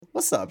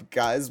What's up,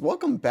 guys?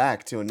 Welcome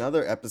back to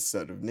another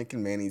episode of Nick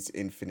and Manny's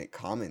Infinite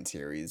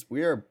Commentaries.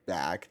 We are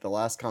back. The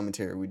last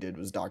commentary we did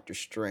was Doctor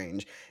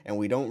Strange, and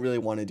we don't really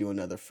want to do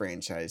another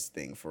franchise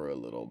thing for a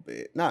little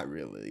bit. Not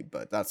really,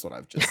 but that's what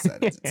I've just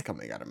said as it's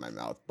coming out of my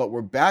mouth. But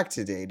we're back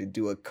today to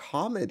do a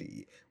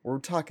comedy. We're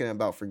talking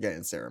about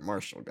Forgetting Sarah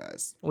Marshall,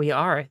 guys. We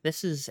are.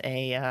 This is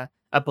a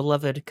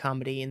beloved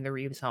comedy in the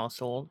Reeves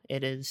household.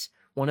 It is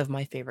one of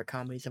my favorite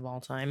comedies of all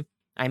time.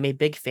 I'm a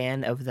big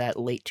fan of that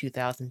late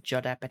 2000s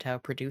Judd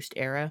Apatow produced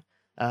era,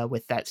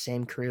 with that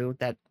same crew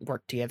that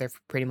worked together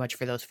pretty much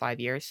for those 5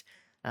 years.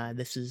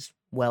 This is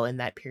well in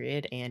that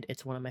period, and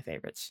it's one of my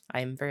favorites.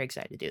 I'm very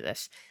excited to do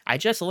this. I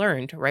just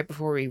learned right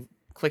before we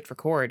clicked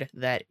record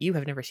that you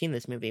have never seen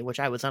this movie, which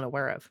I was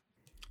unaware of.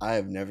 I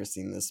have never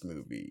seen this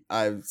movie.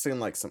 I've seen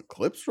like some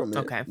clips from it,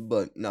 Okay.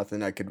 but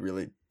nothing I could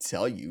really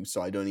tell you,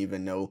 so I don't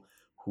even know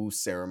who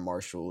Sarah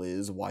Marshall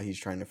is, why he's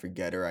trying to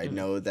forget her. I Mm.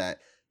 know that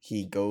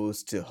he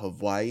goes to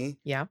Hawaii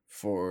Yeah.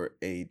 for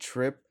a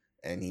trip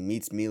and he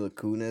meets Mila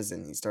Kunis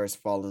and he starts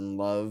falling in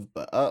love,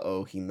 but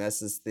he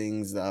messes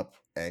things up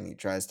and he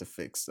tries to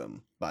fix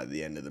them by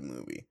the end of the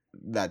movie.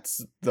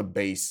 That's the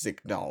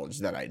basic knowledge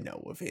that I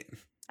know of him.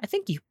 I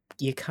think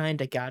you kind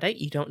of got it.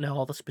 You don't know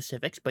all the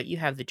specifics, but you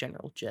have the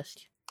general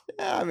gist.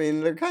 Yeah, I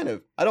mean, they're kind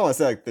of, I don't want to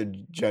say like they're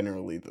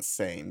generally the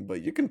same,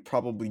 but you can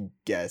probably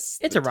guess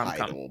It's the a rom-com.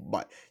 title,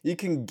 but you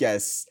can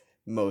guess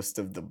most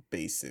of the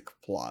basic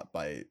plot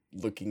by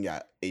looking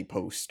at a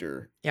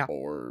poster Yeah.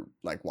 or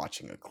like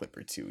watching a clip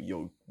or two.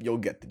 You'll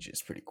get the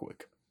gist pretty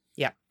quick.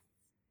 Yeah.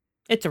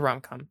 It's a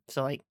rom-com.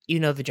 So like you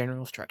know the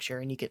general structure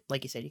and you can,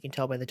 like you said, you can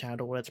tell by the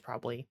title what it's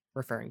probably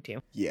referring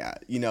to. Yeah,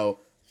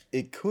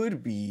 it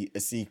could be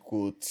a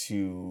sequel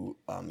to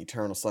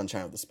Eternal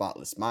Sunshine of the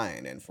Spotless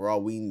Mind, and for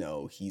all we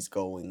know, he's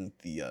going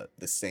the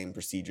same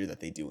procedure that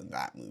they do in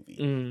that movie,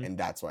 and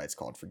that's why it's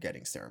called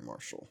Forgetting Sarah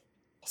Marshall.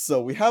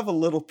 So we have a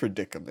little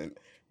predicament.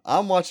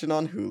 I'm watching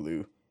on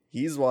Hulu.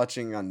 He's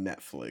watching on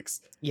Netflix.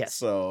 Yes.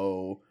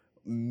 So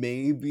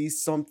maybe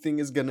something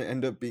is gonna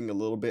end up being a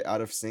little bit out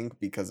of sync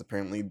because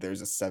apparently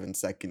there's a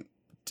 7-second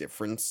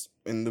difference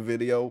in the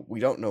video.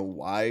 We don't know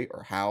why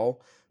or how.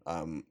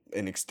 An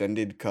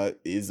extended cut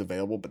is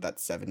available, but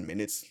that's 7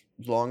 minutes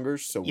longer,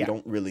 so we Yeah.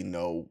 don't really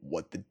know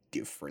what the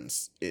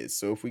difference is.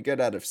 So if we get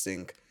out of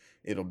sync,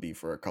 it'll be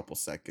for a couple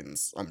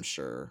seconds, I'm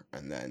sure,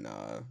 and then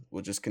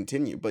we'll just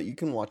continue. But you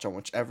can watch on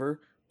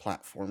whichever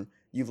platform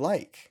you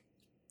like.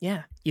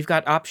 Yeah. You've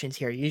got options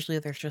here. Usually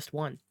there's just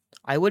one.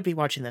 I would be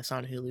watching this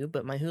on Hulu,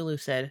 but my Hulu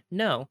said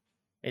no.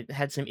 It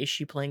had some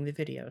issue playing the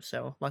video,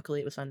 so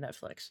luckily it was on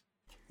Netflix.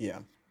 Yeah.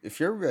 If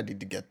you're ready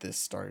to get this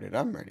started,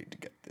 I'm ready to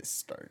get this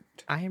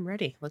started. I am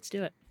ready. Let's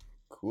do it.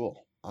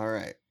 Cool. All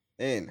right.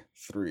 In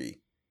 3,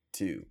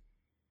 2,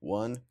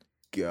 1,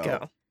 go.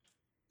 Go.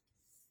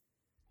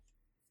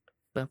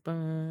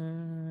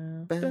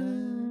 Ba-ba,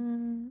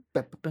 Bam.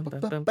 ba, bum, bum, bum,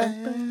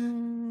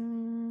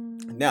 Ba-ba-ba-bam.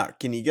 bum. Now,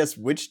 can you guess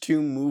which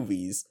two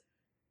movies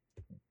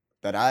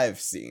that I've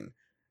seen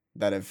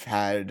that have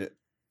had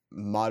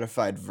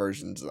modified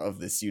versions of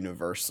this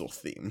universal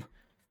theme?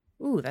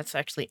 Ooh, that's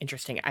actually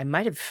interesting. I'm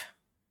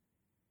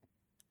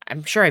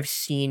sure I've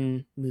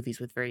seen movies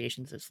with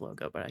variations of this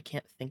logo, but I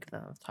can't think of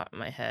them off the top of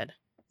my head.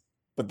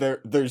 But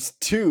there's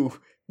two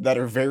that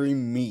are very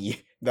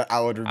me that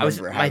I would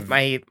remember.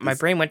 My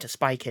brain went to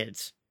Spy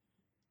Kids.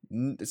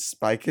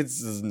 Spy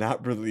Kids is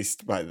not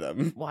released by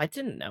them. Well, I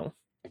didn't know.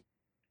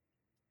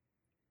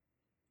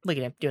 Look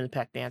at him doing the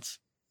peck dance.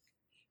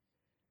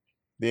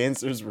 The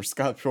answers were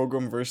Scott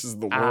Pilgrim versus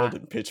the World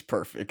and Pitch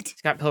Perfect.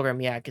 Scott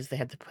Pilgrim, yeah, because they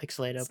had the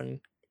pixelate open.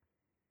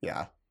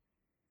 Yeah.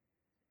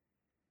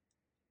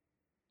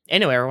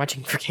 Anyway, we're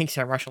watching Forgetting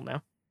Sarah Marshall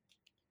now.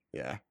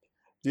 Yeah.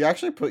 Do you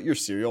actually put your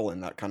cereal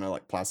in that kind of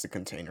like plastic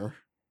container?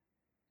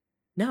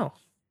 No.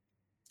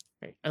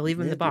 I leave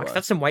them in the box.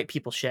 That's some white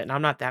people shit, and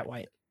I'm not that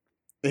white.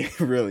 It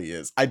really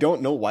is. I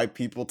don't know why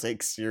people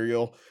take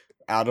cereal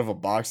out of a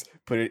box,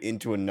 put it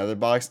into another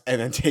box,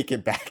 and then take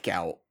it back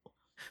out.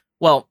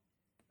 Well,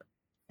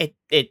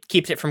 it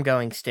keeps it from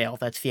going stale.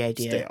 That's the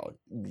idea. Stale,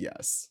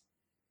 yes.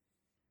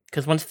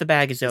 Because once the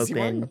bag is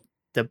open,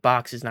 the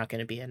box is not going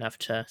to be enough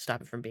to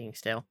stop it from being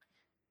stale.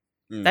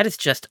 That is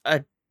just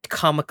a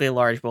comically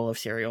large bowl of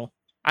cereal.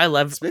 I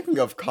love. Speaking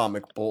of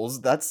comic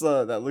bowls,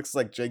 that looks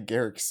like Jay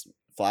Garrick's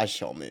Flash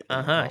helmet.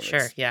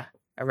 Sure, yeah,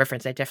 a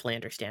reference I definitely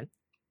understand.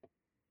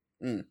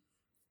 Mm.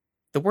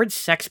 The word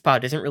sex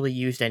pod isn't really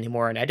used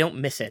anymore, and I don't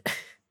miss it.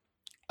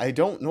 I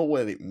don't know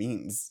what it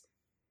means.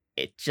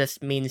 It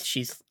just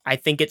means I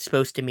think it's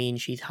supposed to mean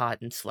she's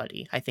hot and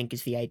slutty, I think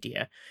is the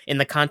idea. In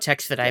the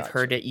context that I've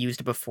heard it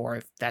used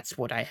before, that's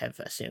what I have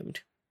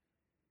assumed.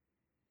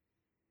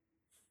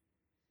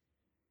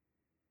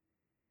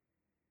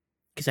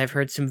 Because I've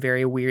heard some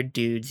very weird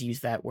dudes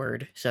use that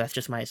word, so that's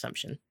just my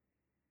assumption.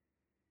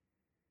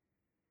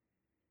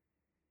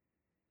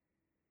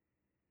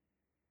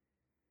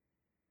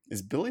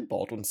 Is Billy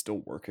Baldwin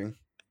still working?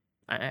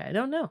 I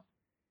don't know.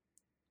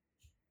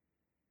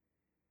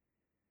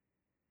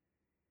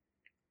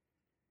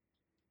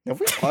 Have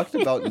we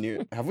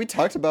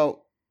talked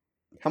about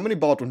how many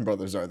Baldwin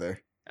brothers are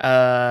there?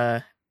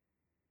 Billy,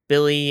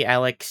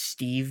 Alex,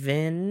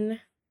 Steven.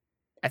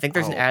 I think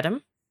there's an Oh,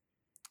 Adam.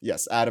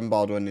 yes, Adam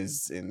Baldwin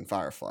is in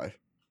Firefly.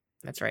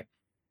 That's right.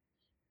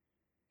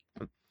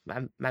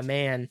 My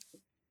man.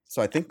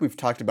 So I think we've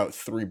talked about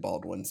 3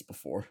 Baldwins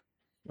before.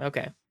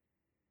 Okay.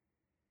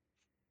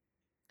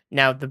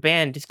 Now, the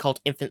band is called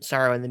Infant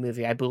Sorrow in the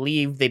movie. I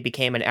believe they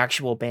became an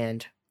actual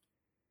band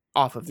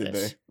off of Did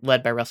this, they?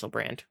 led by Russell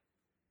Brand.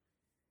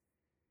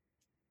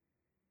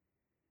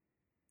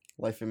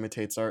 Life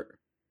imitates art.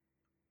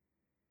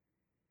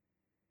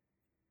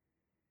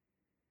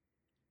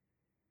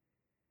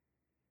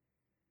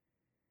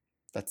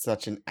 That's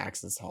such an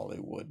Access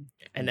Hollywood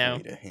I know.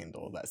 way to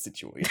handle that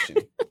situation.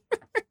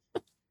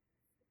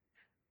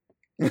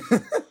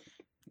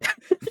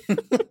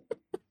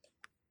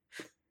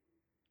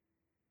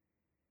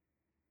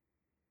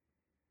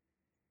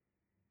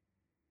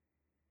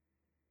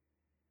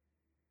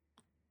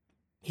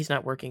 He's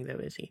not working, though,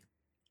 is he?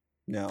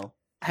 No.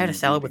 I had a He's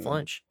salad with eating 'em.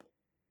 lunch.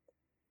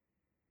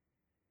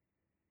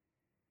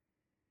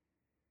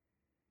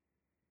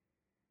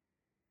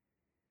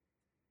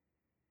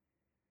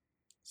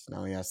 So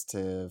now he has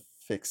to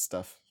fix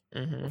stuff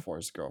Mm-hmm. before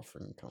his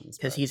girlfriend comes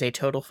Because back. he's a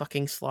total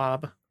fucking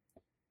slob.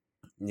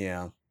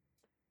 Yeah.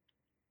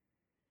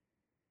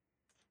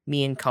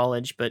 Me in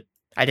college, but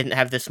I didn't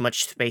have this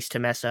much space to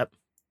mess up.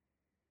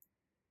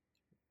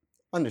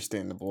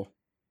 Understandable.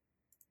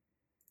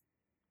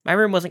 My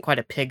room wasn't quite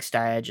a pigsty.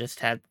 I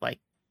just had,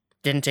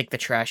 didn't take the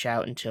trash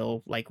out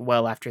until,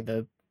 well after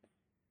the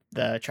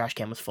trash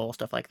can was full,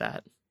 stuff like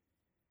that.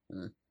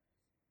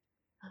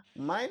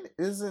 Mine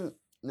isn't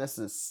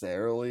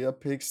necessarily a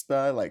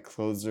pigsty. Like,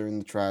 clothes are in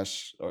the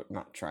trash, or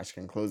not trash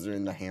can, clothes are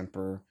in the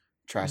hamper,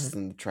 trash is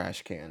in the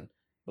trash can.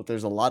 But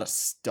there's a lot of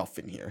stuff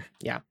in here.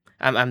 Yeah,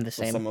 I'm the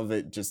So same. some of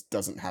it just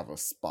doesn't have a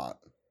spot.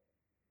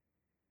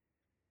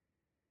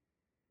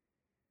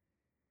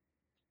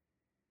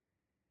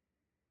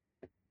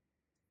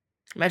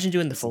 Imagine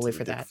doing the Listen to Foley the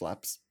for dick that.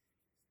 flaps.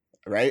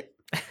 Right?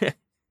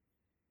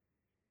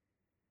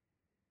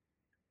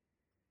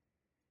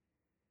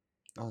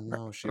 Oh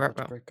no, she about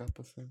to break up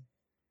with him.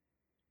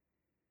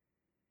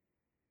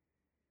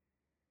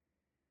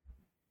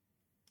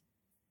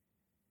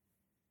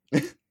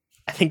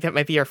 I think that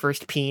might be our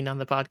first peen on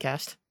the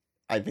podcast.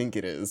 I think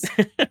it is.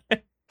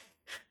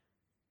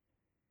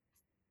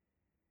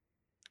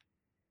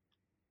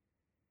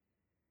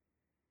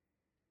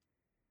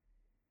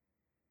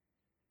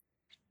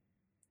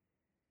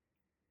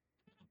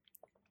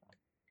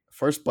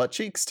 First butt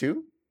cheeks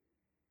too?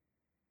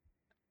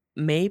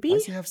 Maybe? Why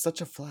does he have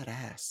such a flat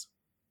ass?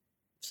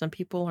 Some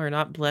people are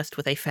not blessed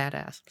with a fat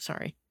ass.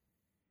 Sorry.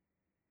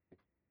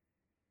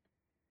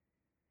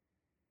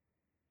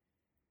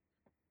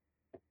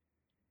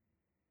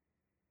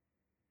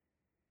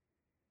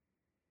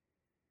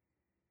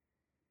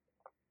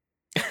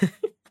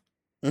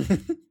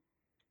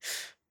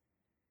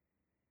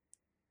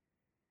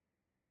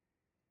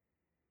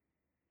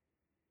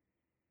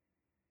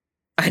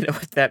 I know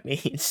what that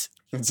means.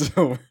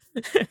 So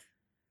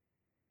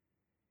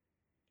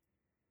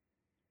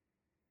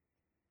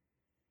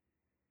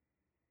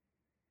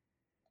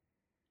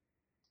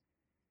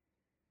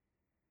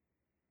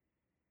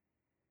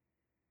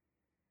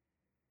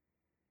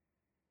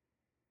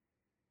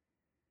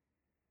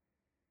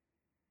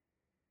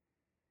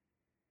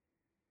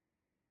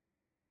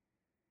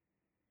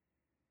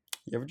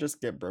you ever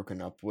just get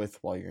broken up with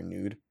while you're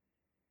nude?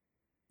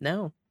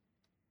 No.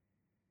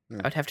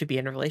 I'd have to be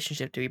in a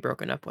relationship to be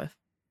broken up with.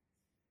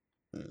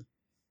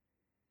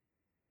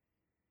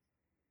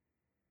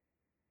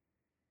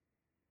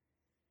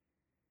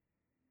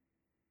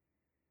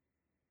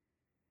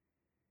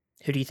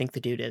 Who do you think the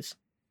dude is?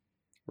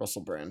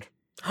 Russell Brand.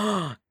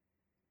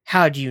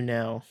 How do you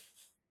know?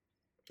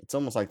 It's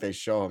almost like they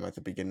show him at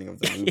the beginning of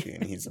the movie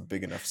and he's a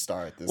big enough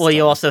star at this Well, time.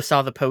 you also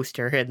saw the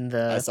poster and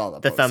I saw the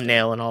poster.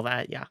 thumbnail and all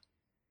that, yeah.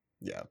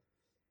 Yeah.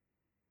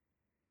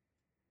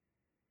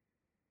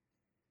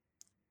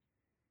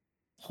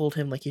 Hold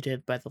him like you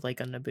did by the lake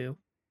on Naboo.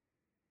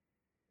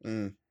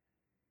 In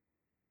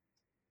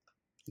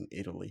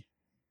Italy.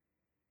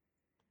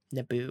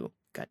 Naboo.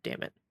 God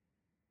damn it.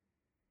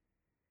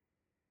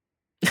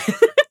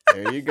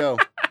 There you go.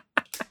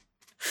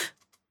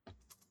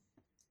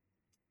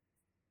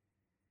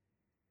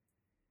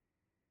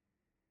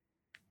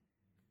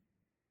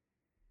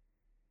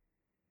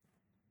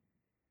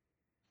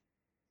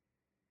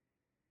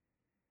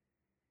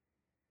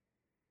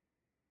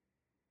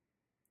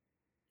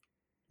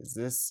 Is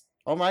this...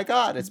 Oh my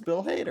god, it's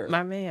Bill Hader.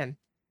 My man.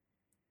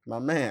 My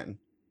man.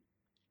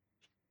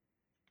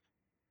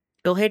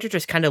 Bill Hader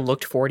just kind of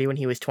looked 40 when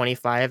he was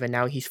 25, and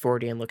now he's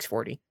 40 and looks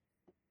 40.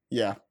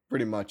 Yeah,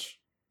 pretty much.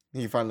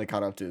 He finally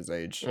caught up to his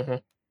age.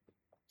 I'm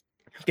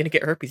gonna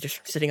get herpes just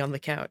from sitting on the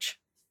couch.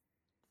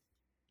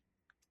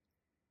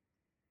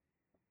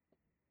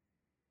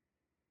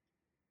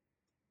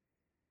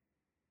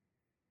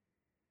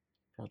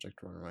 Project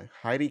Runway.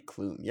 Heidi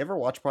Klum. You ever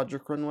watch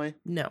Project Runway?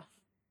 No.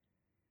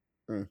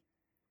 You're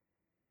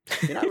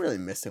not really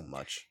missing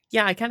much.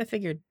 Yeah, I kind of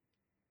figured.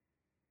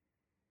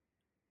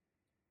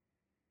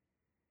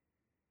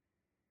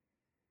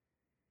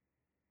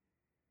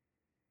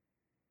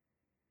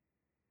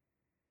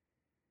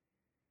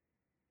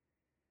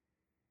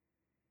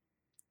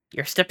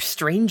 Your step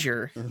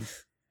stranger.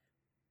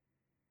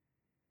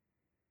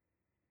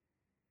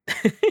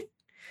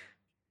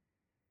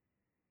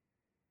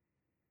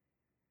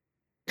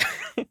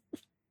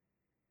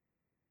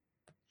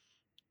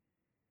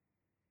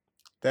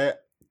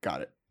 That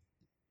got it.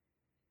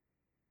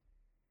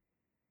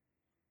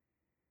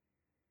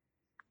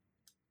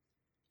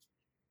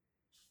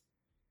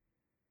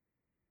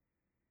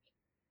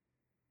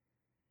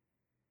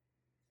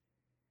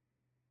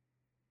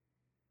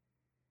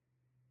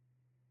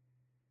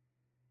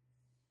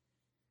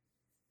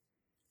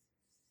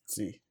 Let's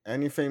see.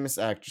 Any famous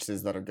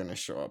actresses that are gonna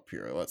show up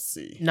here? Let's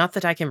see. Not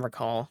that I can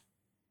recall.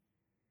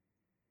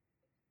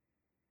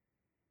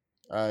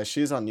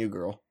 She's on New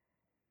Girl.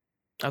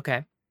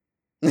 Okay.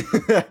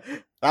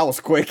 That was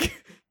quick.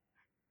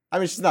 I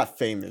mean, she's not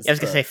famous. I was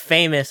gonna say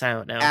famous. I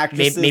don't know.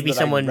 Actresses Maybe that I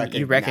someone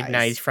you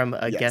recognize from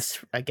a Yes,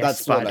 guest that's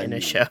spot what I in a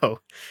mean. show.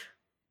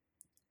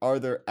 Are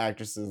there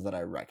actresses that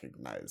I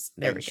recognize?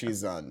 There And we go.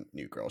 she's on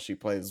New Girl. She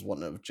plays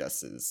one of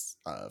Jess's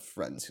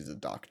friends who's a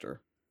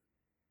doctor.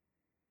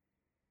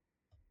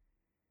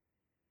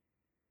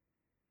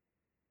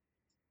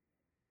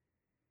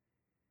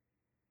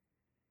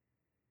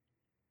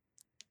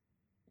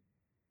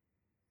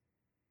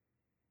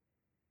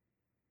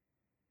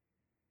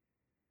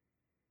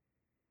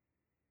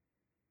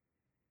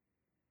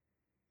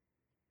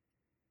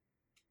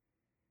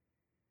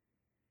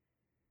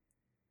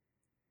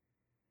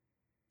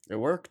 It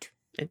worked.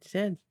 It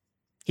did.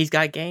 He's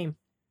got game.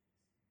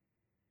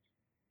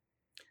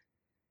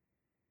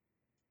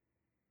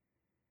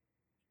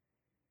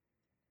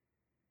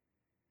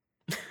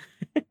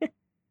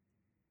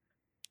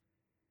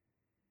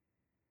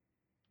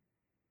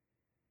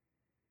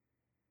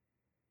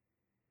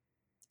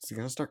 Is he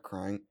gonna start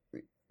crying?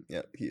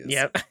 Yeah, he is.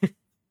 Yep.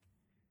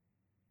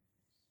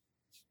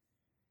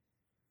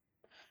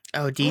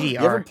 Oh, You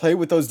ever DDR. play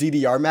with those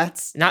DDR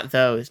mats? Not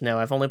those. No,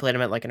 I've only played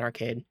them at like an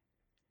arcade.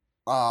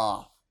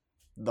 Ah,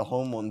 the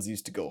home ones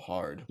used to go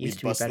hard. Used We'd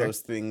to be bust better.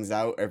 those things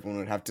out. Everyone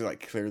would have to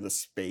like clear the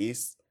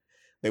space.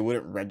 They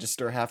wouldn't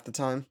register half the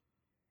time.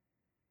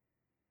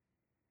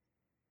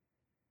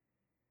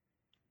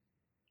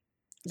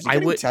 Is he I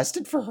getting would-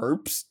 tested for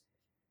herpes?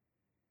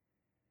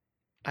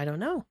 I don't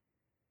know.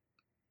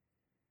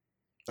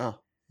 Oh,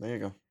 there you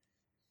go.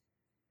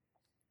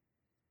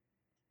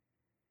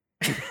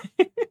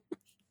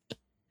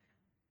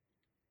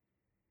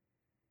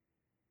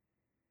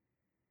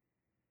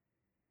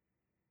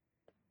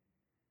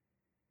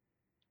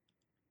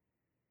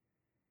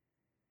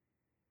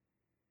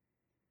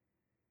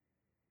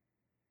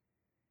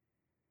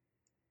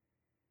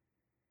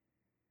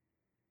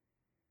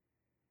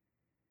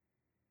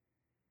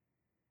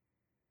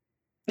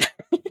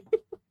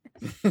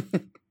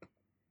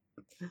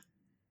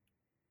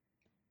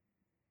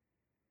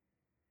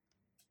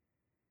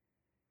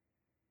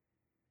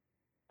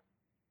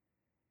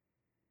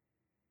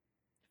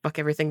 Fuck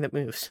everything that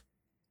moves.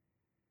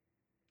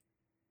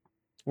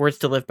 Words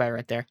to live by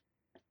right there.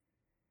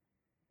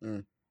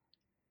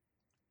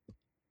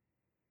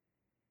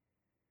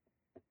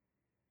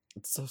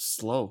 It's so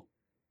slow.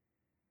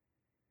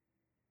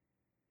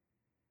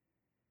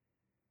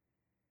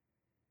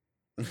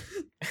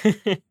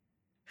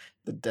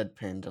 The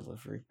deadpan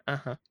delivery.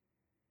 Uh-huh.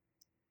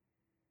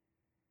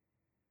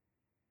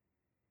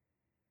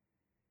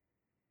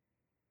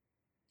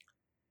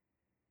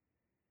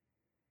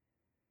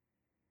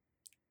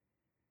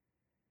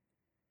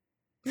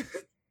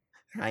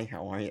 Hi,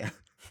 how are you?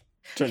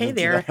 Hey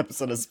there. That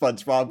episode of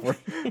SpongeBob where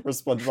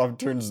SpongeBob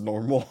turns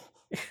normal.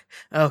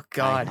 Oh Hi,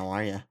 god. how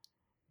are you?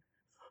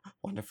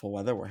 Wonderful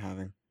weather we're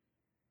having.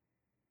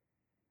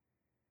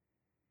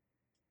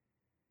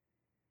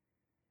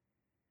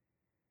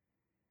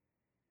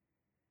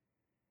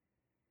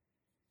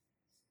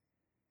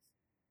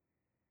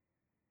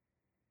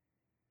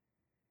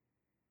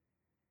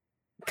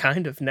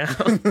 Kind of now.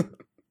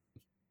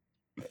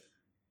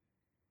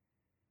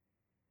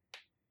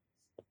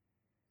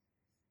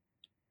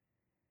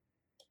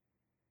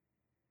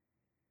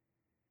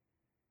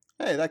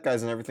 Hey, that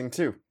guy's in everything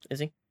too. Is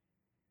he?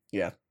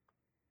 Yeah.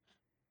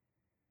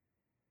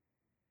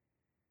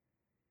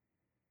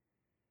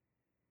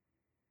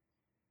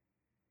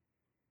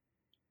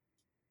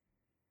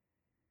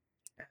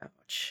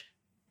 Ouch.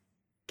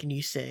 Can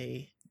you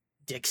say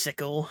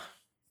Dixicle?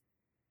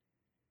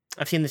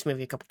 I've seen this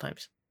movie a couple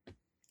times.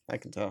 I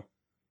can tell.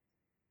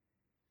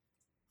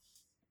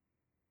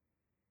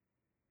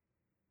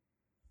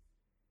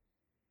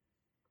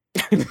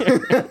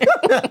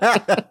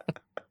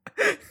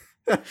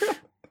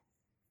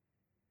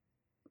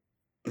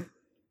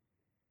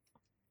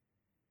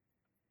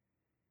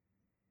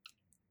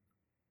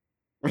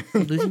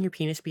 Would losing your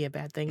penis be a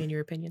bad thing in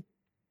your opinion?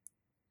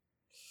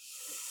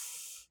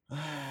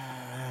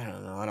 I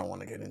don't know. I don't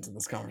want to get into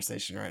this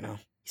conversation right now.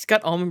 He's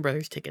got Allman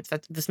Brothers tickets.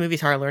 This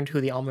movie's how I learned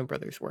who the Allman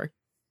Brothers were.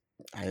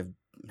 I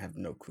have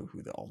no clue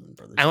who the Allman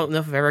Brothers I don't are. know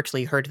if I've ever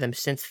actually heard them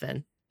since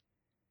then.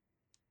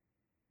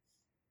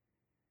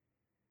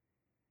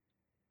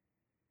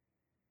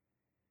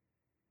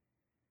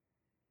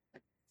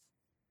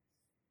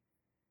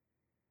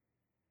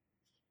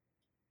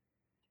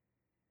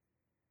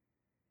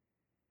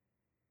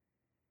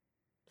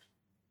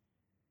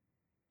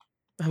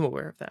 I'm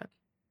aware of that.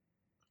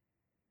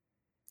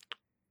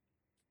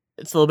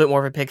 It's a little bit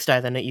more of a pigsty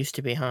than it used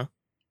to be, huh?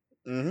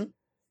 Mm-hmm.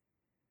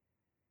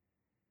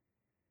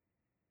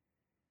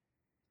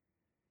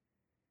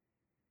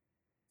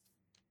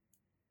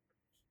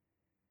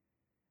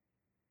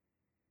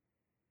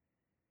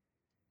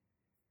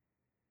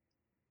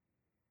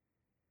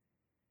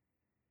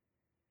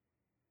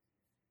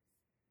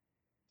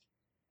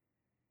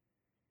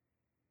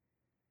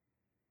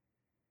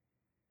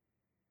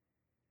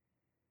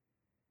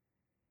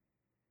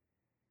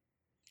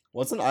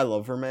 Wasn't I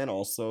Love Her Man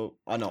also?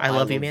 Oh no, I I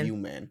Love You, Love Man? You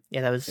Man.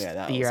 Yeah, that was Yeah,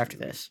 that the year was a after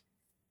movie. this.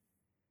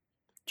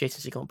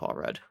 Jason Segel and Paul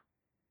Rudd.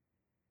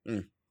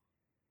 Mm.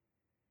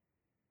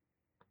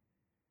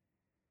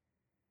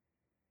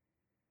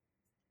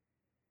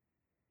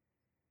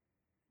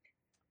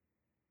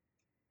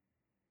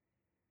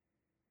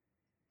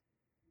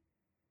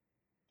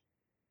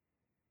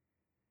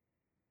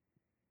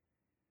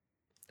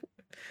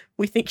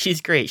 We think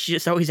she's great. She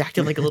just always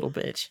acted like a little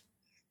bitch.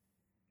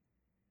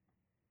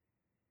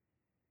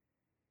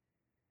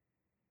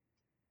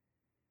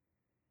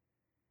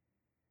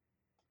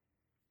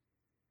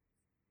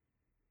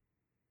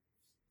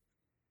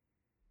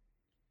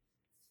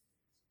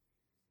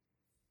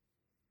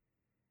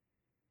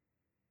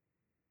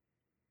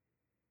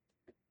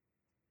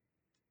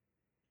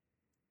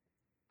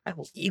 I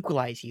will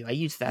equalize you. I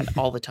use that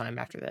all the time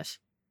after this.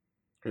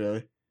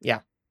 Really?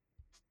 Yeah.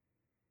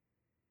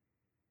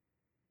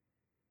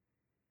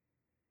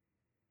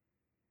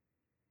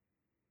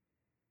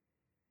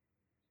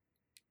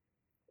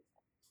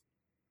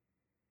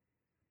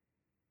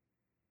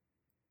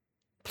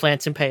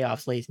 Plants and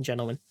payoffs, ladies and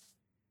gentlemen.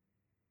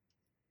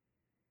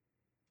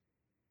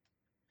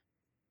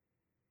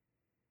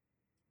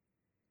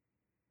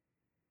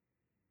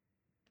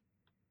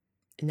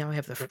 And now I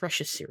have the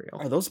freshest cereal.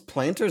 Are those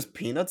Planters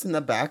peanuts in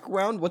the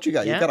background? What you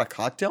got? You Yeah. got a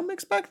cocktail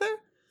mix back there?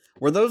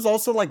 Were those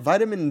also like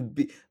vitamin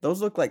B?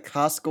 Those look like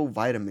Costco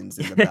vitamins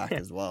in the back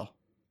as well.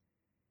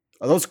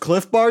 Are those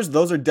Cliff Bars?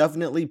 Those are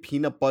definitely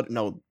peanut butter.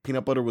 No,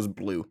 peanut butter was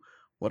blue.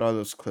 What are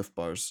those Cliff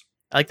Bars?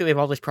 I like that we have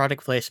all this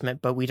product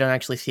placement, but we don't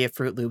actually see a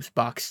Fruit Loops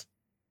box.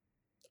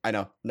 I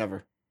know,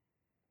 never.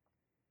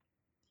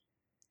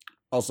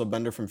 Also,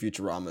 Bender from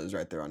Futurama is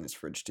right there on his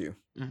fridge too.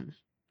 Mm-hmm.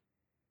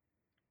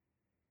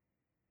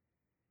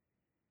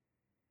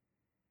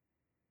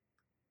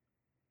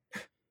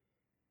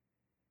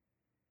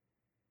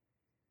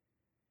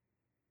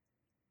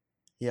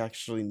 He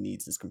actually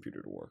needs his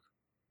computer to work.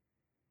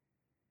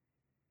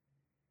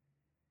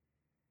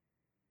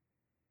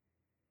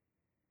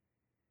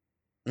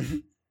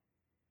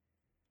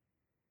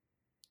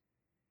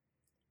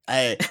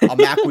 Hey, a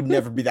Mac would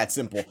never be that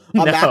simple.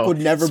 A Mac would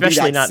never be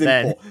especially that not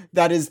then. simple.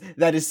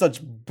 That is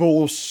such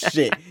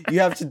bullshit. You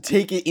have to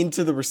take it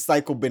into the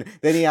recycle bin.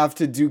 Then you have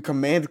to do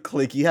command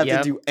click. You have to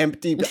Yep. do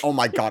empty. Oh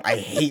my god, I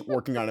hate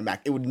working on a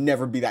Mac. It would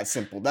never be that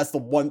simple. That's the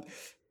one.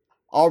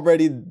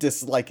 Already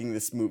disliking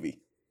this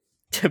movie.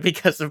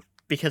 because of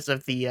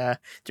the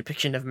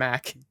depiction of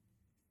Mac.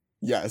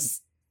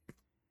 Yes.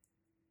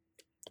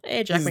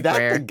 Hey, Jack Is McBrayer.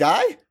 that the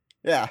guy?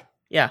 Yeah.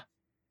 Yeah.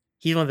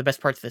 He's one of the best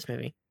parts of this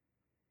movie.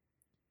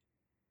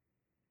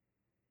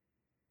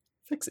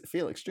 Fix It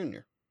Felix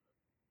Jr.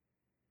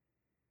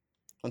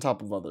 On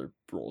top of other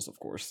roles, of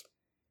course.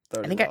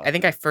 I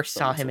think I first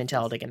saw him in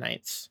Talladega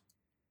Nights.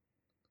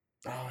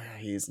 Oh yeah,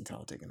 he is in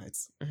Talladega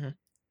Nights. Mm-hmm.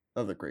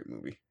 Another great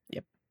movie.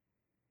 Yep.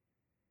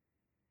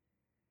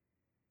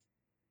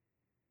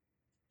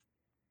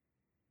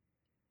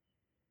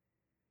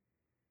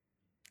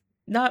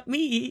 Not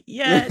me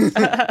yet.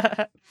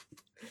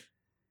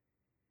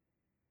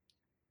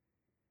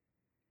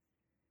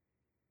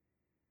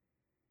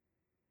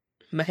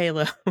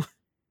 Mahalo.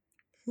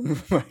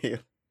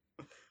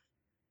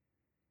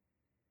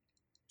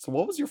 So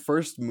what was your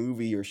first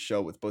movie or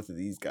show with both of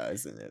these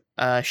guys in it?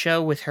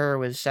 Show with her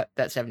was that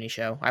 70s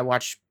show. I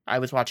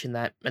was watching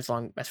that as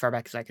far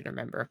back as I can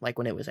remember, like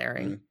when it was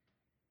airing.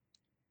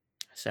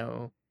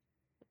 So,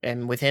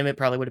 and with him, it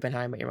probably would have been How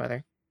I Met Your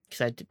Mother,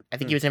 because I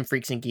think he was in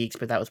Freaks and Geeks,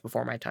 but that was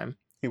before my time.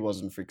 He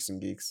was in Freaks and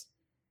Geeks.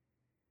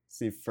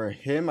 See, for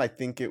him, I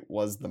think it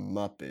was The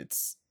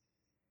Muppets.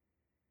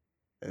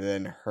 And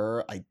then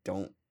her, I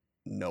don't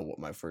know what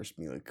my first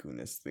Mila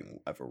Kunis thing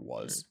ever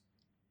was.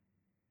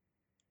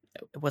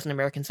 It wasn't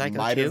American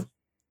Psycho 2?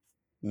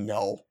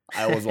 No,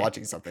 I was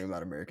watching something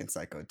about American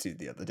Psycho 2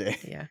 the other day.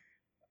 Yeah.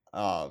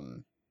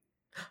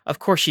 Of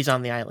course she's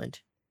on the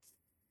island.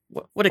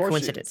 What a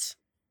coincidence.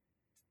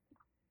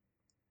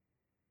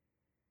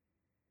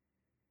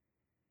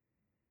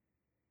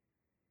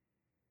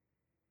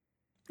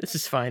 This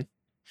is fine.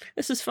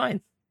 This is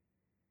fine.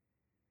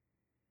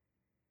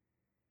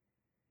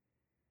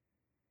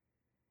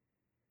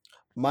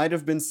 Might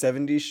have been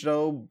 70s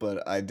show,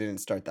 but I didn't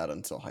start that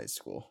until high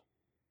school.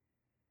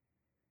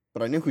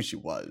 But I knew who she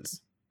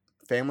was.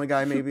 Family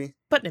Guy, maybe?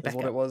 Putting it back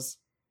what up. It was.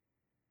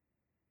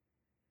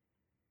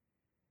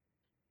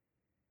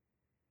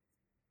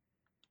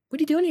 What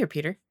are you doing here,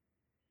 Peter?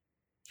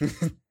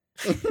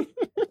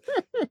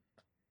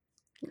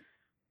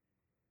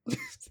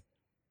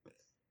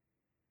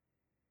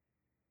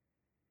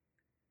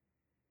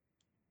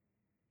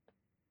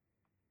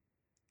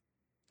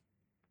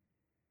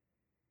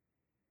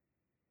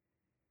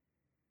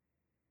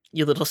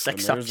 You little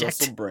sex And there's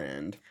Russell object.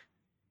 Brand.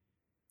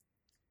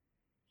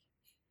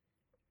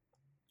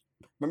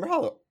 Remember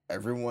how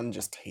everyone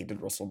just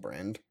hated Russell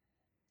Brand?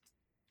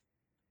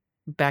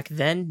 Back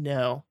then,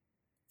 no.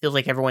 Feels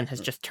like everyone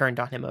has just turned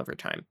on him over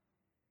time.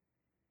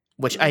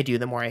 Which I do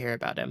the more I hear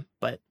about him,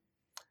 but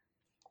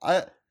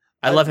I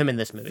love him in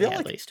this movie,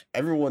 at least.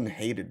 Everyone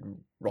hated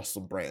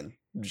Russell Brand,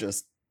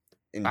 just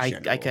in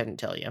general. I couldn't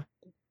tell you.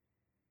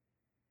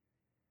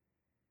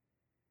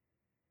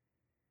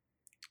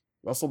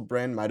 Russell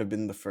Brand might have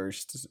been the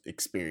first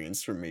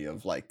experience for me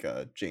of like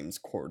James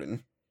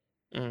Corden.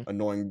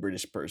 Annoying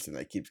British person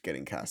that keeps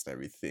getting cast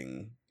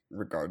everything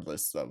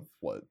regardless of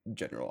what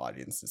general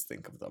audiences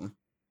think of them.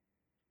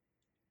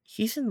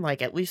 He's in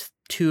like at least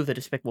 2 of the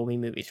Despicable Me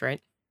movies,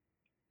 right?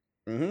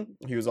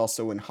 Mm-hmm. He was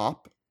also in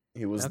Hop.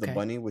 He was the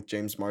bunny with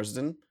James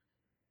Marsden.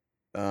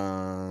 He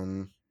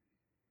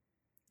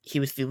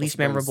was the least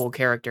memorable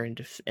character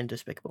in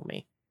Despicable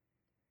Me.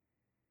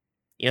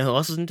 You know who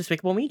else is in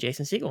Despicable Me?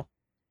 Jason Segel.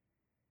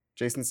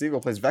 Jason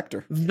Segel plays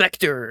Vector.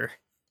 Vector!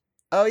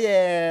 Oh,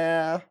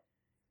 yeah!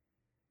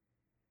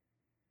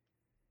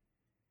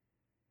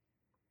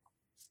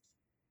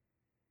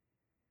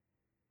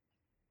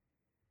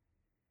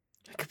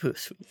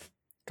 Caboose.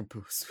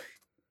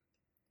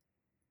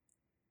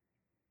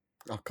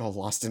 I'll call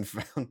Lost and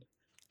Found.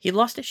 He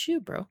lost his shoe,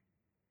 bro.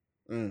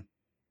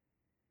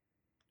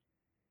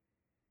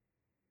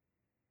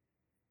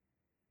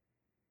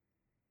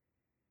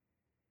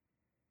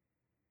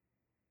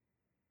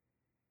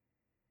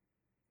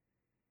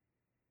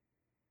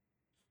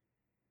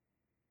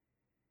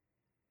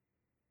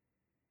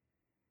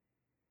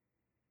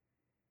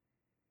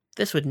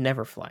 This would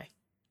never fly.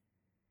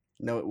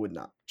 No, it would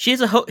not. She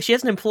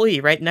has an employee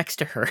right next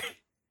to her.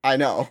 I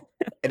know.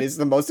 It is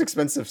the most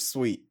expensive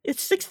suite.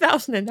 It's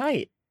 $6,000 a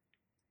night.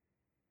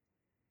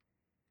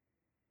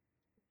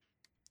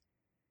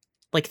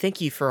 Like,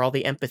 thank you for all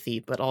the empathy,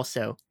 but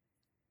also,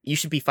 you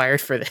should be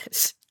fired for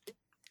this.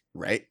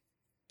 Right?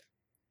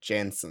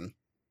 Jansen.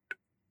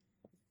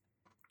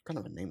 What kind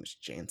of a name is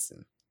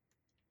Jansen?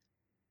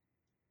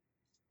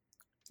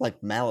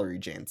 Like Mallory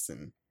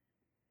Jansen.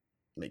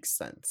 Makes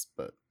sense,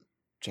 but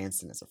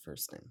Jansen is a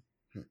first name.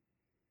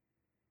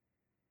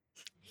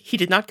 He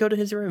did not go to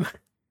his room.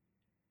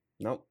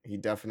 Nope, he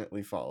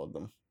definitely followed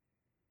them.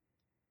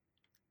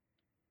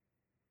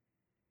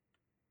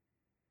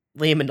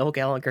 Liam and Noel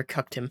Gallagher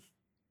cucked him.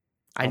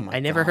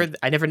 I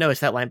never noticed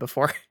that line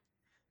before.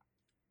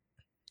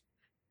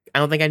 I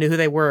don't think I knew who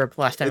they were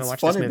last time I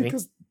watched this movie.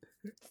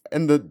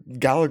 And the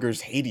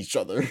Gallaghers hate each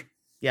other.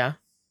 Yeah.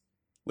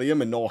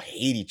 Liam and Noel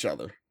hate each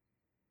other.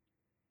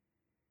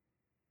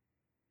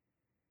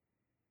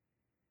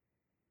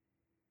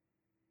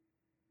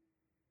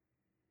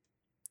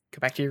 Go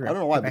back to your room. I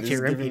don't know why, but this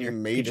is giving you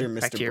major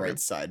Mr.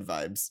 Brightside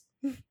vibes.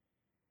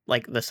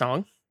 Like the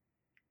song?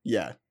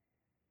 Yeah.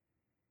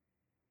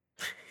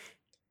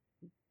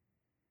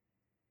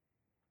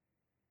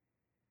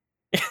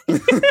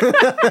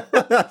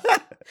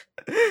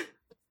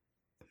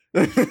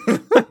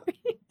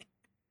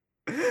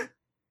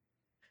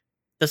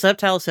 The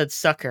subtitle said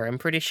sucker. I'm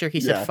pretty sure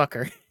he said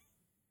fucker.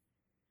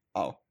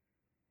 Oh.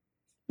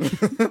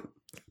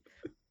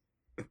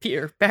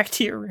 Peter, back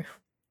to your room.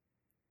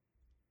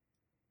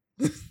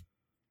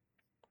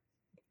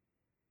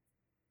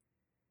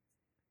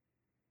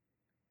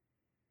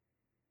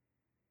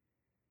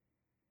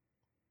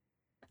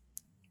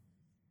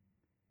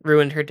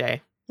 Ruined her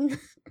day.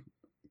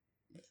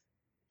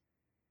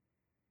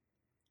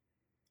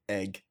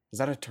 Egg. Is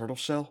that a turtle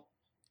shell?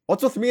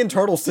 What's with me and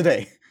turtles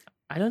today?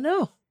 I don't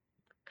know.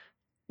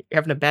 You're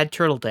having a bad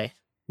turtle day.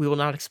 We will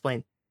not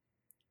explain.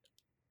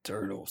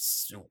 Turtle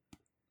soup.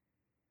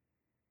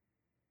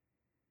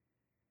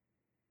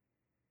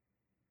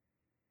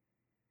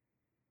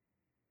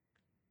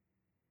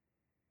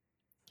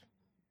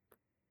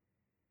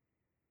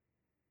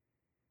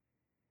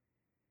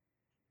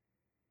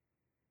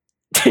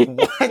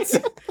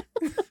 What?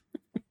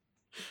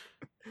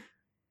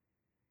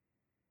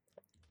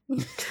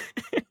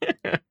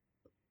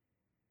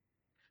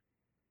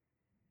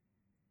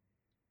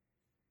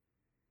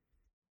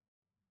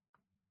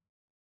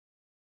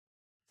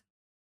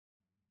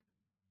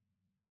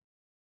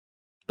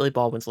 Billy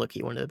Baldwin's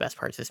low-key one of the best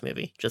parts of this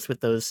movie, just with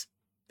those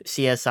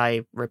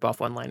CSI rip-off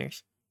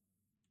one-liners.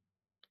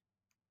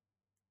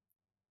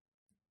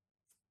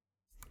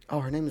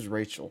 Oh, her name is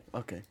Rachel.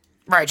 Okay.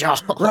 Rachel!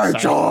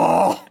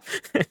 Rachel!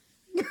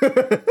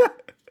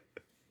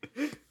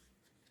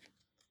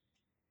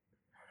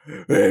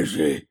 Where is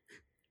she?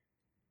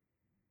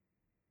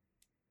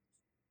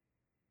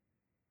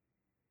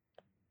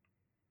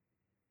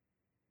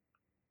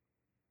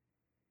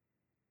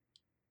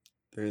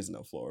 There is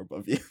no floor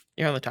above you.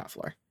 You're on the top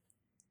floor.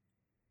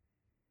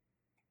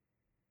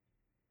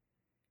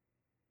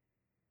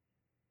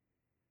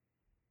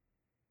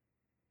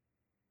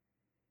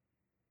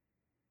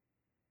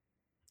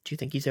 Do you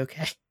think he's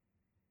okay?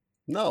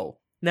 No.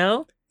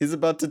 No? He's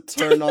about to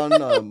turn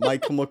on My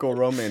Chemical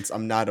Romance.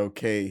 I'm not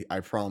okay,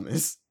 I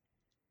promise.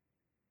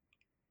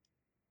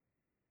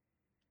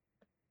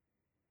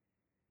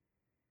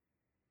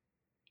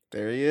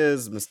 There he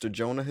is, Mr.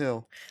 Jonah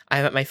Hill.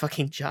 I'm at my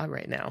fucking job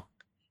right now.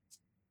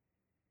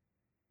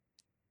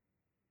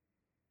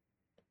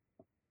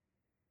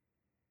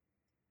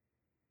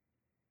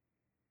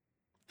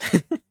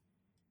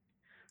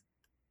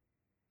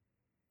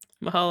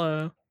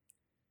 Mahalo.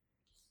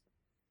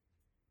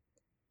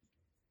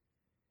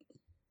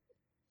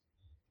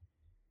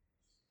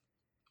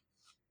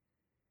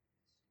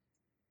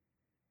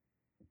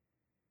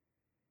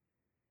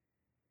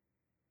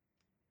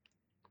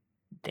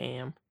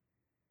 Damn.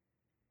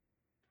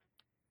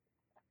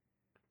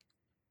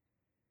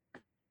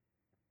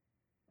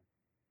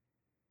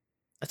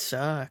 That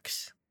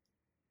sucks.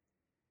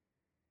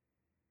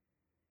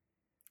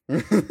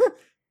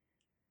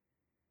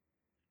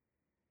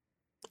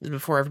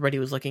 Before everybody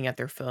was looking at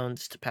their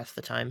phones to pass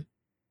the time.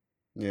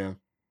 Yeah.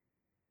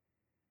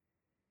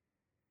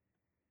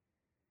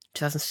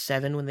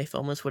 2007, when they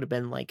filmed this, would have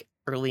been like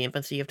early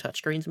infancy of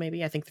touchscreens,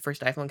 maybe. I think the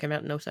first iPhone came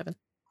out in 07.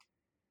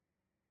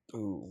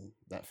 Ooh,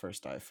 that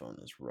first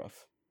iPhone is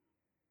rough.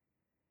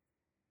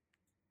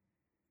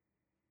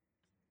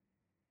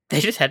 They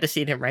just had to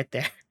see him right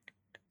there.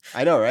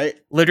 I know, right?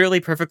 Literally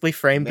perfectly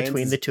framed Mans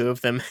between is- the two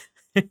of them.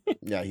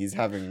 Yeah, he's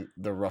having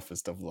the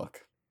roughest of luck.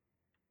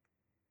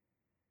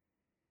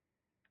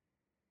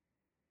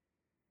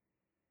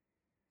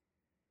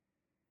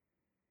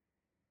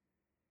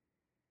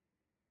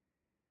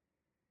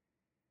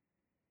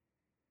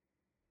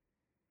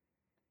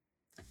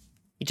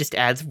 He just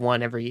adds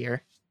one every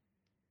year.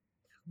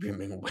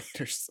 Brimming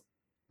waiters.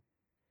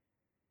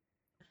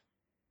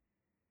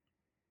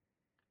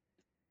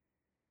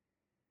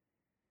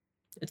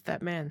 It's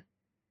that man.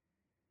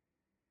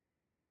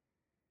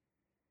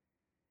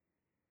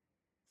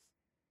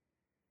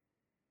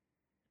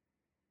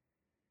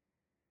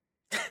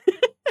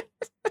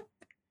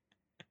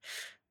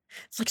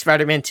 It's like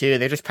Spider-Man 2.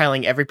 They're just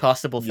piling every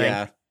possible thing.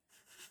 Yeah.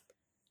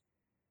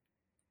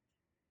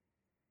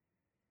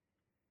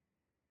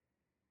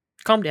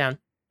 Calm down.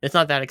 It's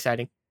not that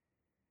exciting.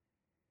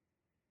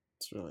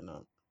 It's really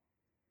not.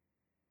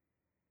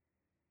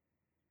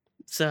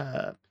 It's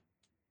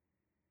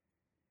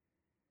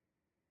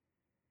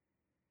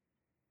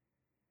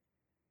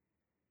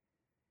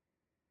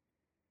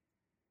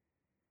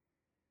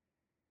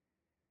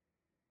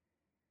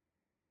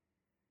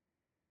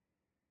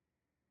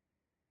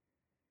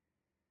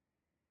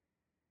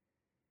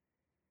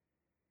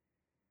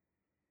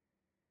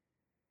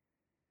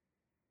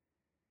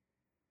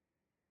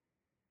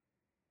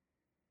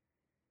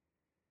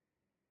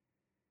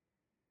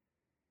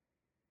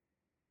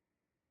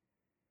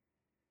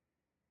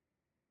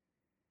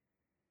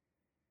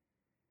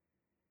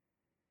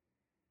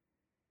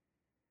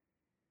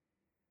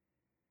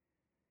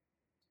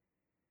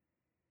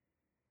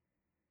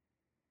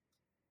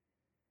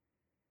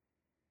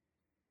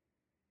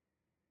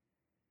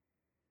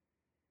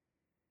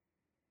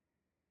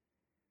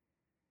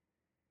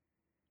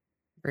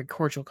very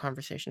cordial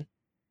conversation.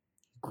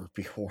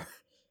 Groupie whore.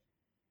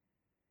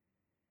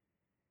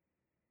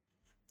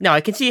 No,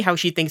 I can see how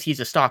she thinks he's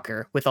a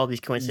stalker with all these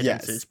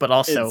coincidences, Yes, but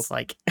also, it's-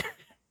 like...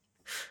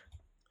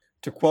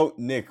 To quote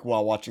Nick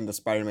while watching the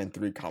Spider-Man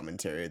 3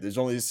 commentary, there's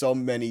only so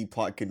many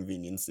plot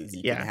conveniences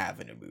you Yeah. can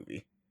have in a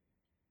movie.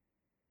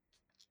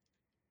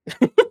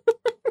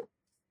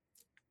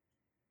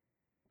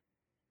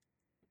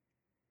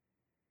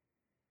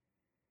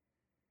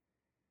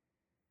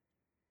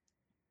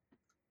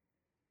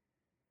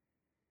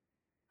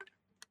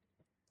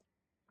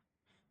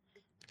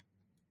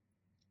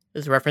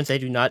 This is a reference I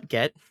do not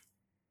get.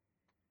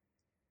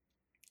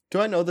 Do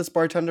I know this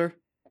bartender?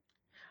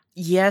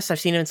 Yes, I've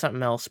seen him in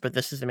something else, but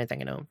this is the main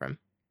thing I know him from.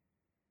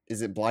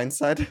 Is it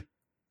Blindside?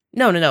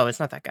 No, it's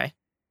not that guy.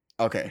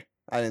 Okay,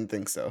 I didn't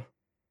think so.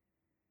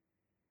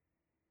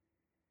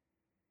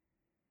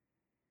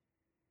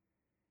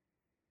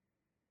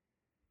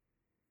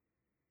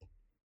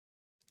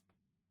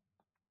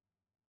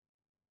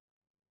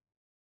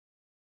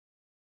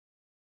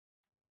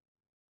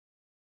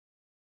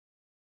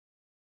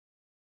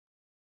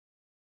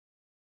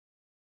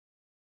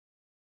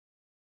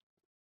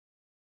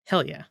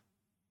 Hell yeah.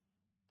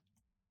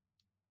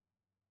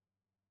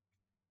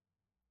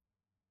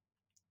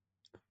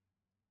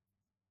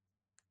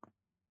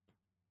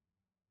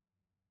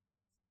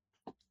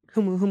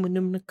 Humu humu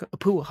numnuka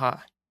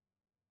apuha.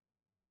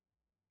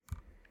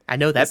 I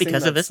know that Sing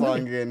because of that this song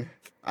movie. again.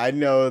 I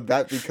know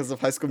that because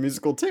of High School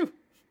Musical too.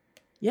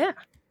 Yeah.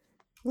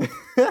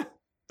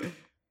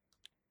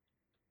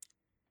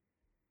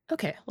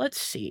 Okay, let's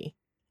see.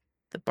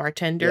 The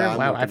bartender. Yeah, I'm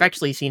wow, looking I've at-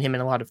 actually seen him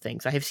in a lot of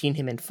things. I have seen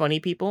him in Funny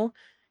People,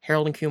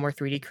 Harold and Kumar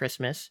 3D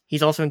Christmas.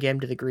 He's also in Game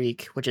to the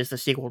Greek, which is the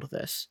sequel to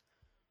this.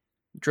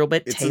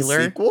 Drillbit It's Taylor.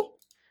 a sequel?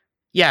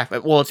 Yeah,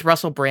 well, it's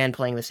Russell Brand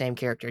playing the same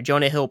character.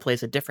 Jonah Hill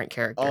plays a different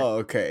character. Oh,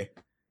 okay.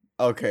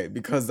 Okay,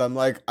 because I'm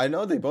like, I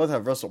know they both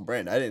have Russell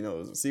Brand. I didn't know it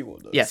was a sequel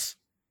to this. Yes.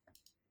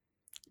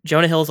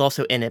 Jonah Hill's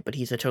also in it, but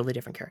he's a totally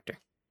different character.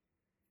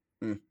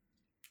 Hmm.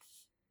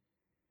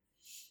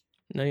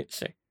 No, you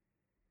say.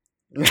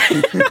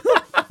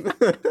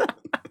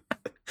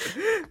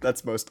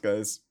 That's most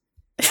guys.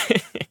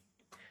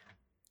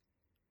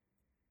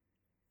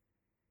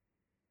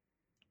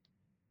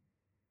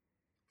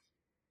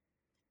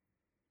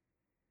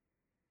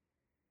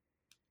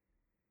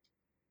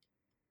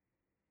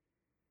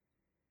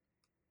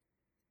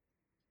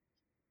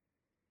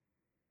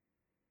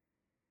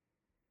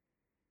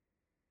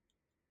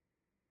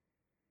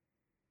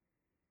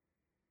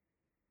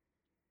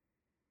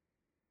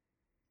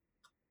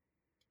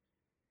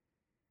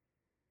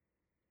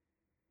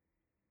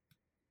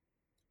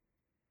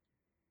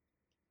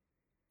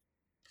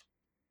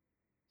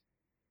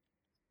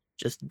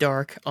 Just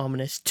dark,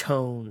 ominous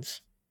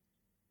tones.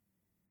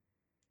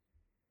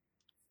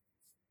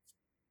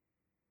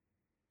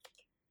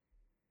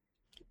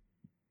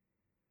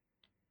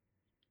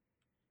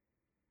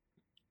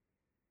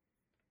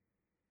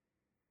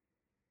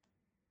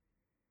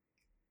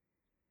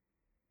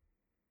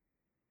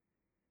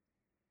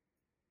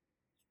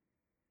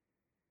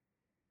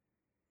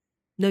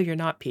 No, you're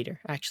not, Peter.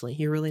 Actually,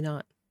 you're really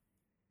not.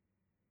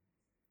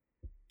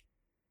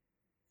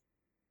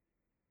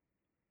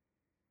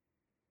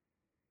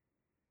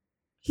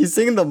 He's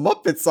singing the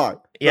Muppet song.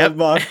 Yep. The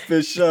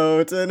Muppet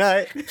Show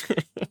tonight.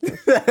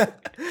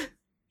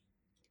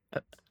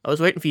 I was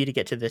waiting for you to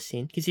get to this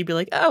scene, because you'd be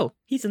like, oh,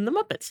 he's in the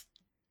Muppets.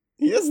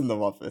 He is in the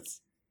Muppets.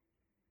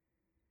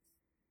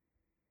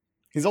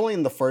 He's only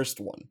in the first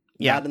one,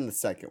 Yeah. not in the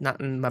second one.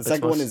 Not in Muppets. The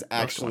second one is most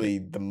actually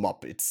the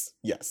Muppets.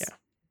 Yes. Yeah.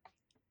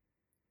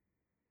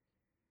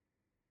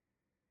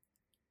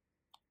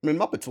 I mean,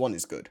 Muppets 1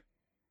 is good.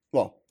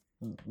 Well,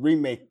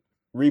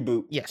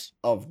 reboot Yes.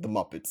 of the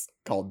Muppets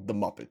called The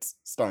Muppets,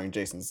 starring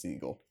Jason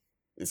Segel,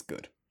 is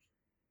good.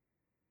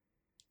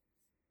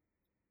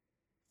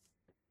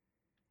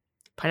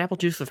 Pineapple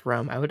juice with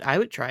rum. I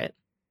would try it.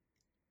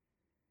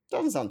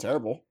 Doesn't sound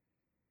terrible.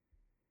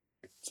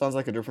 Sounds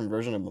like a different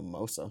version of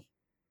mimosa.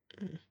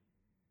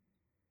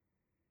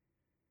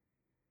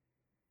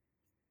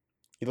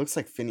 He looks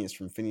like Phineas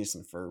from Phineas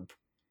and Ferb.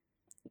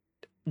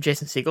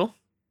 Jason Segel?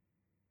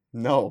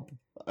 No,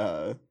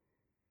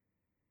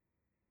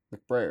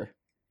 McBrayer.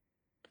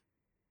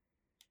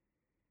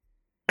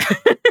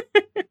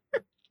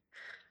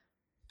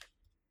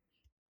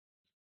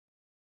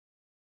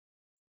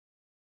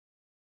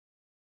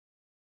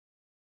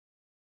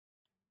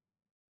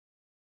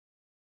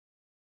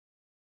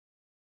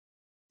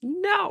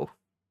 No.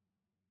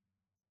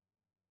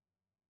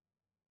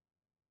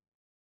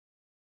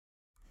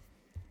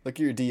 Look at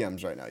your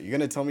DMs right now. You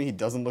gonna tell me he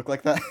doesn't look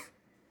like that?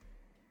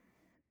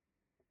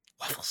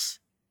 Waffles.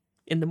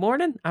 In the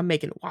morning, I'm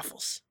making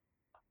waffles.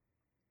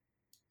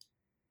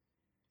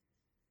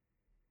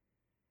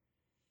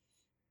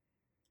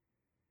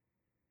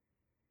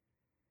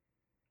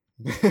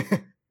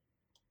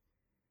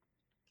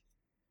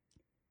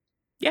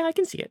 Yeah, I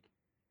can see it.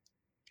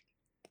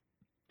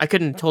 I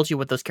couldn't have told you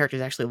what those characters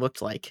actually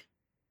looked like,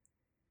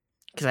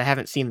 because I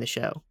haven't seen the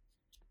show.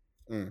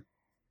 Mm.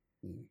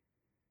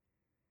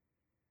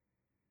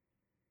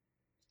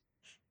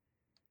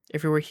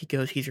 Everywhere he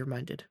goes, he's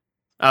reminded.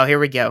 Oh, here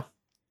we go.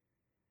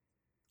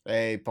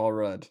 Hey, Paul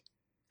Rudd.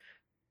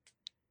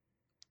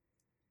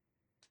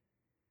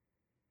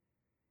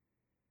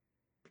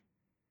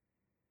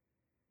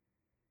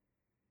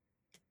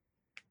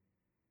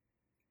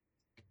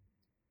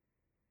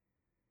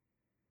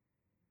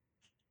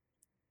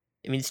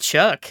 It means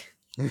Chuck.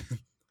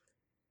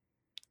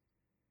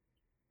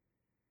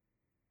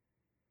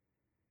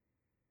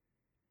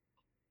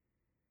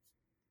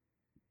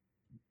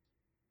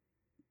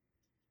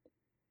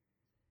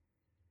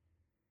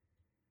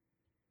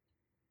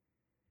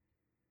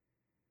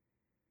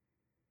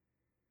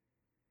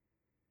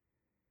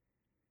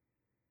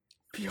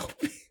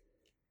 P.O.P.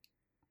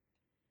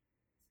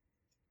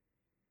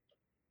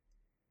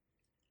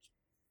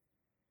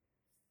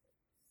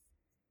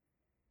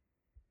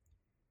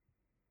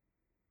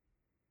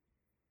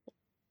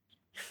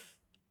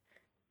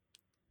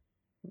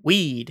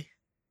 Weed.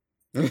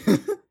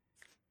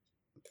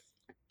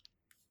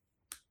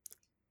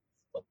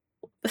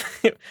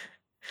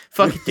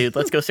 Fuck it, dude.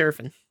 Let's go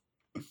surfing.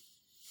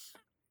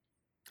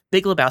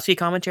 Big Lebowski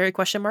commentary,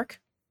 question mark?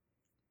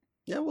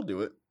 Yeah, we'll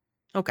do it.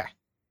 Okay.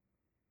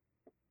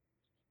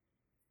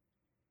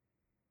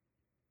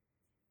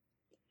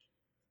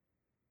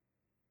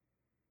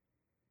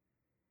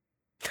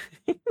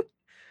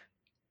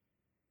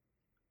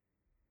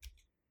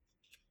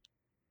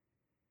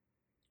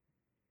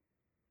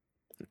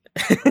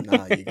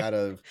 Nah, you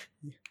gotta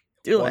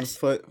Do one less.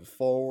 foot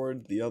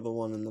forward, the other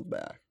one in the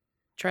back.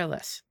 Try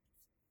less.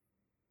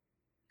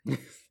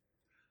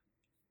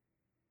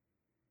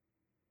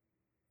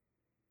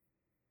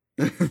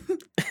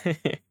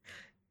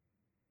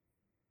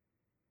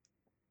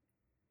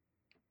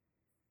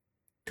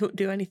 Don't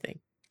do anything.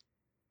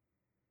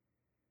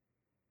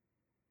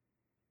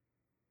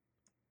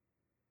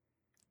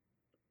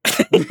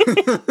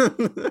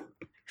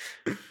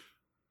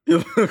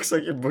 It looks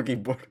like your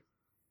boogie board.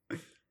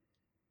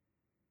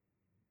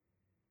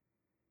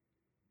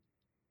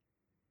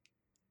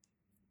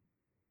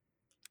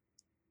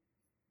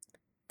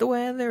 The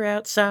weather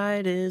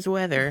outside is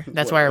weather.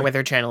 That's why our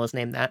weather channel is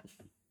named that.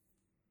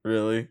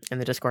 Really? In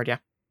the Discord, yeah.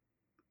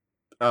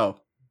 Oh.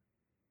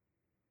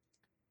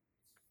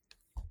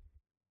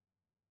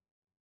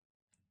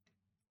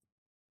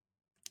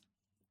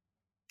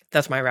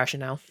 That's my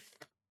rationale.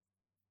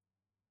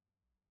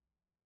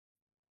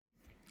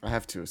 I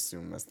have to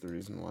assume that's the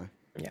reason why.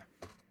 Yeah.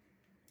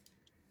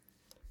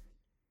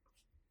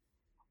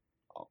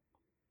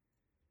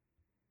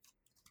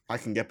 I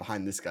can get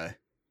behind this guy.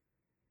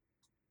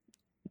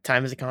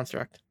 Time is a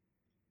construct.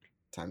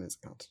 Time is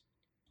a constant.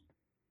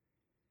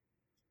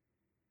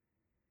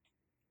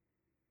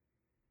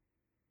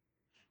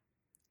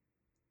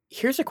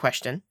 Here's a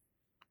question.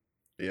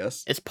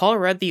 Yes. Is Paul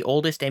Rudd the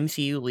oldest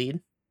MCU lead?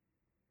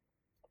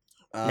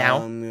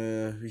 Now?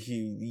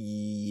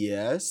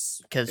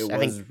 Yes. Because It I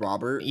think, was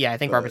Robert. yeah, I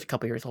think Robert's a But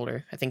couple years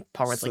older. I think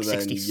Paul Rudd's so like then,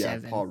 yeah,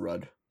 67. Paul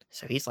Rudd.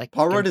 So he's like...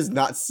 Paul Rudd is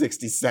not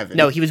 67.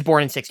 No, he was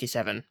born in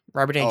 67.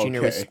 Robert Downey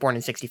Jr. was Okay. born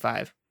in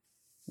 65.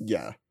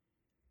 Yeah.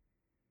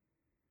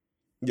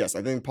 Yes,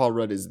 I think Paul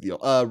Rudd is the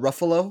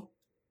Ruffalo.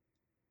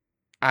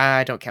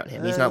 I don't count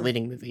him. He's not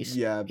leading movies.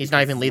 Yeah, He's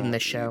not even because leading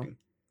this show. leading.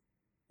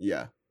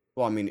 Yeah.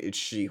 Well, I mean, it's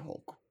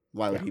She-Hulk.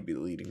 Why would Yeah. he be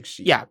leading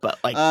She-Hulk? Yeah, but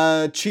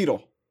like...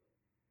 Cheadle.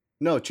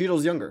 No,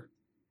 Cheadle's younger.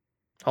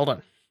 Hold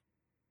on.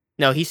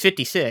 No, he's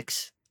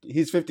 56.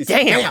 He's 56.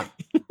 Damn!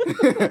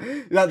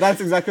 That's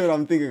exactly what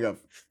I'm thinking of.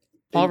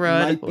 Paul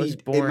Rudd was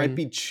born... It might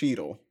be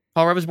Cheadle.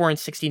 Paul Rudd was born in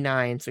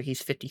 69, so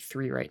he's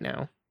 53 right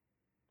now.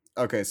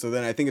 Okay, so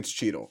then I think it's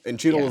Cheadle. And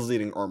Cheadle Yeah. is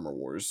leading Armor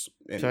Wars.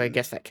 So I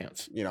guess that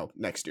counts.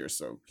 Next year,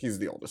 so he's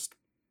the oldest.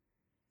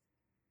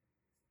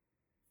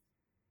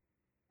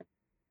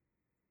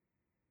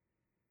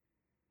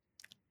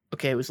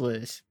 Okay, it was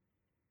Liz.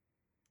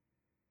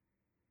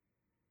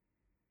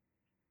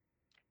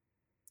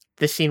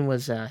 This scene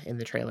was in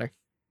the trailer.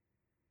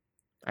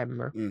 I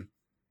remember.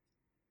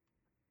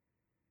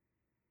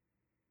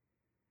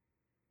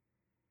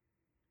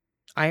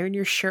 Iron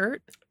your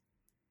shirt?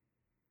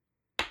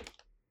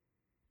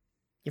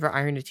 You ever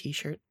iron a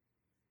t-shirt?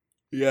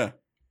 Yeah.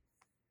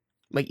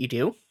 Wait, you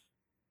do?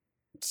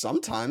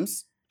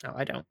 Sometimes. No,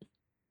 I don't.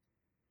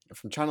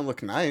 If I'm trying to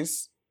look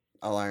nice,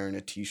 I'll iron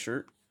a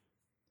t-shirt.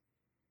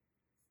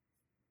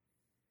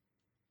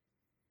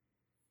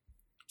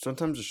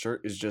 Sometimes a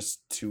shirt is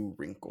just too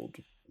wrinkled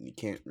and you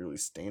can't really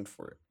stand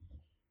for it.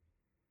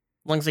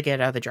 As long as I get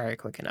it out of the dryer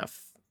quick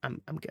enough,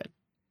 I'm good.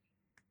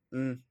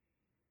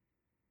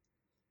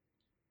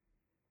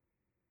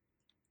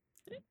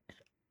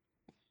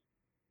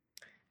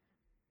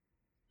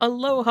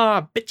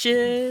 Aloha,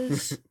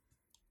 bitches!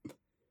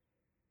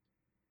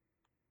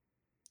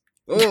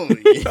 Oh,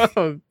 yeah.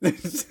 Oh,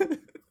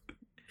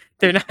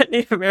 they're not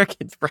Native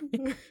Americans,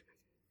 right?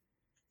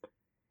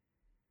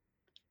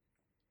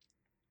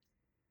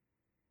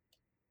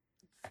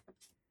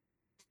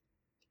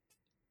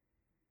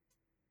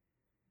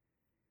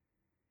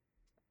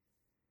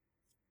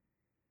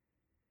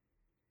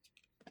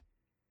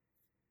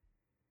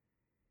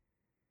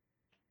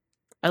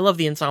 I love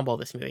the ensemble of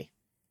this movie.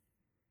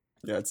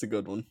 Yeah, it's a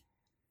good one.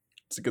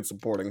 It's a good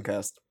supporting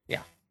cast.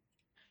 Yeah,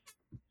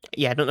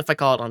 I don't know if I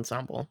call it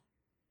ensemble,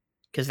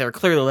 because they're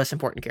clearly less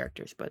important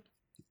characters, but...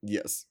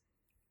 Yes.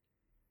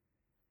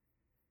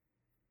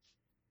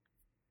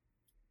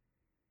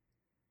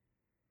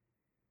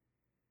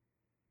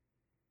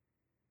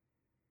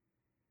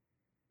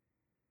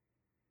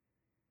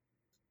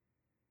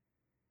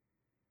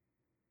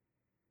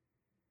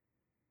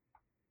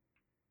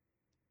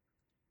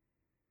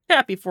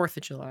 Happy 4th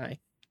of July.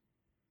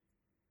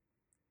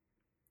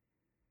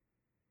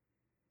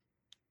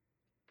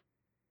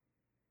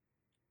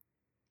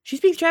 She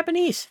speaks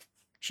Japanese.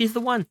 She's the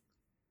one.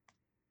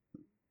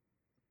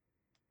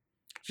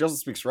 She also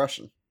speaks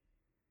Russian.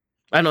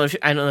 I don't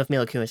know if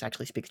Mila Kunis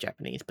actually speaks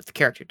Japanese, but the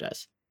character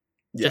does.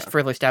 Yeah. Just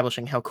further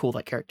establishing how cool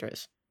that character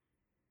is.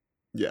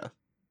 Yeah.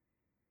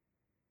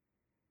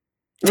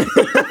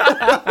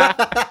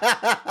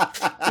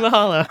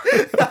 Mahalo.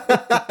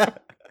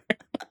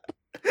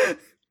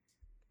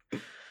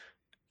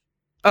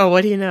 Oh,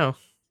 what do you know?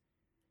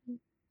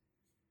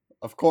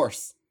 Of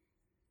course.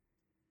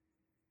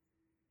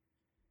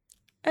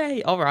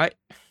 Hey, all right.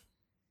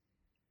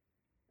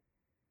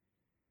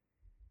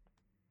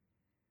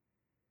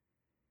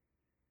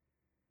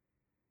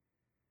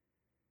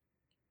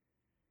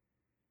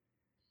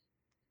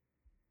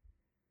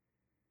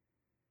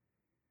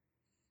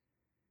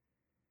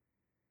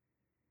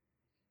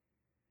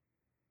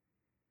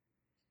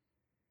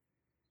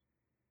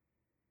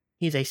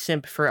 He's a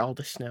simp for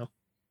Aldous Snow.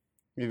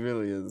 He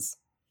really is.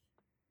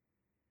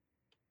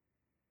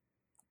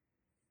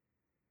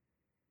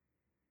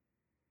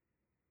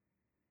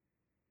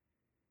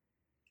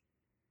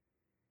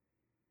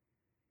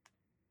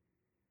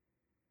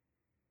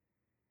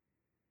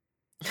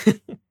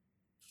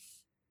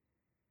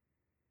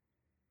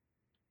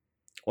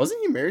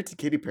 Wasn't he married to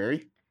Katy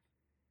Perry?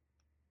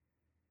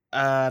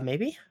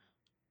 Maybe?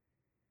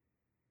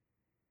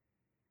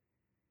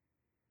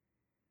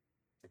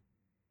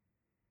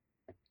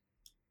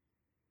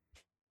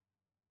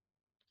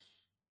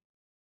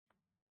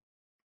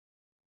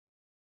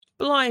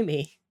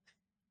 Blimey.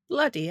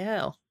 Bloody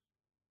hell.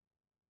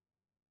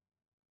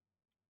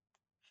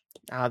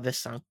 Ah, this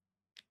song.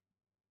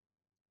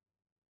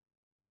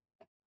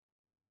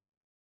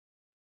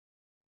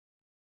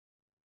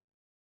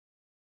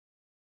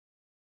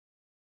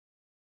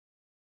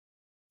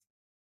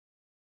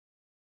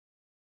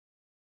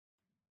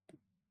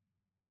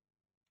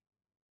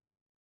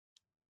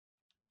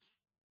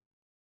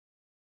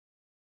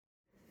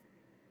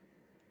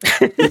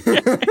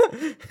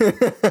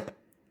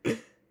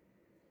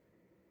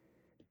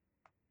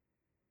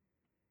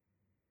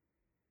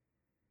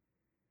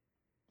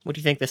 What do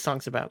you think this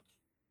song's about?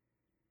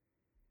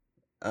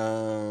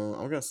 I'm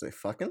gonna say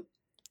fucking.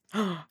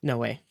 No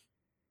way.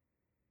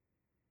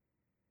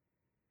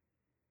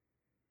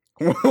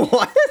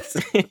 What?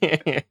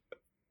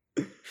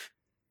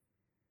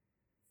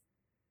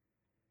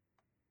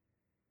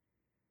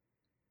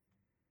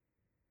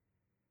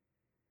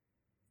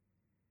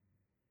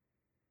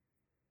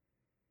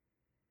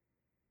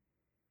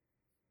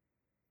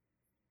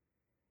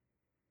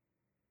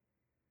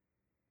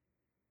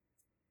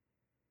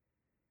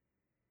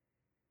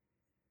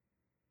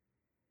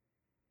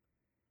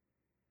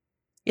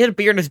 He had a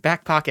beer in his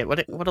back pocket.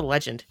 What a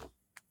legend.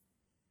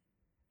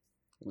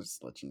 It was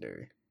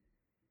legendary.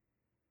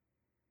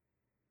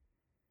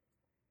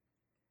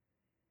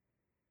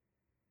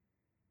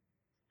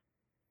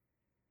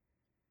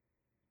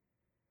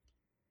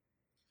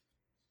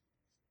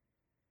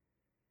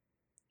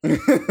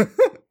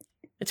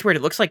 It's weird.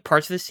 It looks like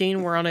parts of the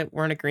scene were on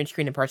a green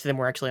screen and parts of them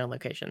were actually on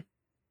location.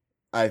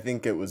 I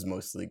think it was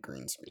mostly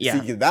green screen.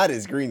 Yeah. See, that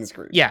is green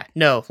screen. Yeah,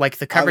 no, like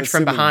the coverage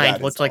from assuming behind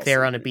that looked is like they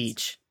were also on a green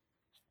beach.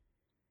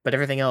 But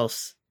everything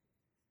else.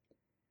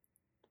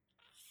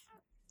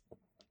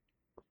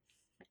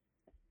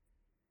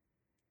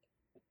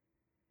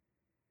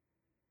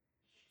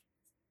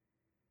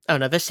 Oh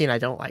no, this scene I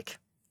don't like.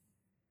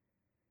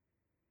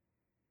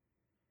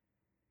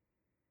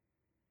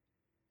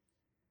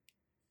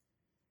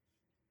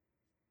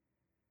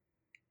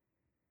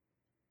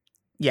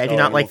 Yeah, I do Oh,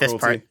 not like animal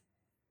this part.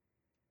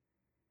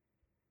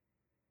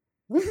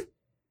 cruelty.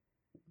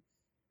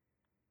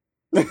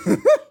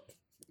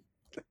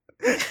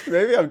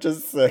 Maybe I'm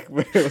just sick,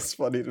 but it was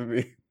funny to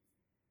me.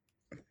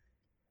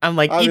 I'm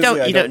like,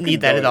 Obviously, I you don't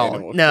need that at condone all.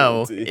 animal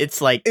No, cruelty.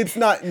 it's like It's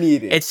not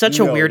needed. it's such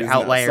a No, weird it is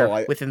not. outlier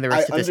So within the I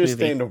rest of this movie.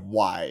 understand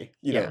why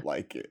you Yeah. don't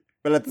like it,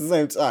 but at the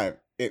same time,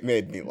 it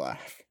made me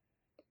laugh.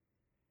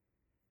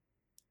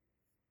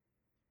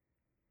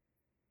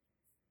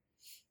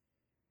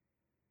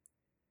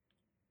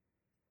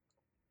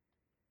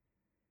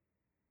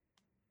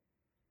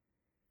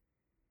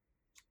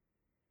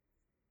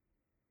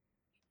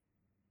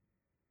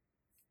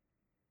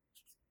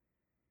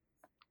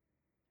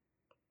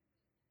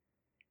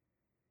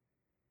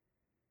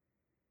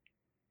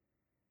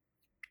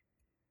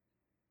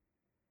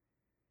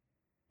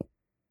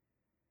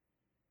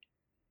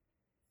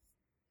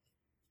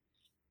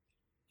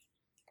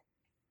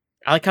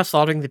 I like how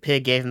slaughtering the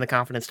pig gave him the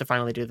confidence to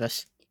finally do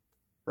this.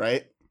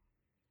 Right?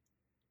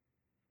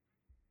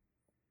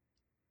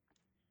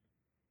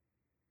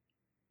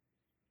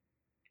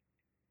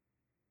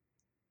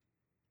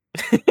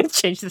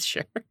 Change the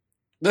shirt.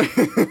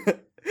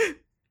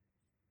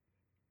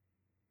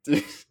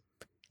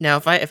 Now,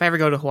 if I ever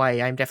go to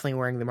Hawaii, I'm definitely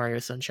wearing the Mario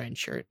Sunshine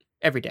shirt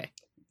every day.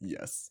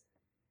 Yes.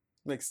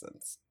 Makes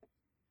sense.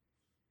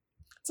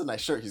 It's a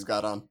nice shirt he's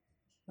got on.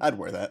 I'd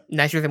wear that.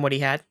 Nicer than what he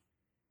had.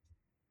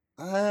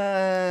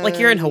 Like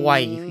you're in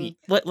Hawaii,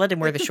 let him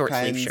wear it the short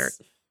sleeve shirt.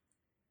 depends.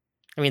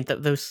 I mean,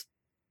 those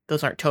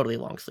aren't totally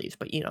long sleeves,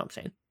 but you know what I'm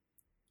saying.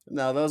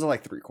 No, those are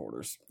like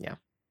 3/4. Yeah.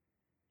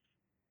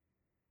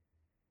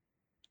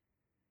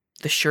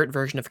 The shirt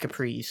version of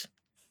capris.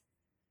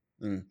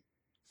 Mm.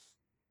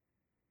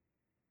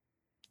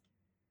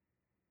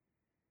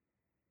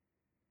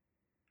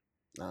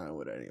 I don't know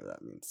what any of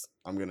that means.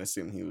 I'm gonna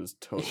assume he was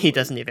totally He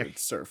doesn't either. a good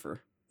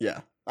surfer.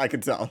 Yeah, I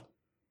could tell.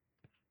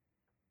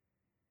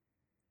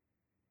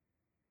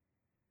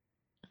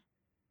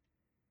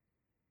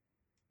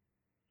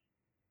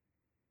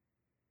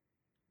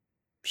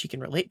 She can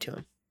relate to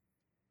him.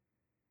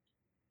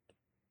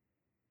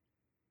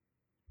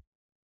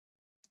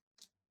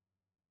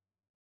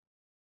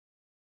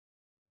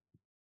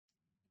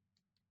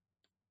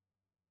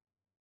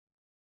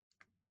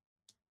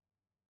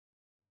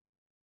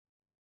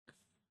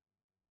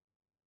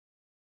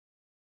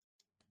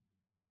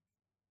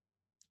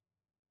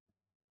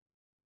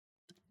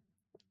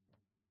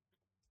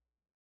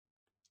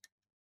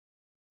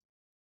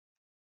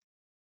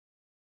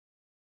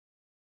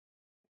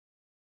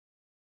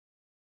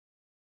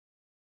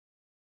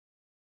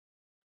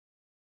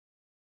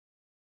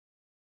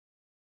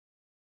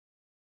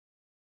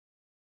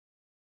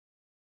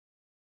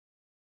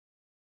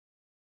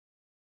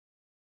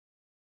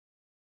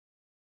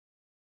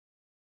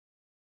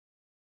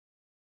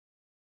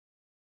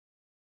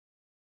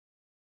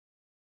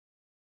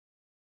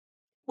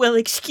 Well,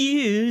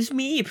 excuse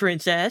me,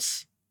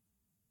 princess.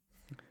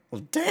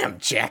 Well, damn,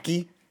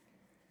 Jackie.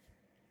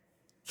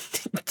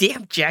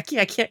 Damn, Jackie,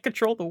 I can't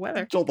control the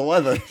weather. Control the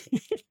weather.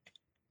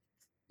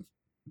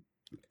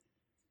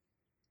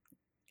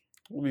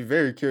 We'll be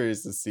very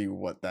curious to see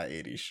what that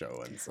 80s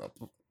show ends up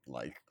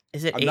like.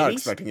 Is it I'm 80s? not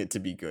expecting it to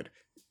be good.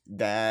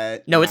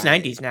 That No, it's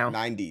 90s now.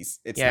 90s.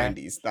 It's Yeah.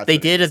 90s. That's They what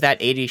it did is. that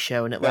 80s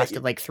show, and it That-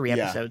 lasted like 3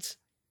 yeah. episodes.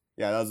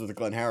 Yeah, that was with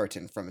Glenn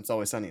Howerton from It's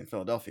Always Sunny in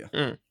Philadelphia.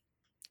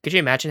 Could you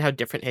imagine how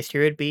different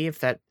history would be if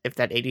that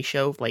 80s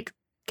show like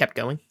kept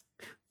going?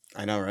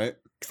 I know, right?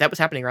 Because that was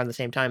happening around the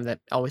same time that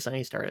Always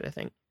Sunny started, I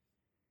think.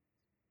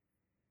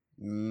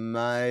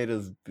 Might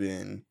have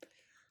been.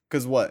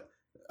 Because what?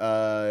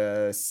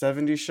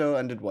 70s show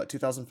ended what?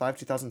 2005,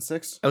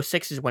 2006?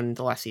 06 is when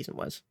the last season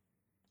was.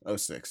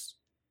 06.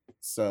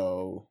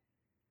 So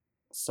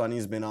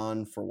Sunny's been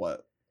on for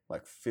what?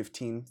 Like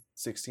 15,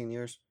 16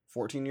 years?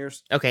 14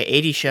 years? Okay,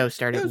 80 Show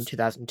started in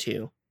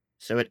 2002.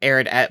 So it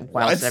aired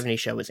while What? 70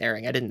 Show was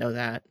airing. I didn't know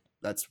that.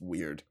 That's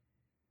weird.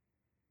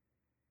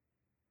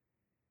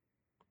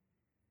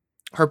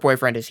 Her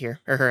boyfriend is here.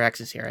 Or her ex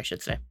is here, I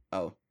should say.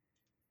 Oh.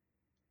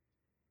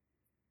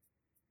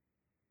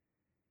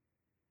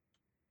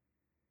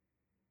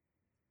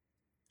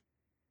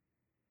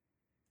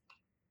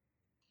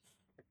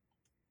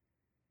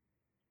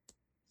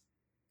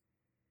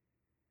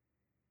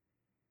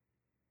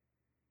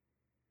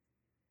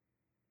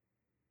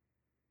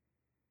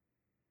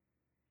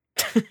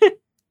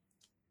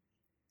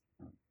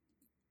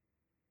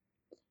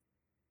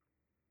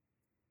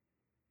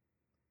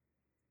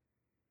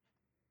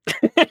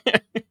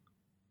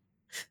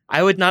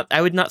 I would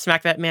not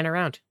smack that man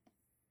around.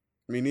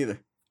 Me neither.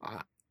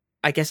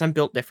 I guess I'm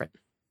built different.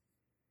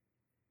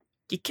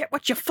 You get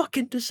what you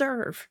fucking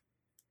deserve.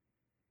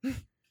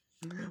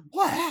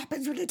 What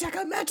happens when you take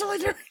a mental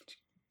injury?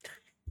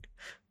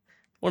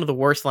 One of the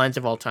worst lines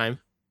of all time.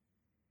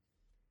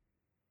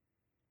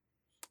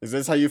 Is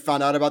this how you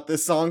found out about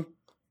this song?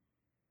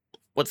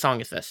 What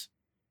song is this?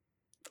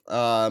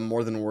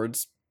 More Than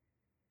Words.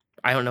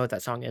 I don't know what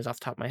that song is off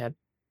the top of my head.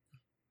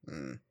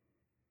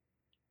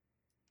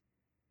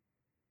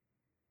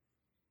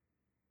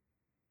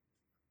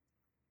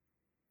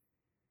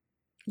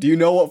 Do you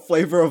know what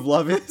Flavor of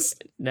Love is?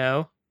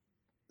 No.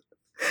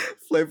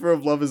 Flavor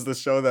of Love is the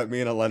show that me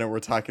and Elena were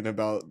talking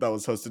about that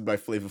was hosted by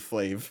Flava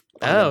Flav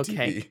on Oh, MTV.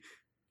 okay.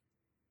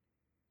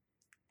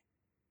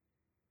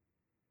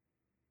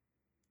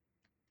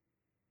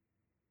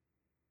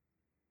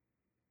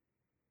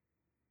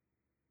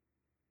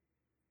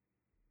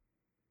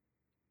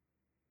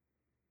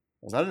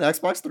 Was that an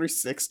Xbox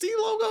 360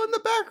 logo in the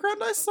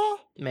background I saw?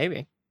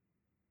 Maybe.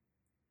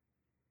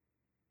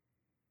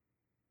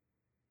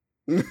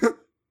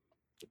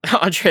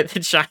 Andre the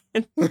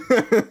Giant.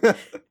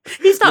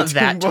 He's not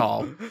that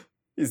tall.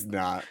 He's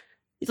not.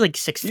 He's like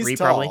 6'3", He's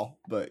probably. tall,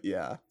 but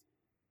yeah.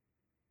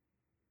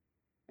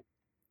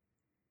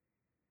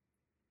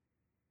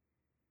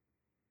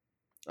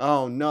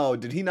 Oh no,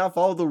 did he not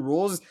follow the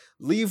rules?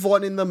 Leave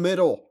one in the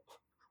middle.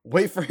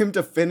 Wait for him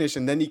to finish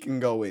and then he can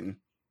go in.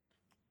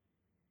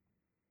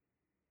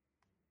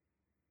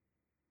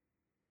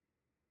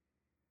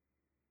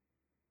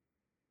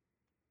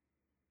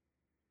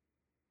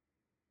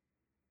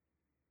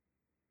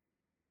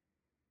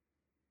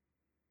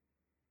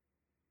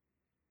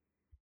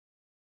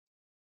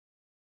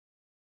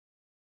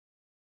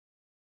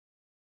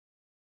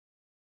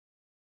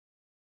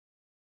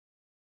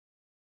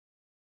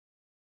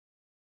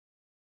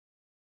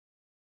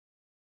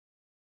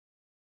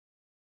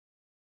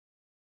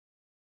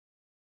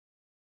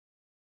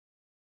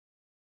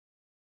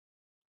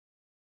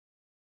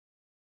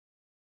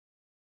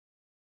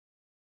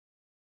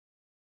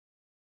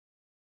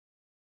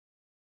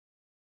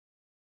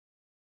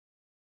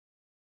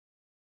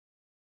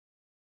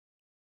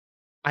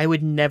 I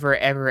would never,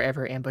 ever,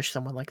 ever ambush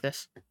someone like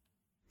this.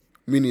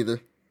 Me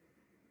neither.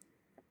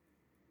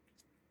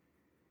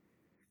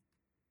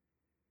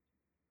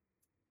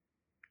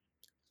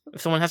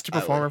 If someone has to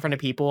perform in front of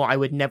people, I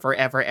would never,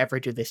 ever, ever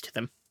do this to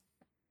them.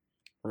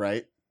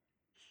 Right?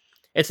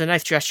 It's a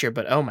nice gesture,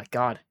 but oh my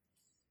god.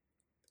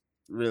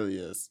 Really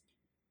is.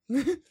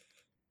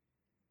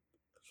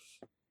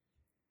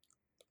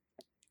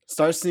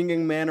 Start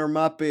singing Man or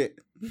Muppet.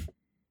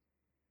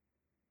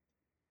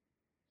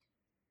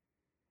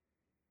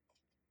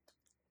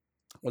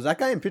 Was that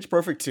guy in Pitch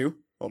Perfect too?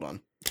 Hold on.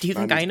 Do you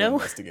think I know?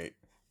 Investigate.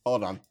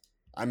 Hold on.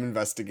 I'm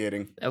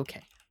investigating.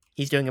 Okay.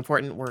 He's doing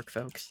important work,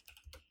 folks.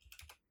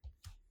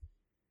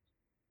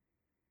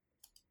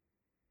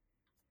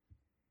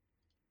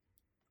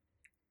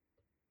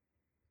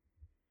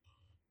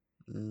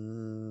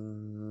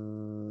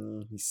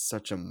 He's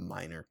such a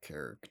minor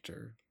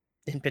character.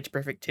 In Pitch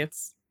Perfect 2?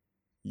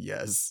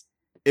 Yes.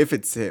 If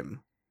it's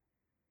him.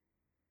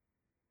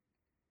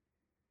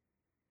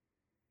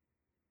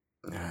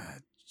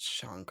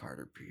 Sean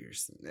Carter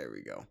Peterson. There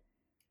we go.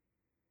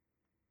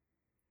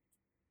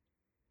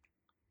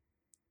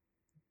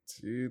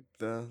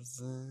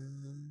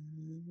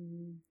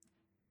 2000.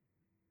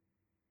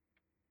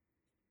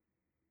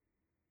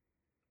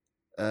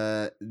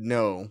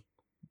 No.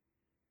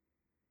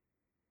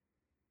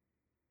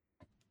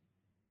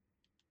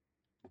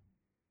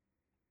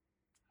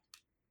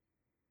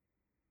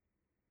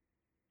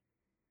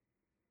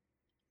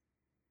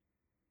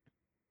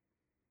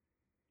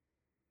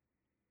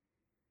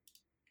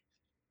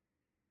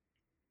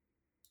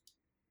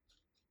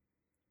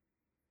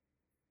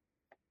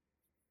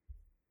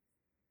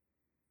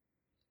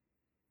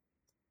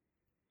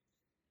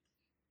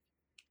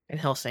 In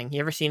Hellsing. You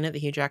ever seen it, the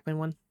Hugh Jackman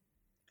one?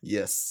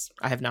 Yes.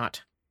 I have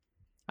not.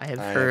 I have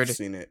I heard have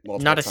seen it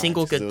not a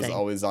single good thing. It was thing.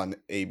 always on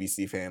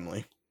ABC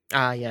Family.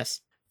 Ah,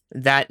 yes.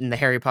 That and the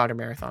Harry Potter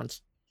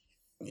marathons.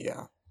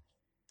 Yeah.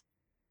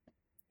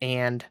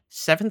 And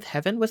Seventh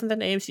Heaven, wasn't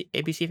that an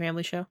ABC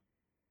Family show?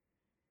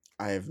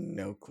 I have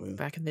no clue.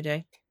 Back in the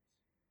day?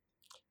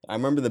 I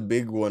remember the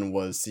big one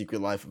was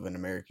Secret Life of an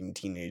American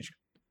Teenage.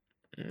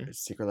 Mm,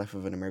 Secret Life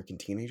of an American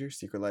Teenager?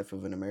 Secret Life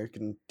of an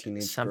American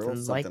Teenage Girl?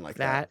 something like Something like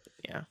that. that.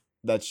 Yeah.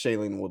 That's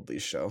Shailene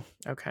Woodley's show.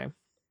 Okay.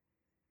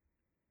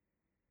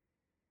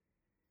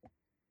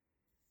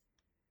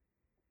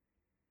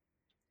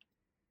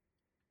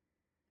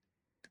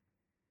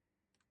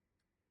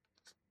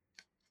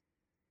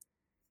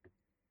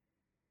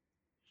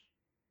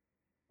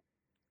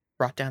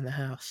 Brought down the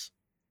house.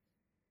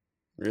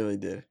 Really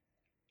did.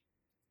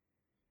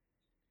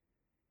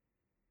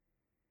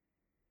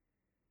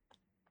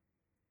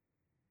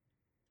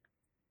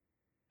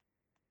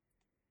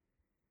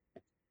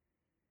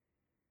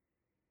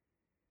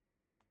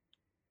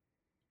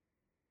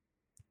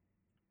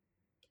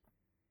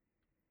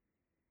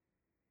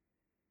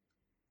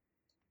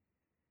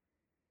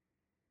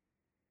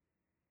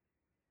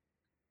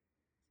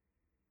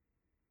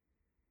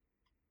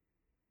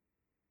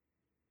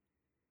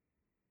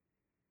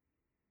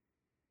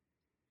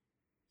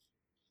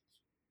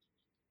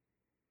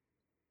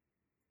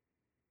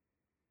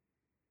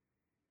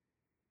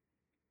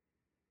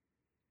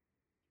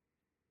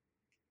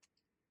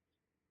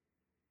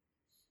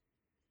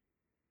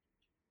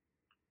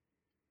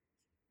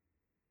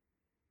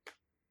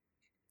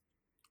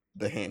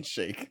 The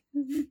handshake.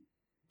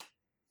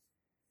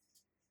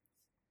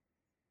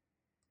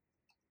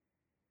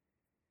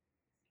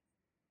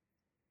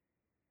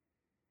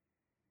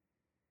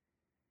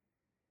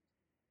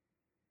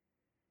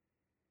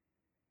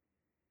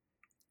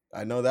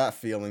 I know that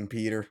feeling,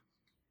 Peter.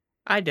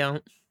 I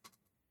don't.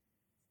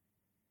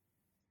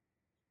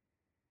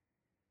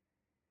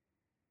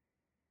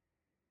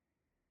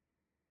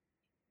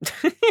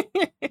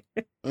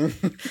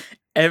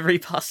 Every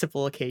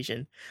possible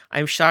occasion.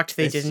 I'm shocked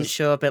they It's didn't just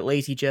show up at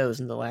Lazy Joe's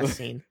in the last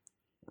scene.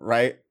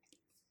 right.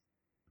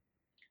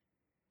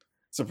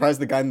 Surprised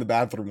the guy in the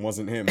bathroom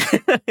wasn't him.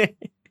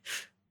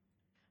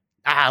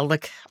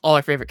 Look, all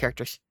our favorite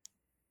characters.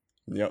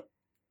 Yep.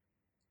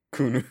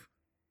 Kunu.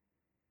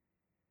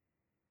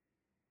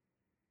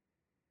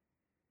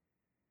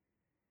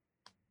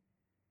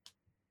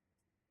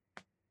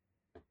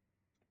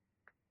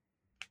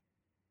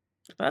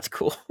 That's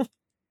cool.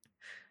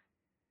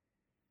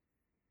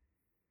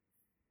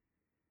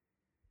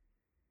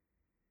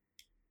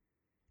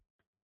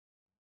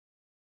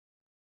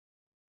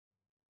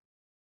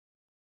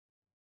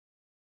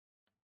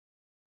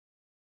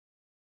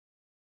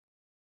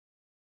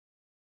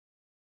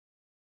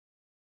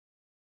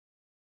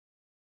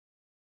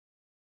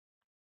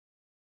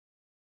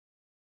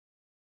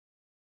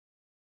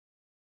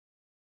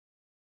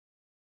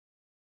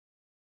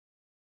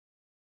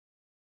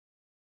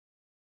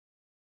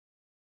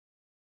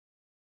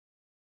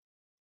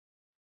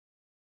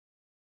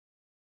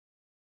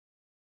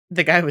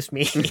 The guy was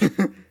me.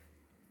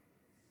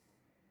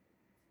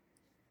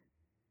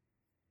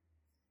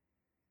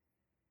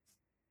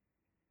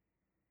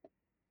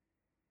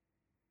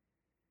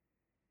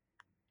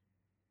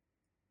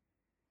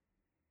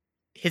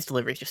 His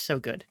delivery is just so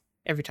good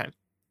every time.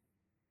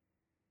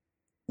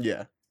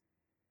 Yeah.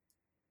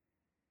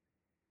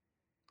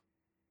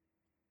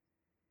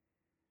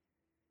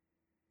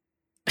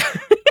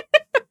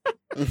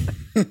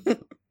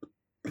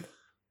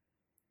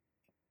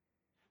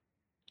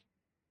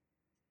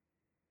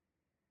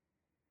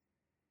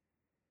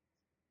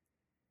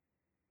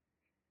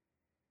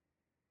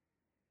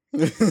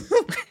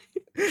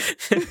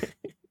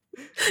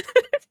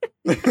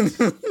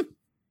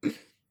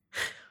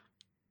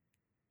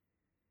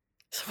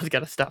 Someone's got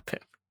to stop him.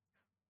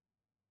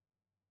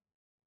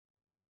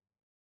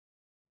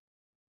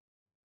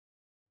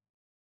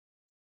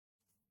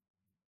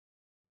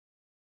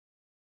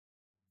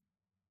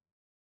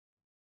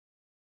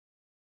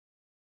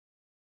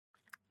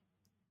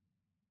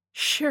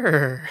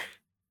 Sure.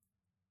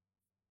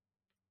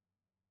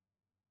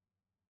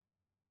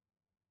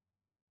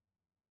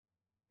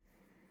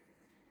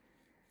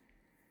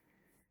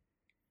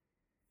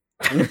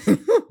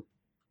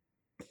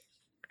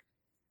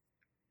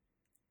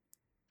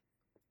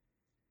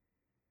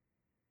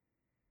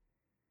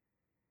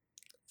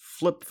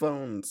 Flip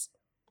phones.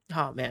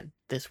 Oh man,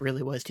 this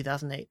really was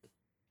 2008.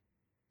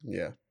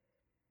 Yeah.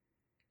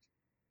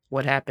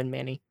 What happened,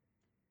 Manny?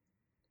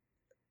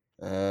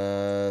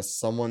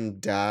 Someone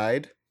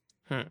died.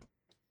 Hmm.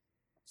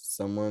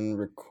 Someone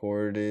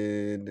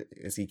recorded.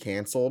 Is he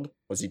canceled?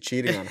 Was he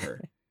cheating on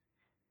her?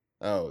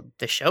 Oh,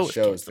 The the show is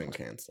show has been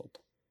canceled. canceled.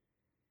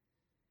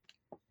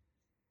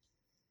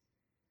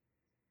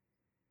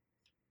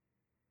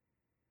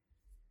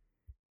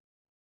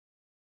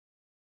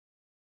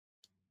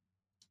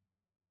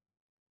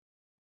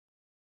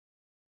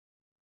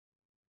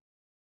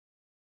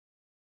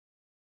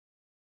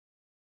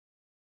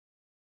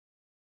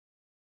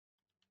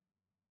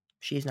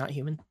 She's not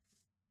human.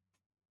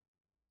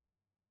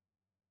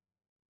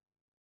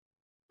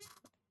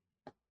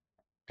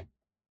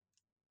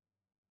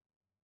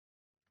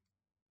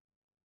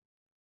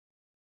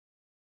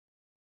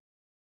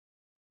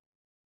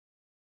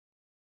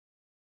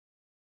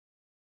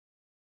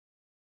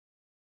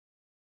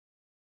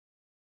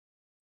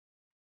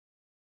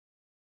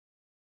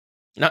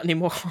 Not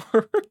anymore.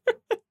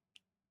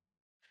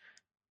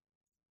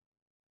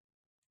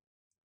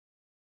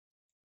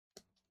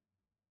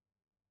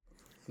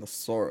 The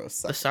Sorrow The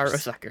Suckers. Sorrow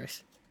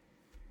Suckers.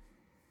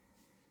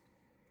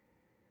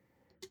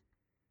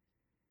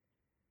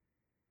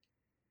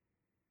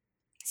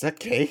 Is that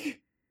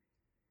cake?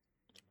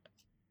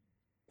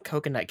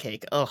 Coconut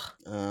cake. Ugh.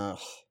 Ugh.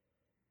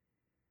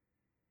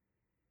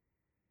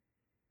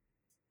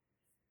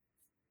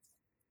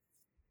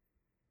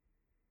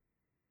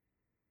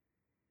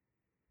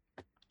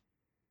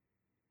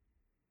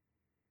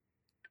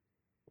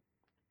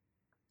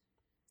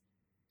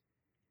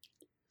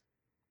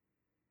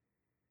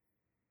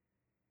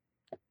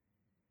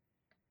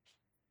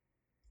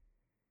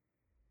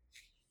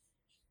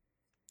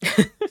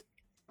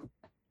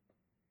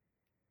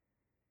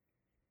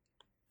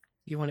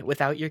 You want it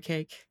without your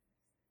cake?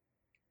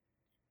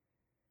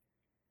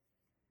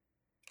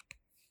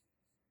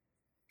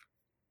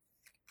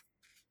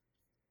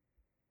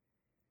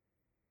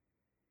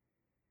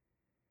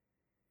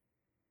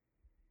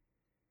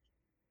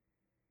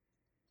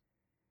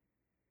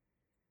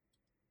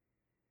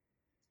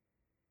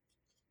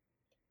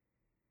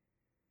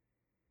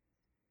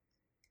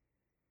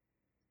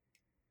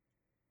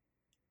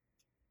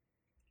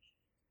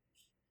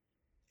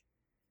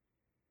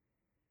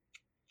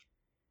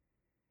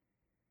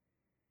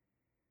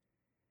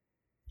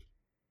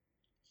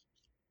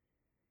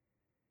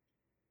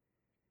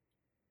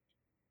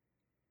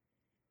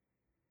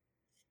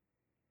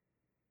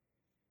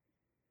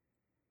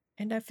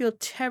 And I feel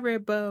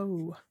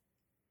terrible.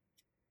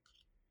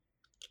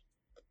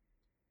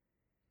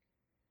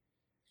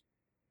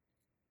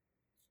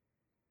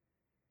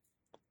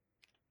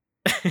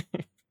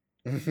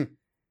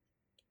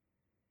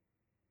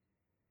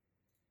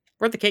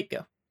 Where'd the cake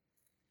go?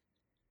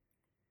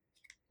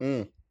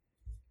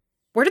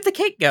 Where did the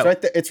cake go? It's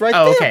right there. It's right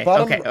Oh, there. okay,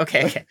 Bottom.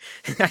 okay.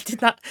 I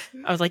did not.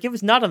 I was like, it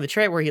was not on the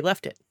tray where he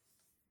left it.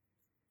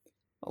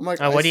 Oh my!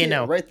 What do you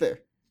know? Right there.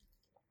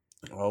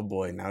 Oh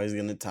boy! Now he's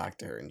gonna talk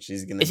to her, and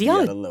she's gonna Is he be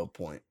on at a- a low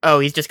point. Oh,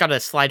 he's just got a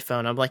slide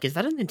phone. I'm like, is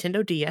that a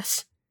Nintendo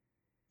DS?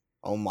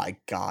 Oh my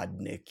God,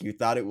 Nick! You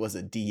thought it was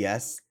a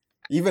DS?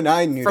 Even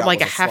I knew From that like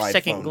was a a half slide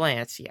second phone.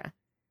 glance, yeah.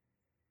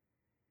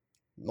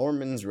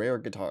 Norman's Rare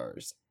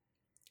Guitars.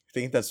 I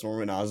think that's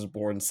Norman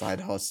Osborn's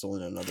side hustle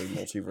in another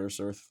multiverse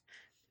Earth.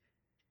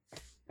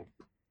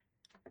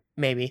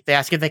 Maybe. They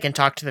ask if they can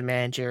talk to the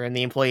manager, and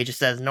the employee just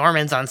says,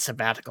 Norman's on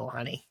sabbatical,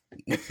 honey.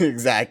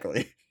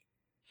 Exactly.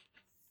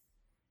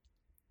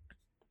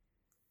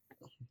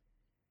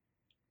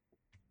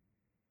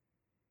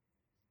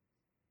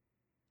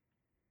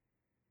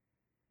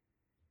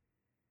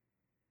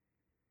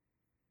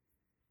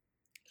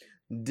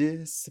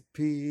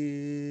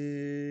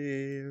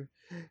 Disappear.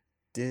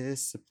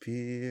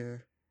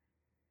 Disappear.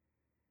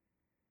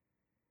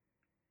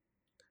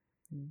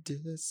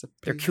 Disappear.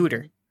 They're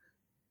cooter.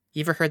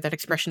 You ever heard that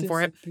expression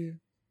for it?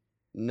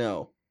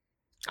 No.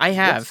 I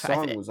have. What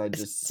song was I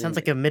just Sounds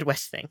like singing? a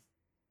Midwest thing.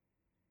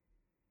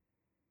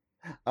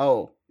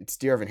 Oh, it's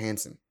Dear Evan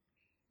Hansen.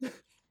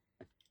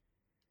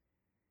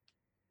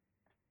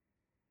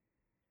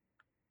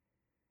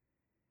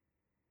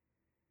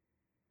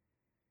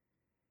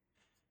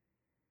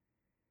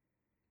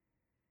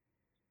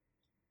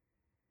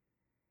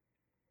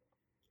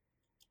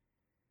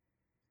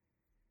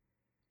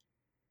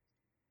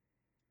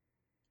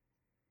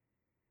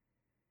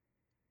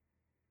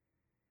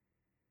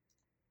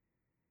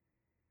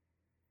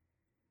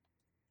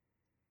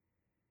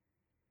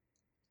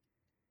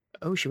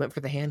 Oh, she went for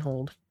the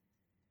handhold.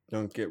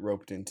 Don't get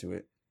roped into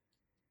it.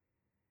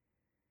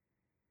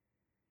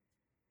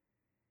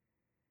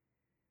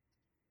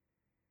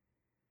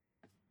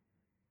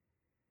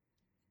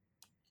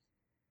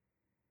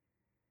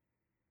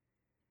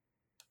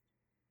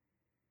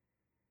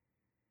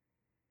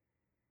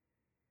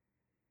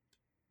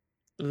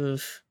 Ugh.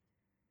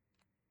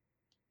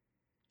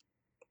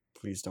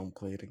 Please don't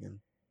play it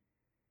again.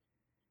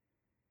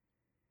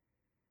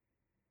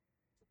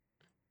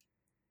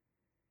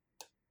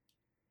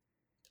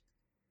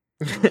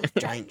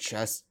 Giant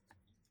chest.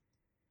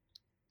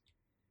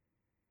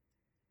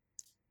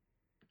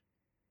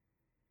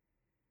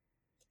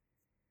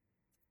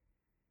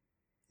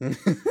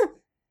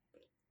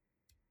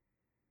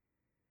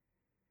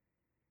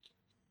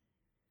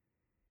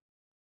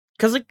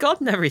 Because it got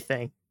and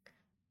everything.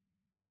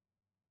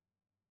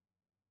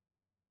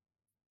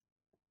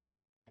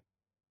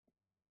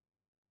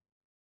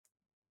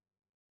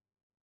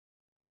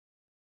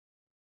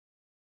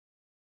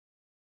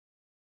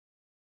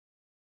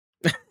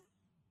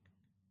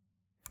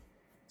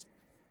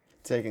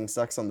 Taking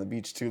sex on the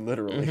beach too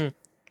literally. This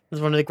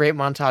is one of the great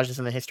montages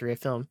in the history of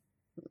film.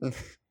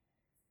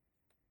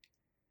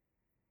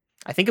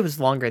 I think it was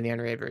longer in the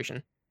unrated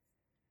version.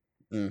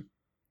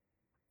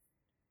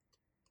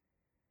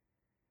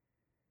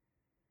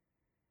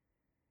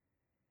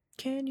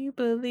 Can you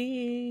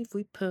believe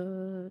we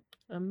put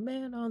a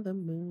man on the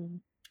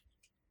moon?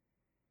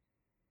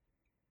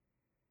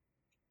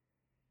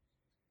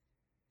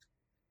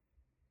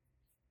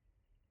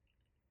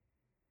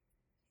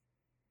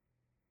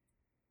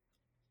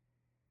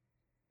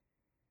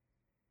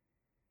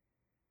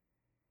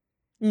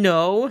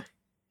 No,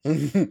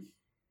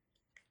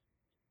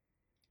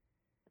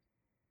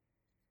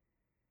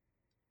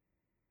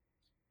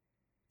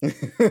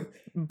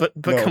 but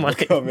No, come on.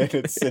 but come in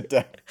and sit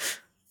down.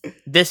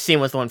 This scene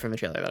was the one from the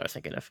trailer that I was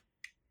thinking of.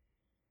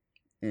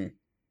 Hmm.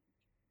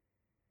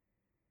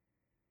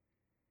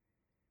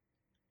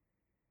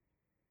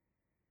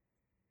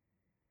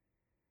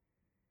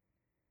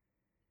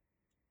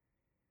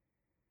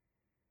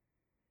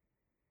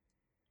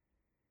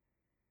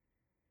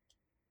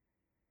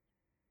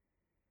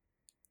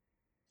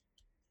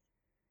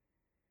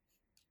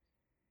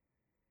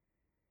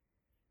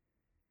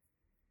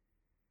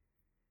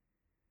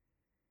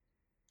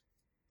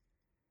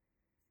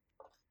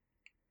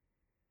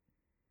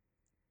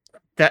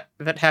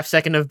 That half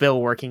second of Bill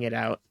working it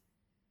out.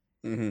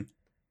 Mm-hmm.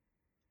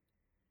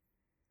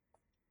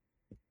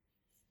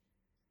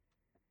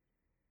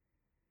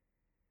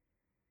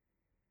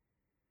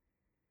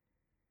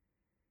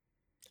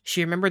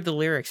 She remembered the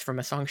lyrics from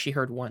a song she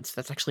heard once.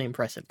 That's actually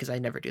impressive because I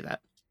never do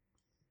that.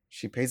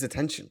 She pays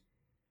attention.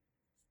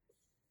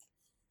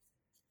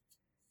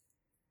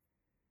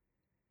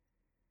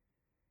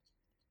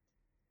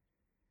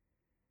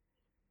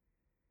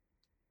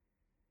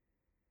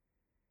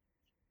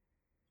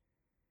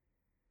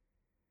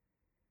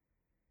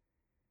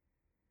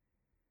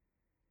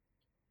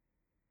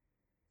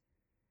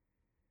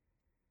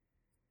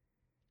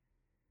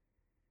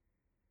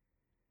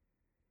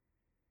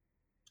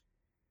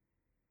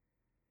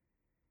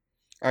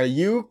 Are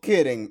you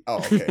kidding? Oh,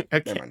 okay.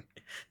 Okay. Never mind.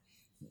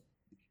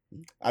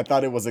 I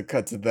thought it was a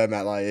cut to them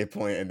at like a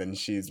point, and then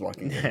she's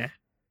walking in.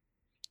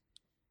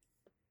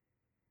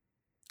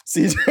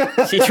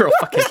 Cedral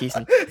fucking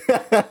teasing.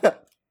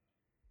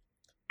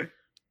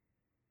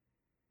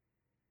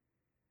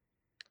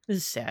 This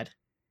is sad.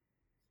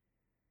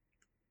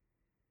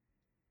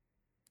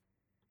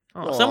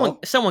 Oh, Aw.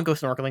 someone go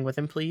snorkeling with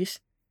him, please.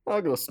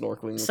 I'll go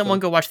snorkeling with Someone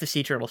them. go watch the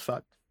sea turtles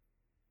fuck.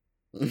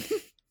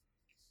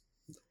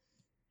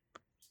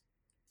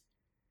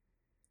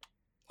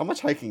 How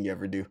much hiking you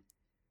ever do?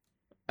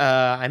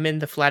 I'm in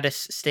the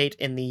flattest state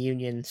in the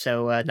Union,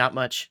 so not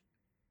much.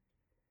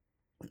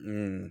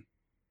 Mm.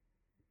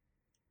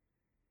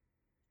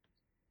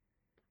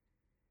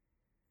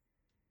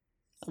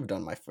 I've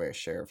done my fair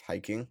share of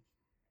hiking.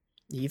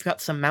 You've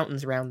got some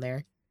mountains around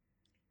there.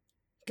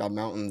 Got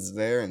mountains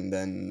there, and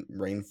then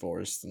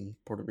rainforest in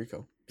Puerto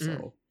Rico.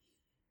 So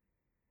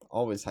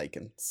always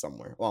hiking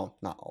somewhere. Well,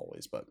 not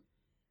always, but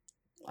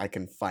I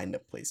can find a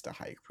place to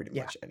hike pretty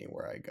Yeah. much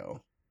anywhere I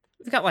go.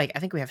 We've got I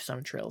think we have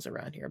some trails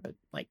around here, but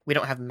we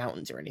don't have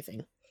mountains or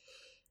anything.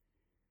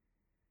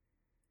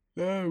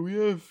 Yeah, we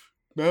have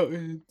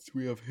mountains,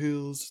 we have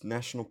hills,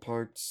 national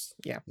parks.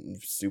 Yeah.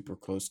 Super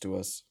close to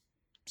us.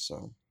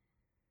 So.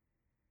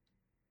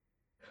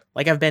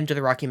 I've been to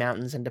the Rocky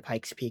Mountains and to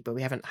Pikes Peak, but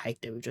we haven't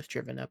hiked it. We've just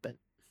driven up it.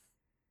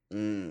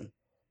 Mm.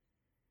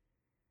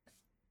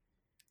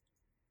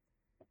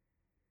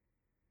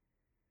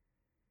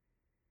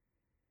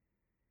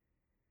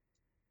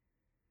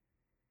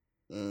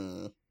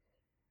 Mm.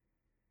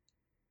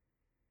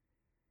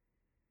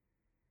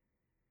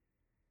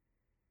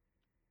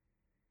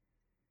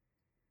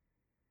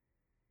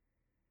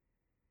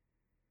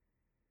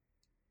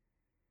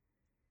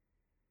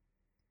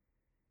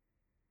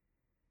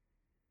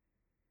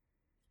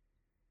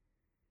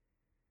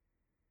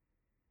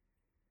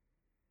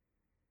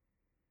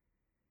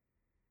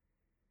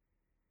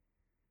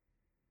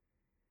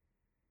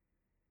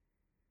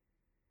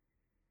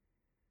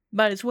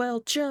 Might as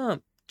well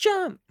jump.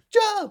 Jump!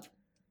 Jump!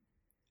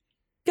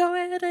 Go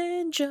ahead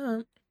and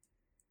jump.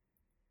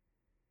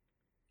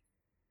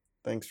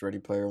 Thanks, Ready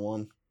Player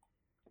One.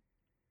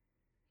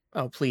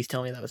 Oh, please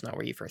tell me that was not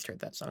where you first heard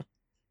that song.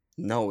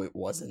 No, it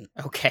wasn't.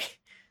 Okay.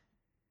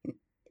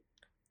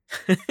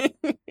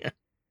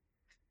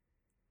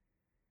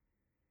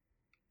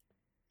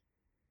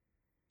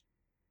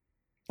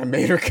 I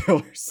made her kill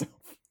herself.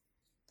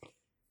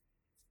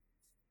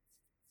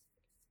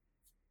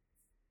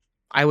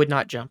 I would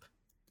not jump.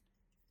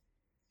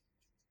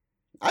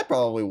 I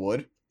probably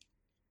would.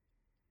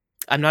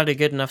 I'm not a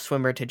good enough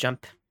swimmer to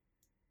jump.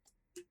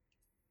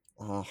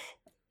 Oh,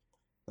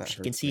 that You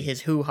can hurts see me.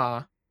 his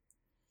hoo-ha.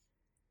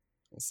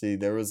 See,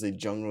 there was a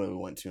jungle we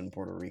went to in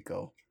Puerto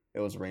Rico. It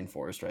was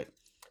rainforest, right?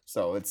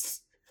 So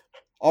it's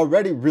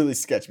already really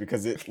sketch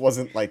because it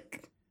wasn't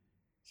like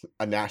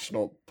a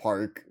national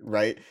park,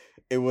 right?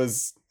 It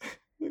was,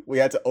 we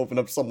had to open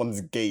up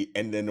someone's gate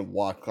and then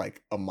walk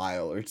like a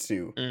mile or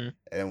two. And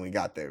then we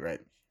got there, right?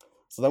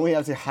 So then we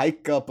have to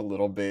hike up a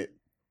little bit,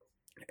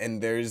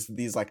 and there's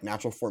these like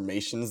natural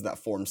formations that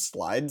form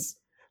slides.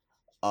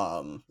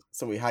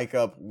 So we hike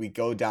up, we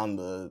go down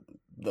the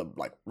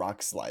like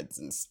rock slides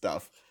and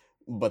stuff,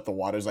 but the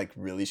water's like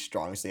really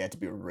strong, so you have to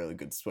be a really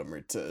good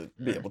swimmer to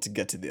be able to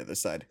get to the other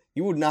side.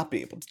 You would not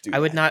be able to do that. I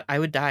would not. I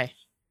would die.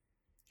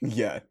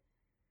 Yeah.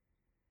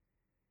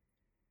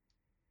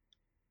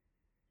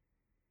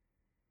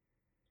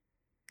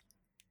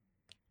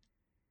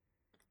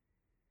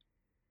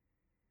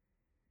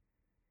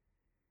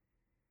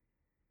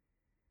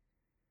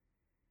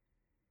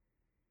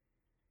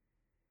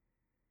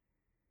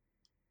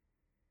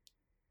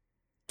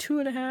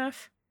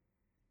 2.5.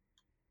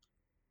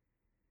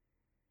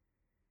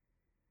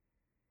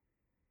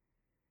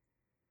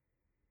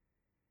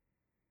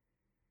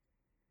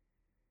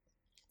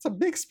 It's a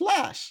big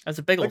splash. That's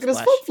a big old Look at his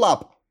splash. flip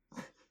flop.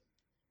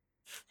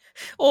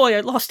 Oh,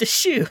 I lost a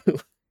shoe.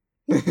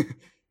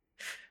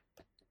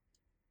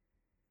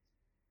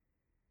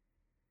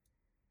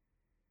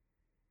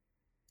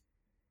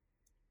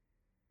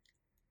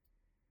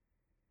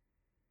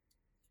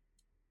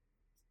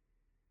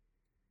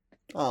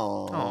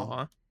 Aww.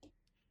 Aw.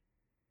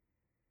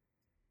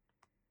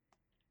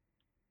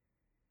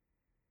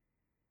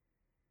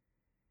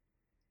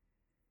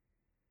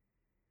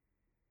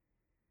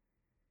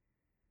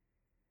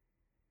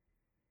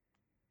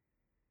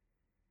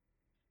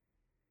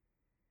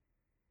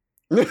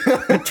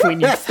 Between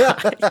your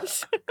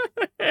thighs.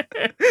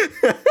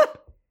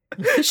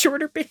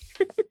 Shorter beard.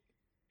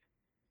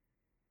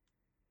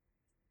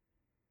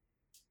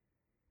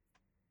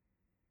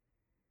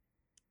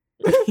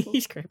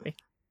 He's creepy.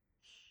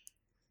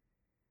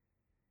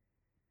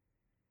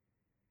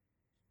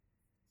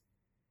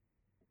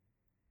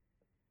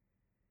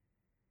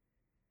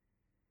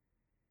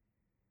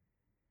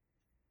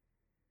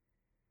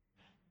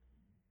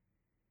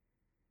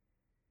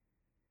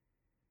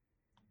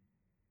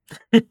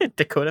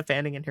 Dakota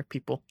Fanning and her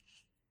people.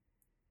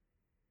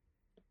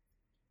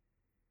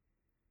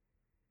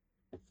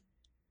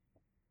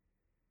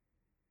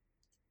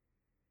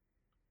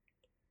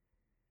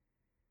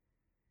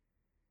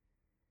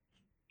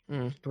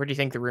 Where do you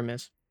think the room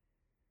is?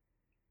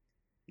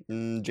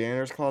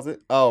 Janitor's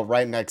closet. Oh,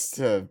 right next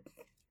to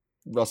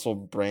Russell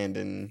Brand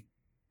and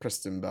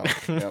Kristen Bell.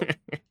 Yep.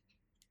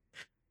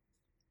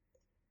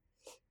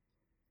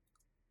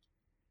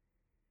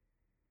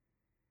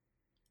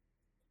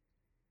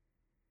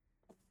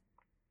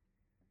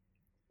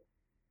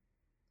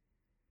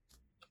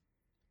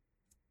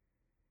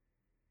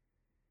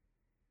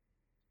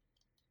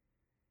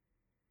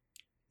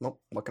 Nope.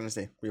 What can I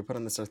say? We were put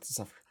on this earth to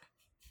suffer.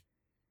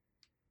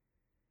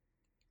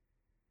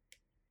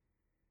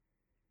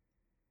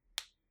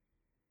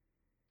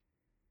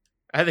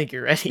 I think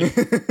you're ready.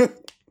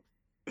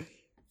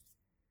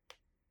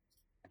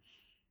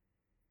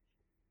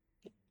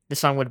 This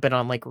song would have been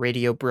on like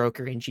Radio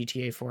Broker in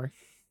GTA 4.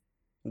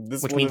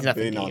 This Which would means have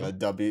nothing been to on you. a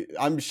W.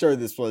 I'm sure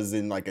this was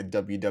in like a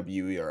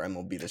WWE or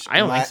MLB. I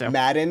don't think so.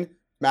 Madden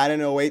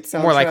 08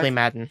 soundtrack. More likely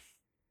Madden.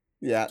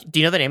 Yeah. Do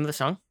you know the name of the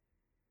song?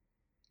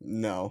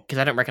 No, Because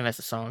I don't recognize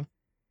the song.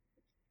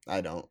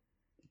 I don't.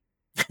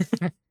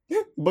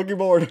 Boogie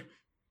board.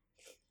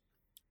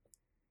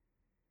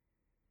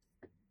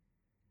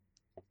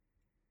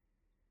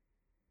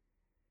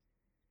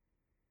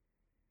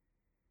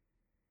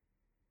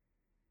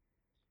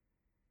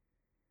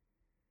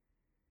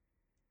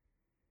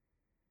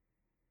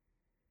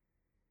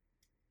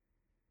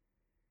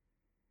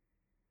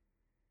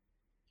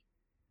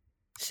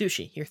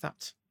 Sushi, your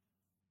thoughts?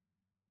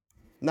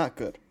 Not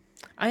good.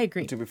 I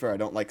agree. But to be fair, I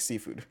don't like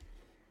seafood.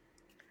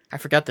 I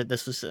forgot that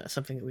this was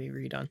something that we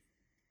agreed on.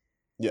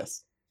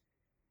 Yes.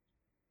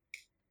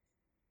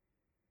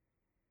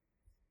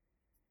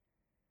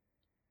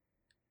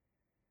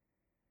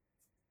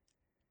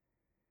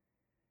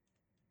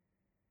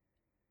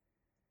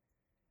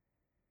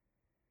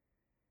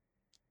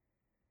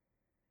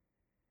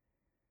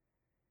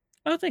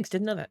 Oh, thanks.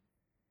 Didn't know that.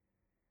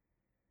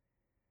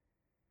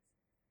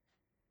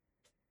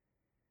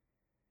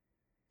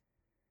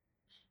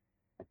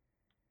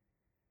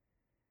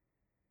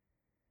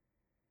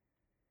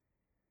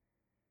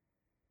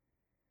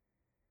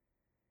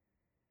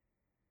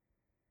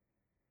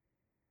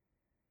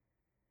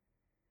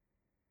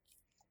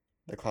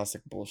 The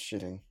classic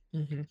bullshitting.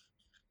 Mm-hmm.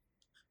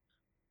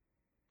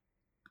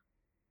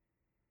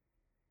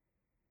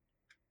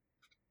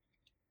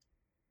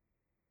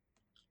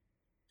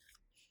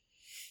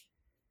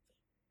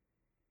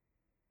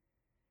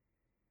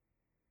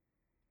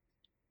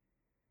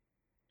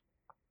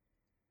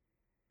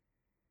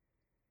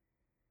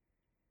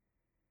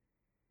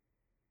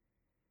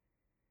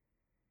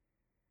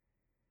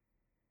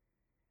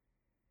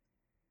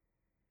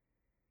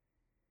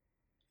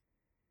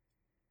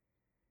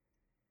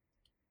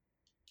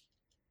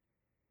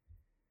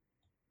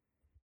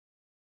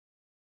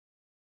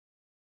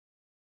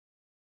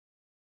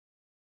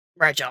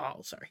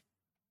 Rachel, sorry.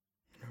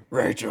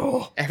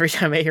 Rachel. Every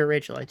time I hear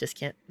Rachel, I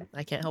can't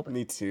help it.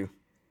 Me too.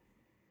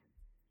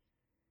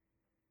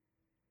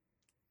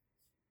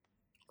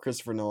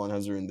 Christopher Nolan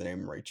has ruined the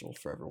name Rachel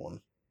for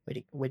everyone.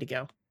 Way to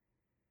go.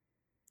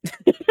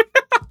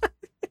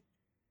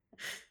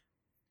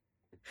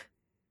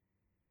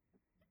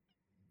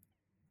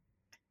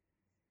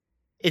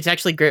 It's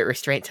actually great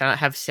restraint to not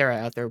have Sarah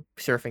out there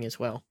surfing as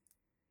well.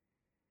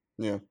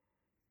 Yeah.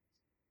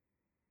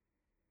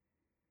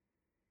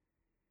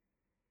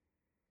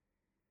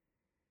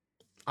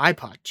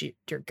 iPod,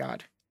 dear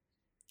God.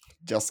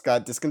 Just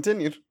got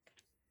discontinued.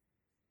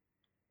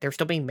 They're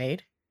still being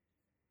made?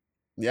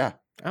 Yeah.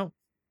 Oh.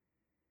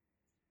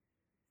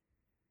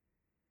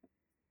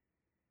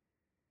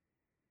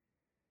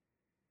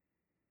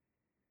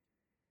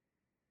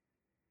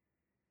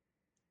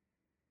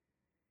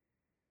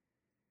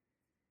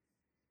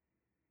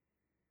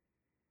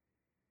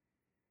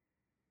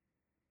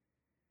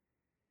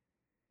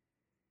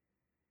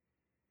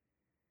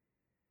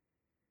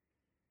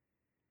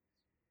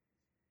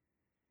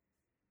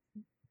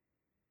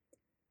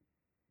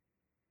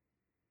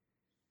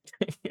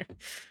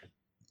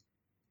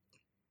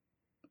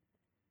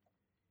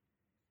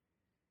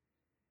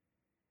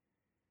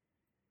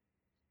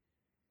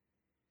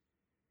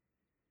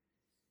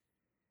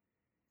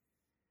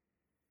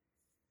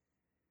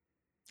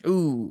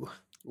 Ooh.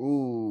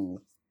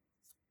 Ooh.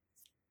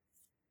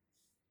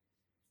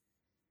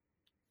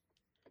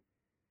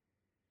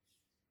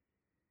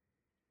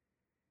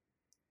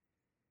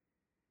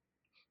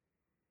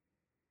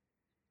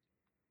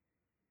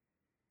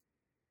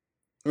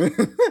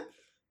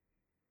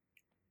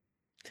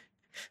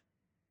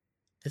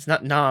 It's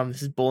not Nom,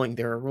 this is bowling,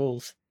 there are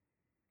rules.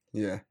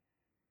 Yeah.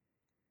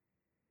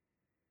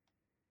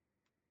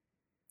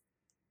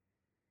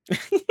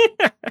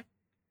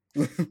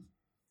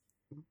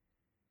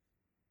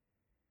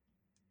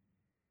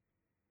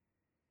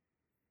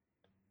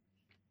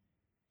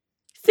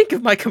 Think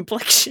of my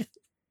complexion.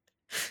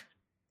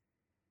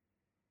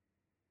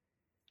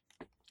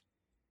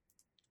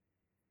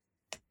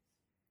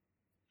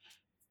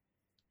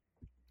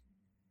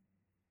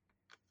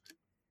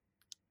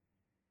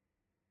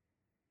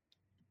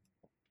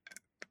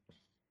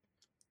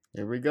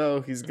 Here we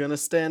go. He's gonna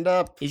stand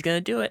up. He's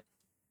gonna do it.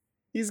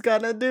 He's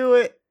gonna do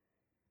it.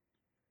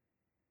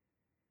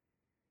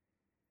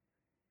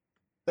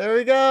 There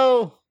we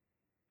go.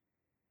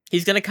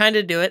 He's gonna kind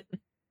of do it.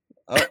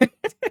 Oh.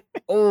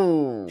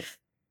 Oh.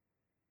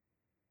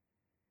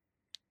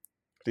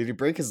 Did he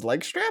break his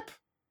leg strap?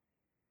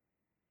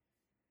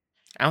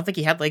 I don't think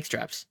he had leg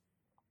straps.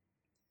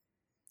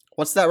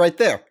 What's that right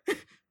there?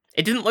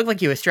 It didn't look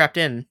like he was strapped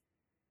in.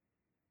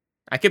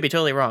 I could be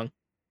totally wrong.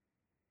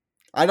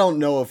 I don't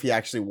know if he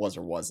actually was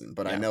or wasn't,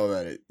 but I Yeah. know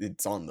that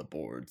it's on the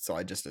board, so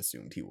I just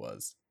assumed he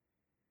was.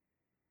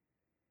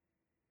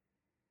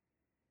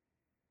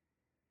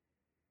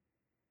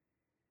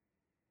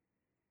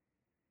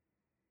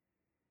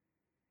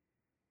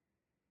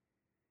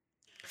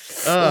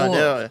 Oh,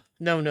 Oh.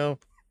 no.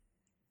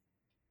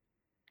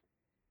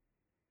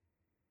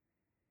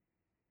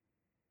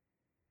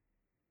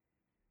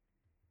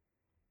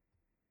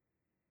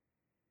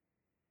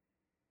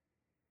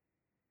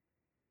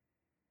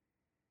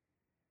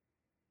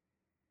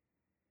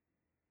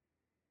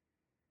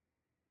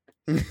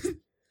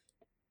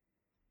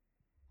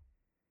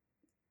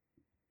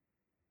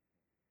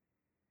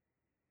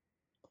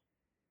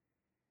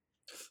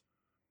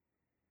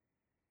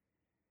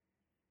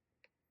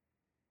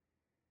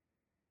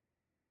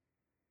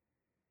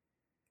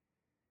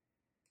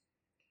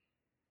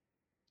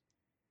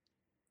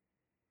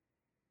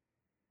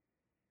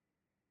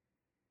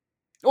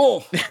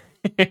 Oh.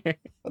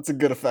 That's a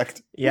good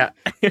effect. Yeah.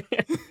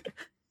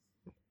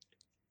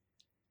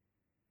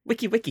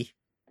 Wiki.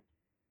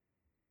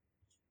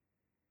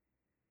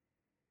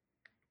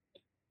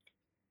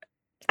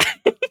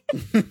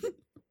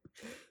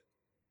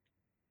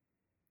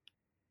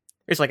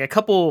 There's like a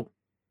couple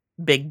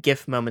big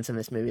GIF moments in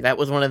this movie. That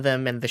was one of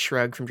them, and the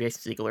shrug from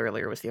Jason Segel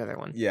earlier was the other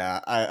one.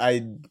 Yeah,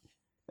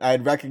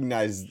 I'd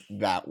recognize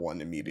that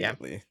one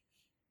immediately.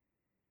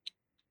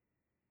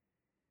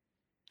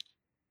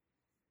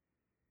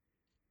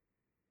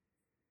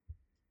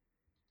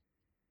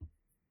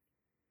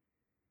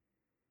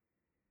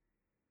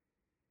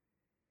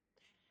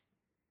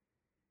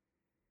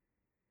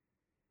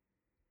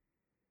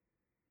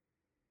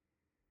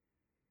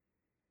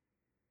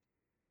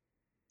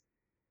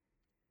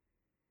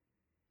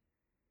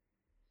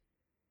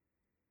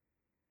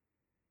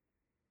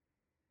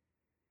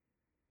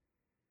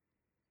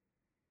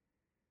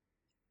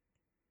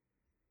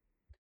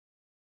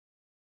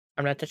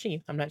 I'm not touching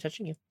you. I'm not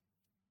touching you.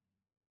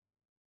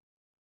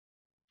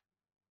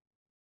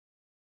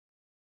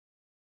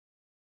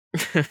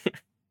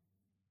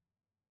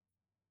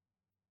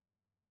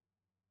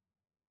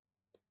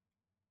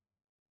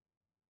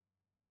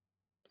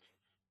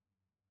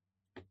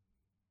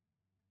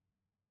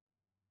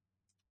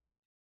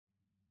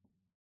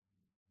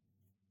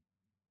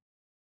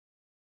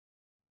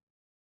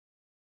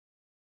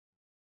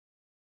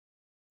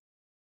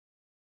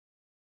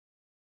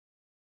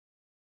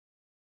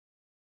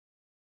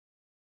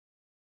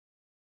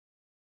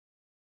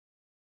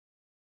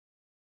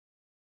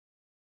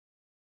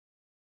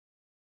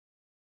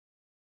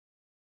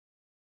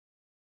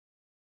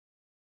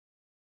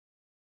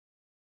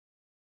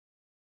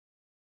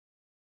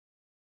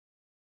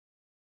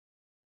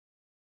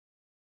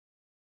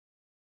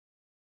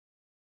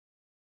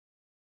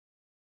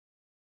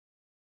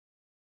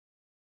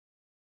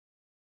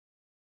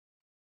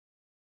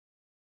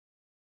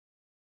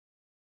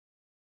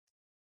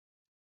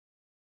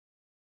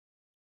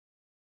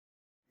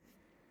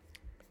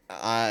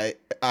 I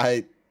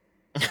I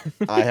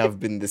have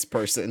been this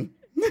person.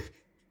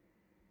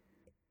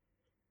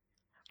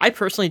 I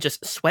personally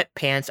just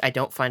sweatpants I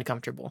don't find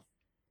comfortable.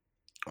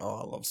 Oh,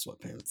 I love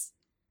sweatpants.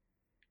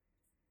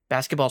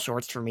 Basketball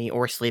shorts for me,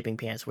 or sleeping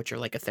pants, which are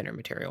like a thinner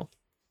material.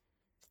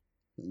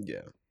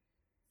 Yeah.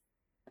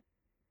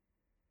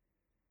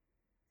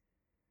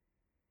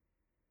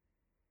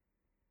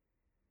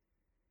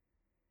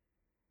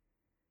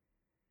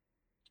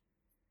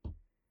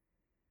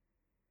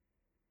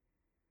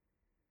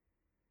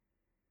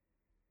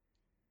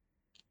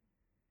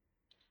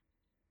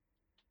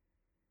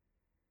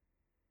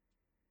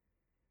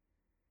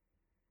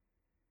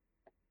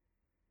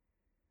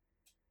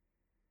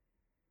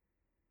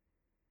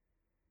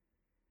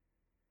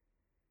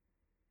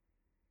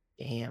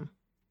 Damn.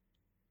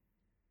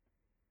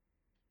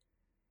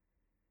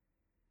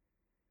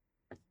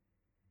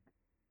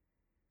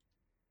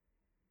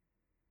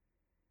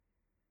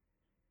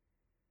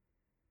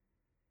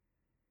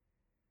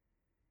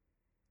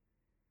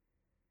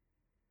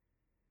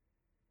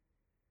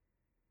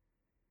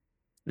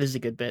 This is a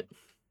good bit.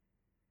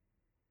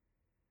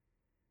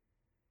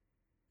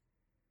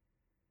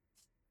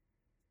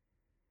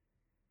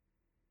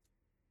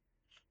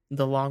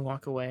 The long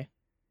walk away.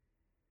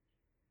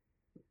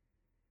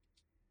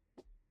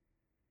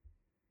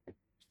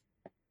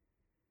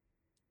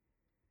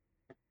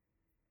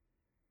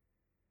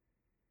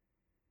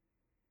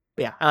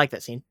 But yeah, I like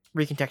that scene.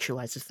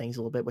 Recontextualizes things a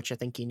little bit, which I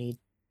think you need.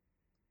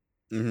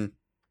 Mm-hmm.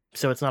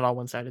 So it's not all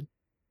one-sided.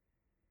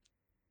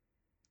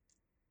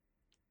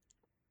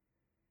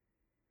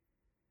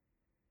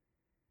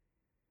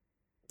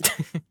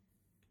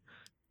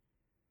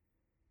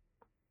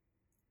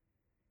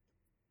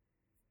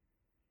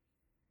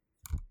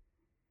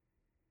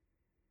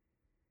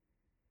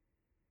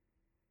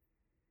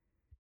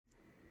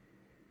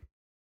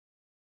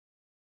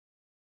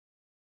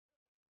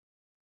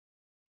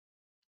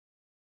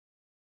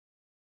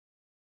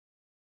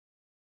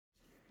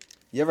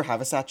 You ever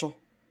have a satchel?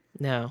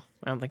 No,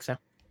 I don't think so.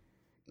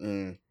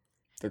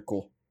 They're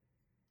cool.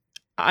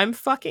 I'm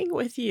fucking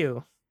with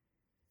you.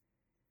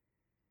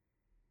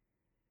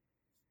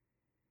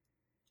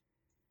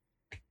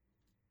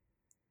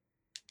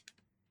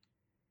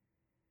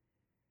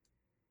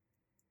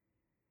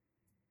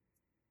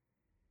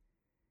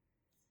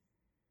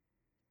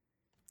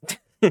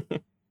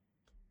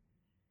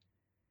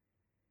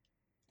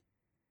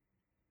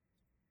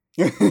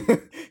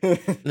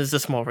 This is a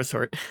small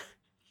resort.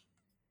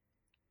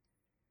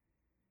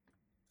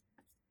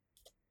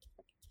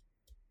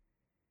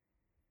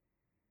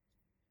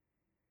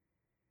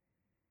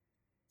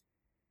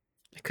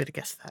 I could have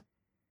guessed that.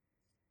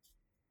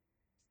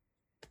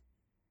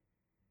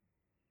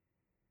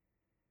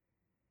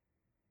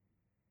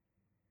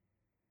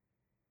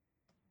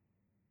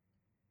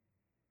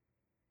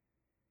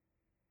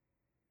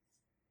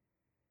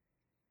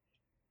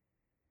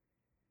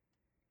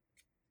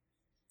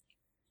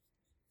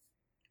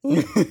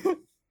 I'm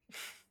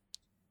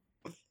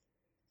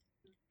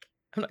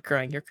not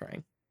crying, you're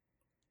crying.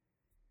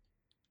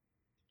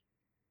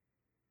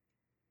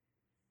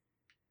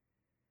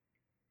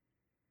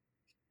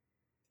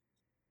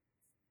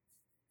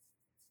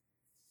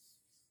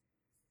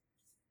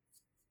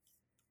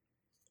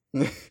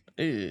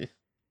 Ew.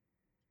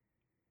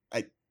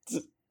 I.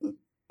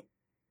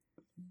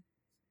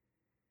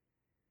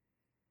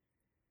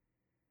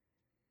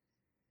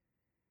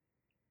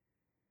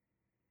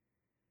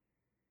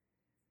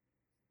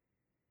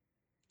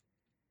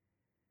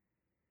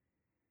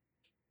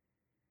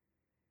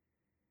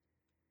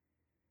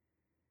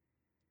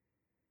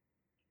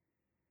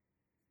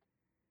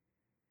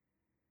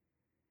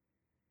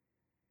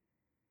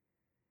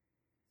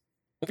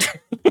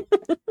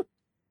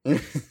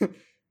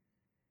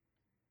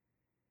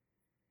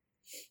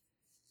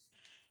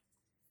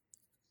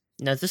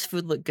 Now, does this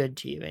food look good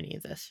to you, any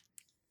of this?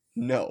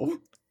 No.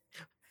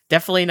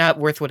 Definitely not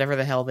worth whatever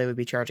the hell they would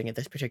be charging at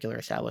this particular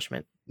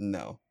establishment.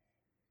 No.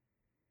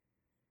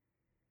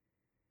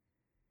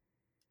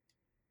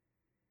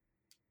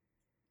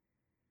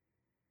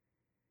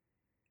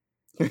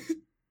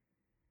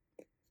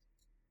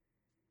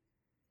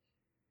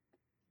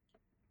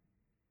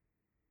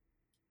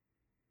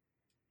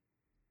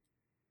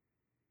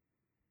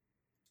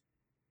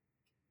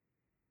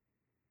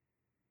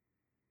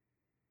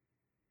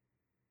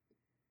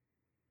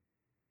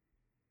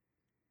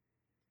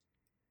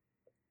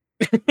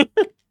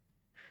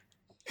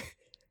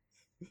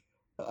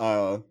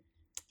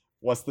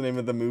 What's the name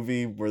of the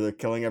movie where they're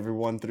killing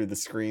everyone through the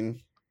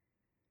screen?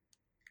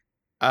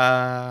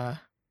 I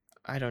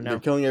don't They're know.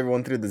 killing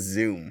everyone through the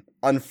Zoom.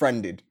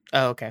 Unfriended.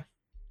 Oh, okay.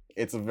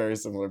 It's a very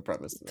similar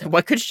premise to that.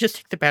 Why could you just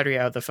take the battery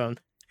out of the phone?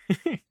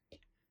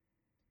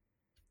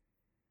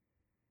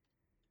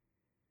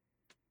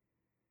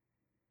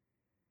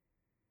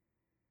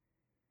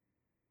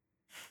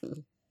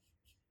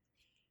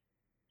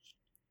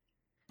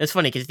 It's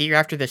funny because the year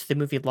after this, the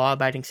movie Law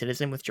Abiding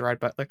Citizen with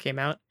Gerard Butler came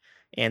out,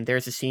 and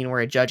there's a scene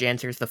where a judge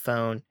answers the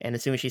phone, and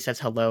as soon as she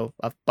says hello,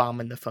 a bomb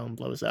in the phone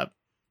blows up.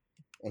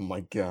 Oh my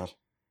god.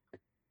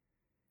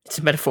 It's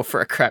a metaphor for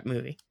a crap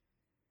movie.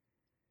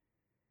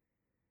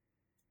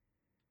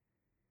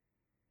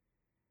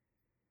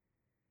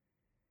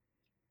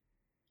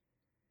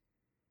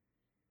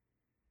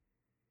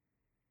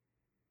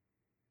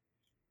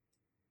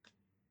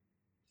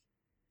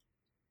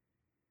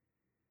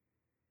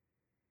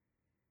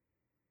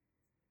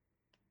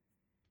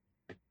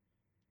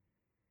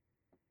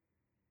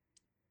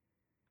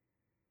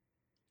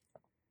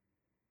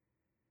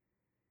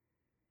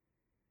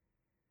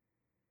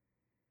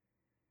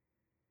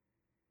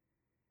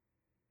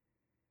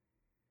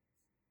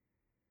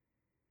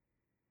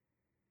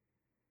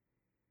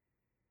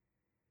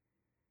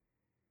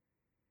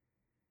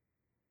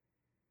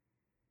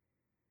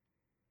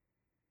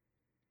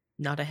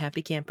 Not a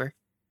happy camper.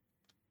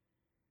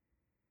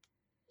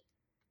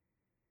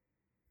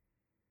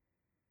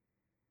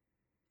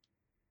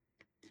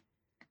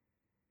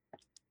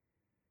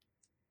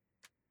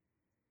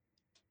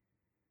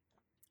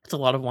 It's a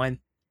lot of wine.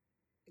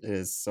 It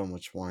is so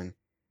much wine.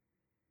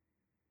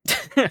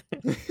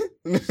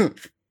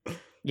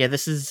 Yeah,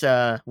 this is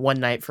one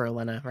night for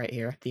Elena right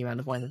here, the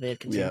amount of wine that they have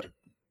consumed. Yep.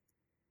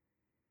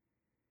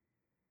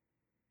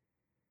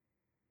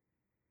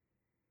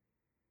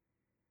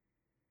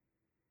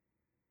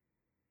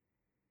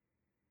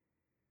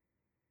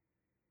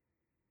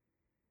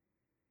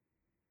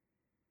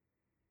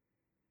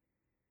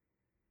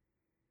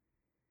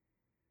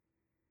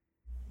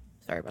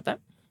 Sorry about that.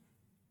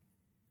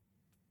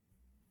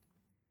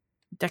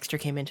 Dexter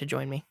came in to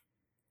join me.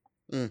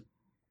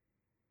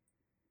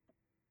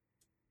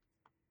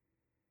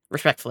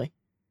 Respectfully.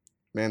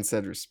 Man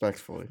said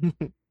respectfully.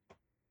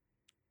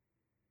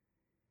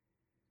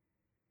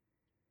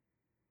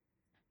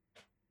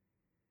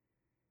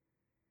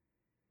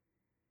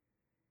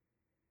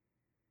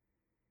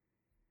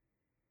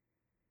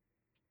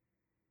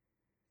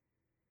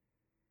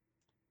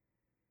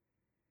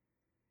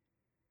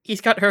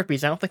 He's got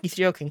herpes. I don't think he's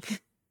joking.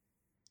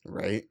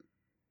 Right?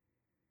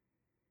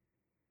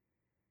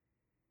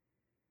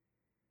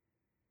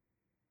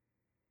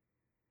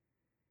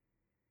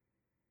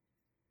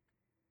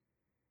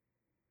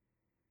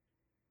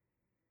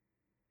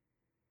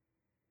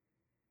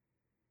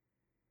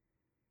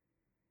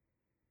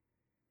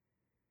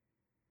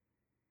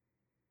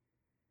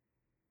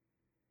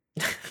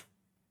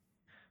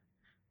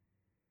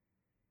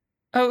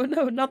 Oh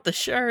no, not the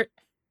shirt.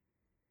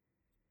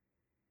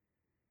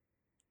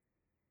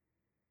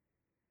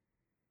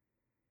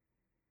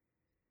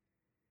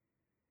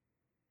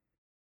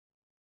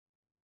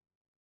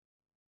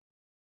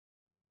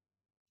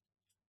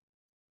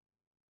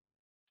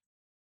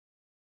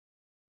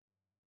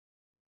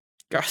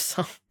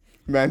 Garcon.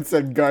 Man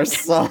said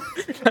garçon.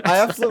 I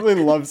absolutely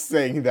love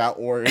saying that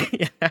word.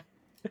 Yeah.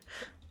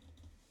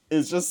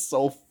 It's just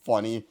so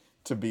funny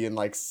to be in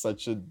like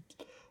such a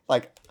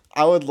like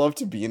I would love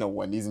to be in a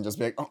Wendy's and just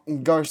be like, oh,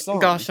 garçon.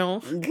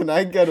 Garcon. Can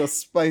I get a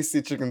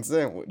spicy chicken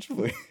sandwich,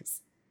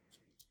 please?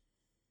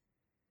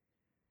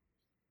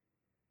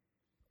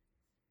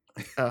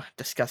 Oh,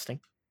 disgusting.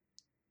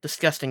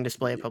 Disgusting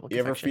display of public You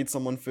ever affection. feed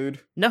someone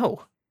food?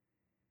 No.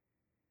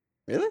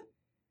 Really?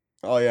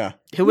 Oh yeah.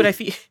 Who would I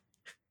feed?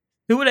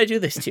 Who would I do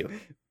this to?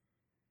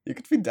 You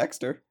could feed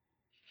Dexter.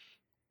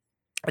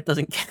 It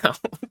doesn't count.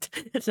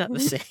 It's not the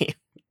same.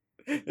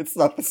 It's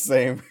not the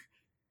same.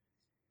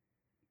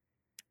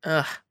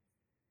 Ugh.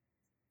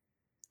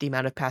 The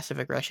amount of passive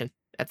aggression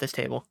at this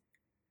table.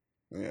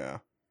 Yeah.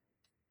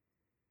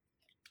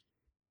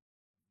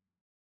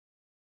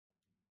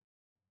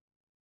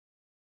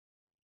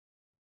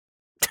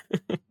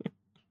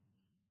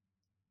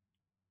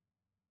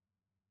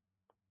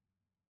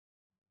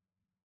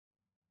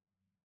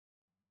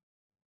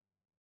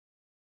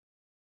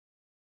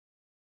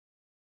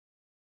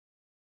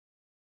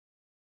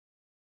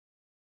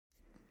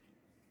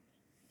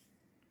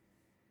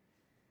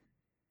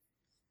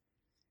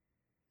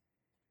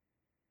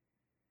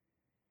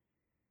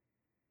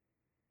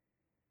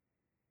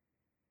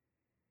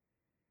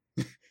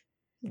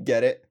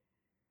 Get it?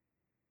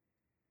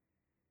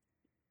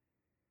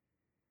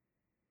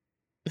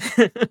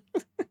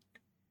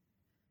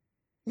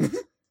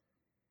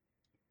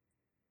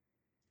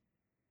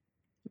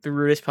 The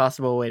rudest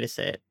possible way to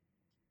say it.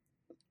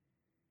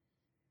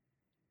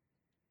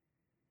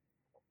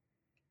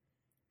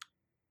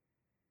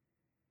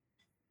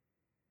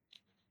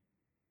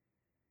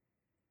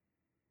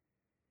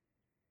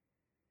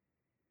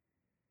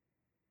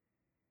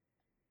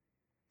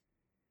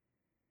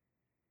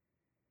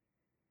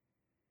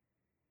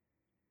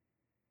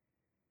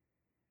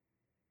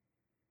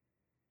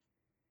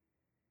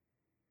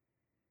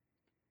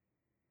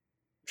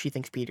 She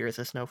thinks Peter is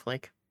a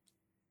snowflake.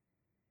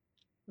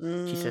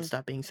 She said,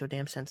 "Stop being so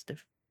damn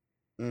sensitive."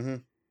 Mm-hmm.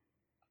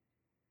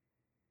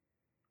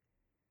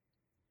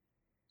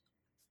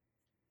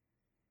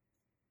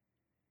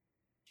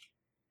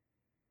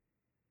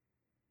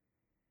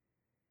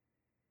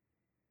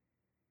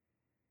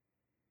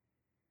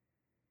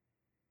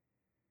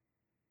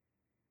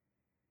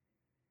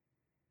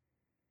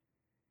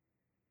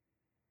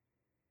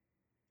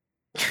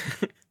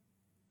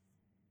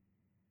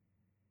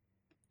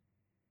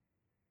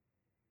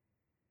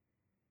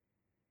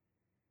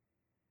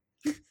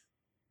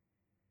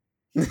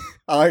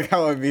 I like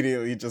how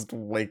immediately he just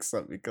wakes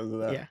up because of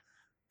that. Yeah.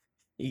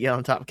 You get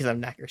on top because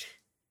I'm knackered.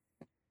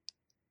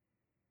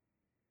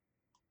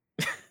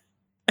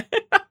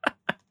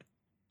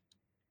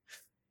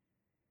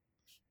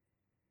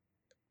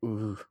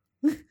 Ooh.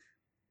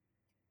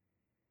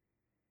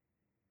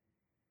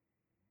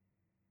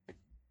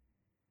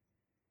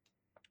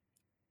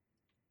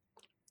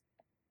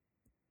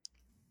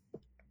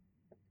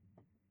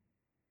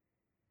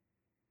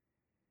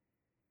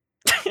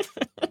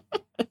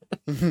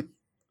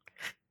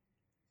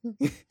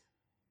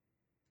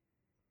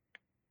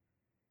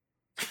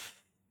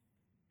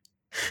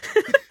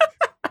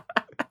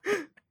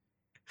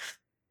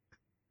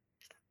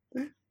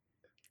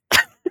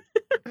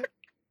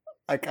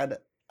 I kinda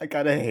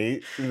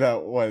hate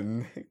that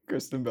when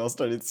Kristen Bell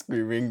started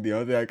screaming. The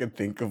only thing I could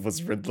think of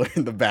was Riddler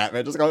in the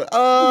Batman, just going, No,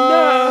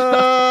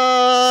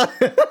 ah!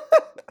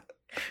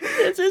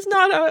 this is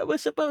not how it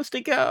was supposed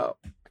to go.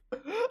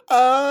 I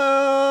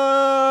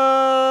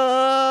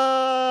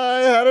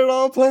had it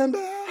all planned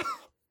out.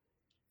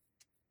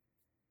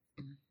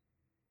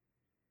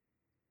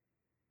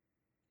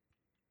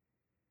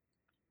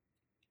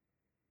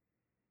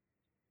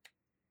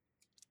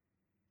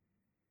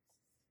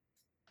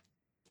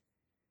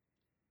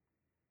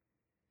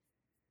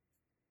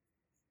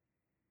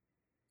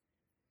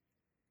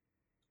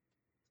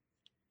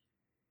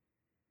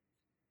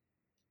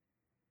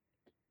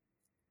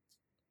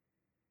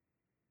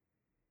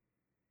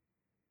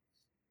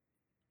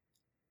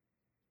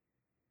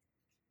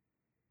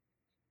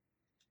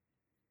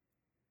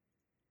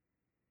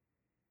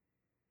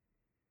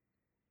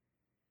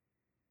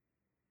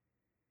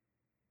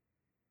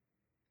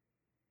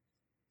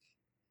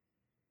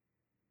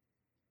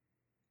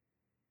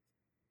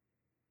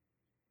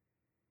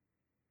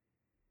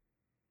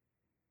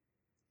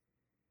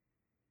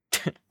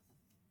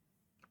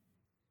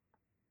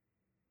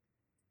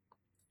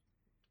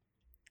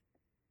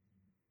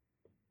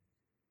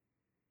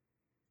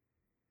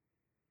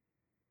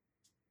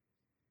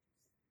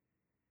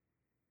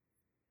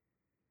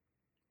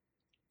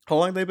 How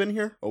long they been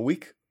here? A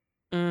week?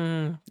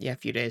 Yeah, a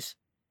few days.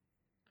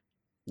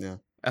 Yeah.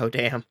 Oh,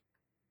 damn.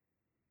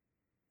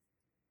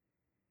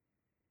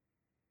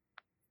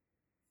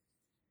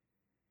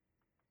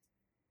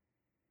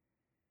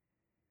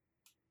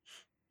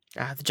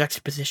 The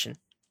juxtaposition.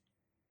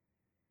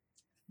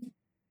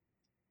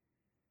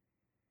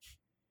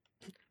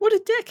 What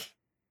a dick.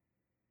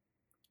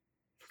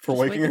 For Just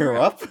waking her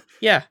up?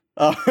 Yeah.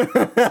 Oh.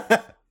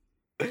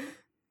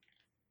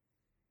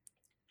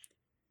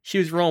 She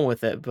was rolling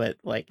with it, but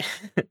like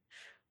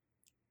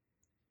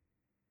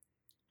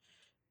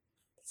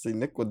See,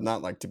 Nick would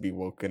not like to be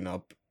woken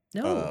up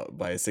no,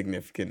 by a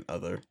significant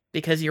other.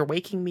 because you're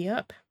waking me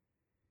up.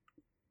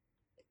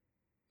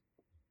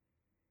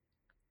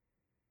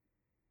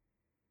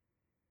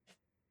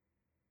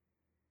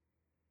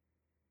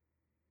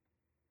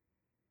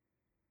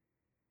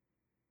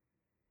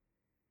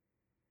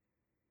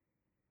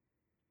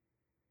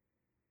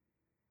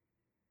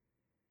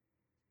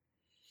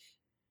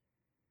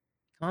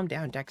 Calm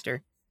down,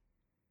 Dexter.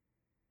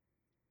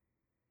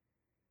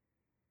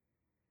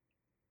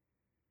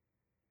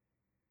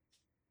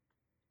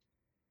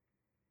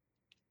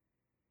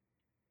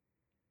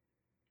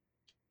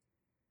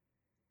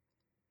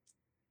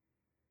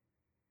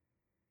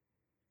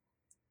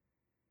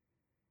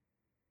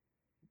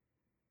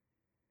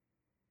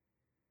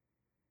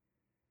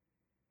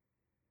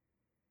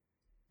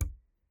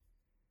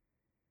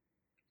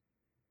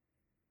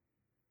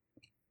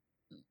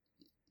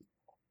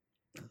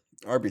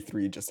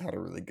 RB3 just had a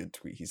really good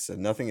tweet. He said,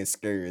 "Nothing is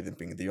scarier than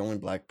being the only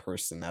black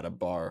person at a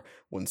bar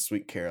when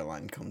Sweet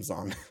Caroline comes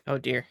on." Oh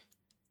dear.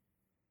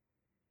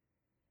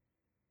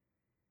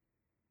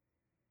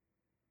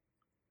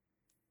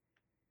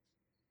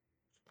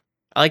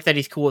 I like that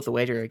he's cool with the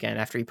waiter again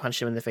after he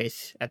punched him in the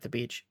face at the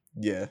beach.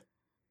 Yeah.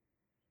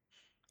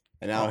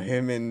 And now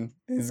him and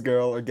his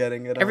girl are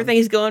getting it Everything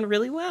is going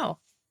really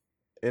well.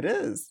 It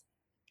is.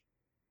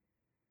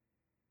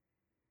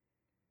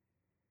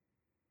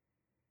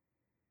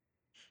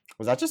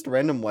 Was that just a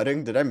random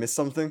wedding? Did I miss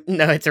something?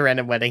 No, it's a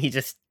random wedding.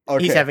 He's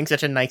Okay. having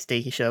such a nice day.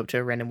 He showed up to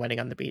a random wedding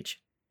on the beach.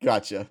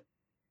 Gotcha.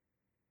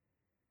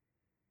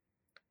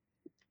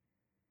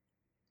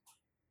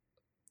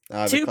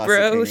 Two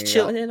bros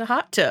chilling in a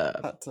hot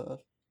tub. Hot tub.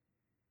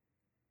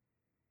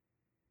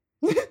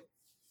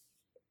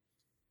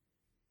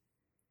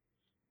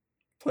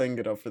 Playing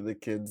it up for the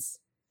kids.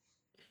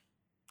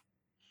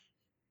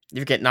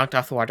 You get knocked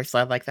off the water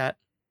slide like that?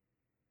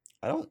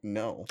 I don't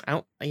know.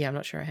 Yeah, I'm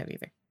not sure I have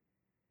either.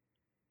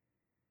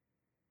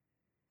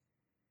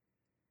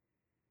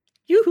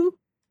 Yoo-hoo!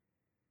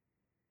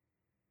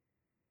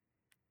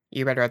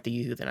 You're better at the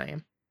yoo-hoo than I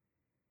am.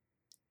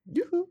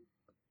 Yoo-hoo!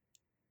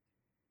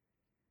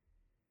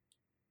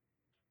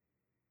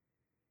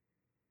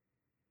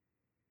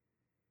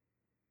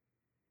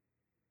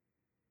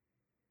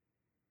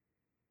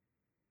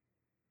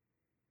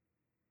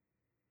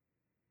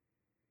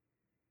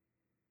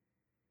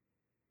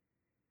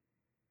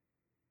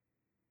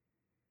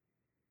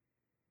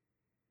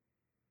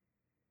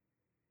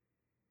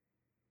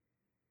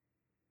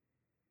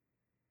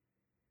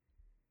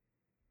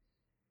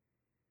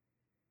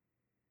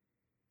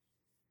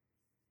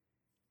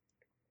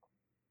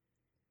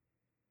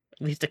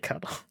 At least a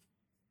cuddle.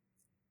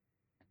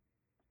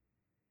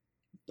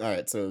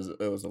 Alright, so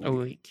it was a week. A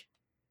week.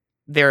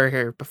 They were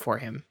here before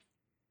him.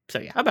 So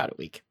yeah, about a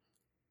week.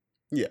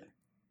 Yeah.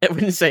 I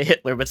wouldn't say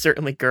Hitler, but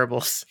certainly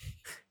Goebbels.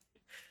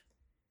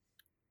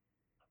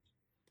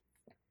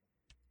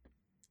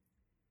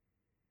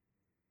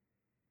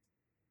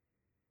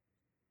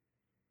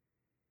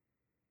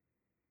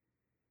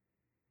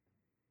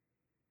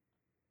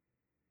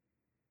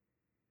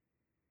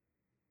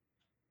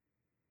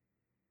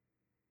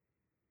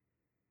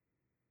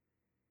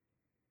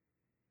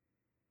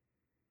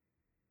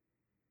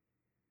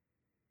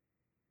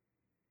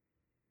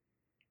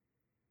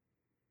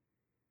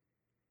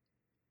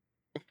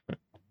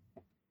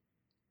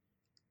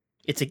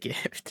 It's a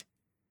gift.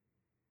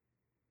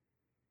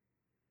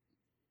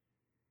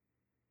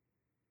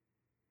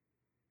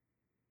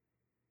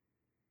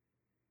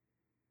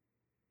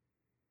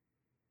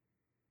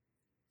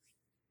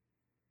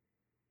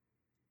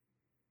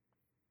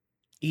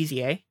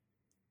 Easy, eh?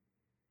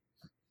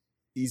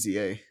 Easy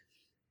A.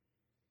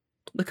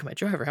 Look at my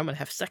driver. I'm gonna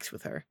have sex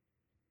with her.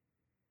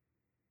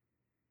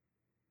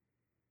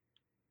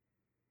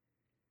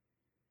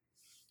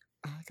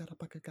 I got a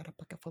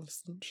bucket full of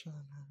sunshine.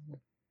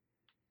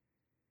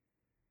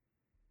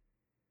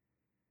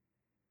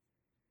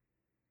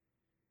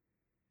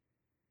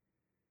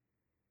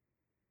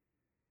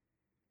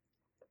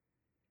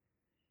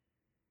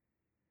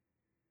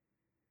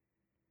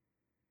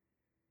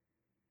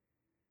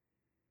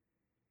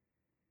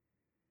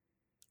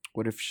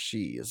 What if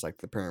She is like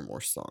the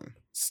Paramore song,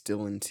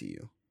 Still Into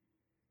You?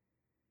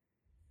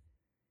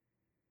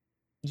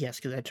 Yes,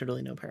 because I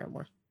totally know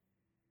Paramore.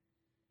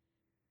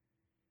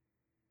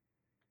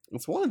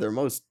 It's one of their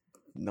most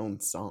known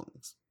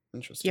songs.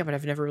 Interesting. Yeah, but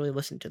I've never really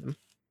listened to them.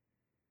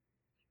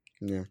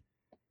 Yeah.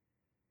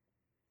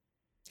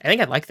 I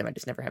think I like them. I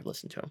just never have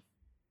listened to them.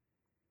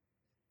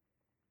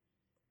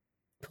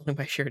 Pulling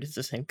my shirt is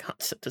the same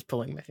concept as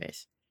pulling my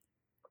face.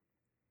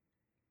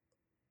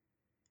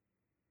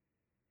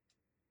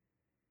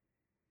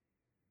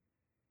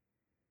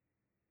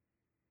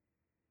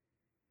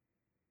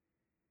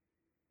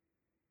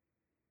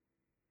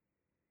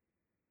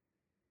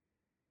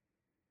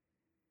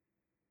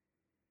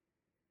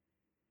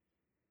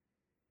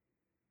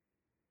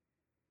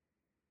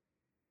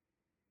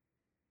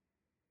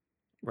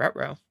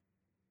 Ruh-roh.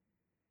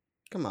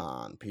 Come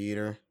on,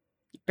 Peter.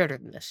 Better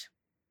than this.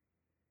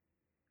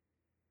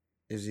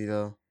 Is he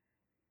though?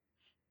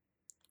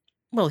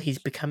 Well, he's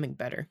becoming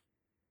better.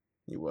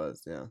 He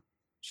was, yeah.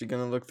 She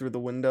gonna look through the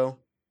window?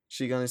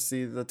 She gonna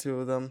see the two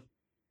of them?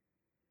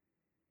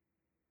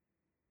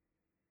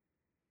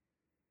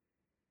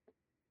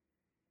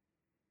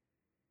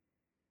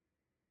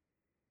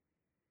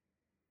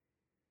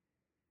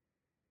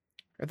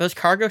 Are those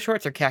cargo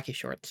shorts or khaki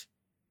shorts?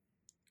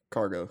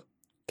 Cargo.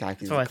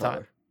 Khaki's That's what the I thought.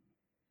 color.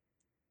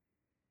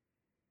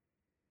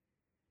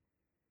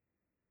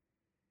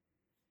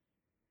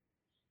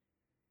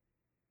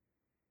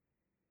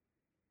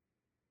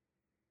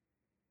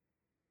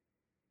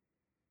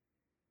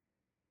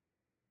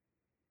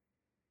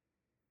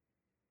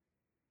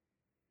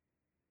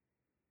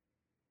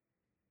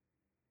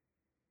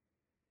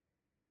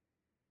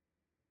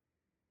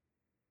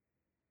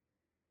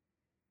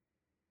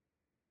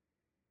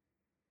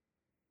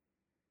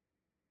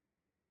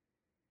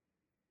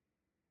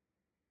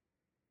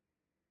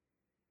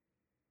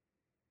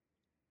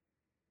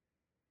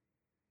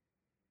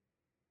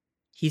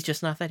 He's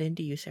just not that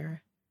into you,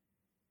 Sarah.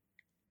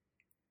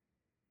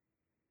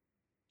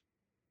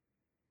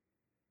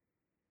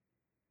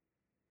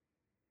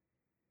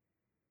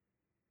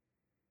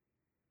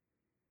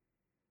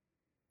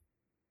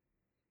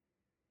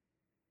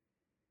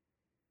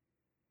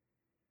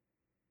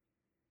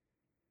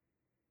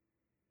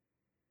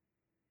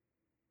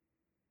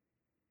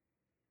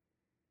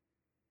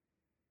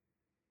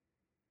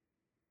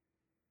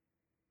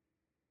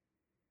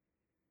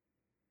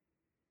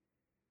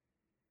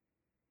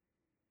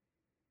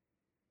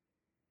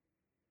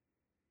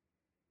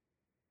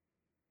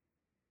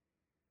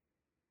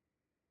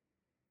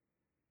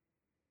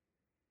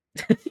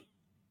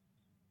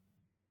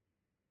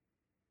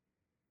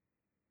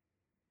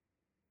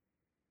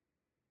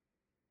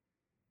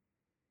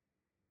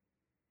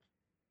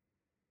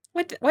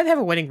 Why'd they have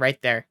a wedding right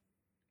there?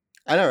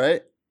 I know,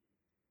 right?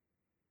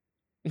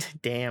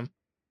 Damn.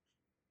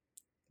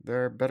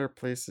 There are better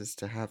places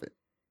to have it.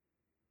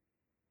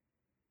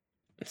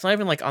 It's not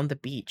even like on the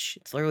beach.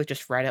 It's literally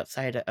just right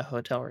outside a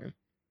hotel room.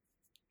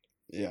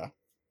 Yeah.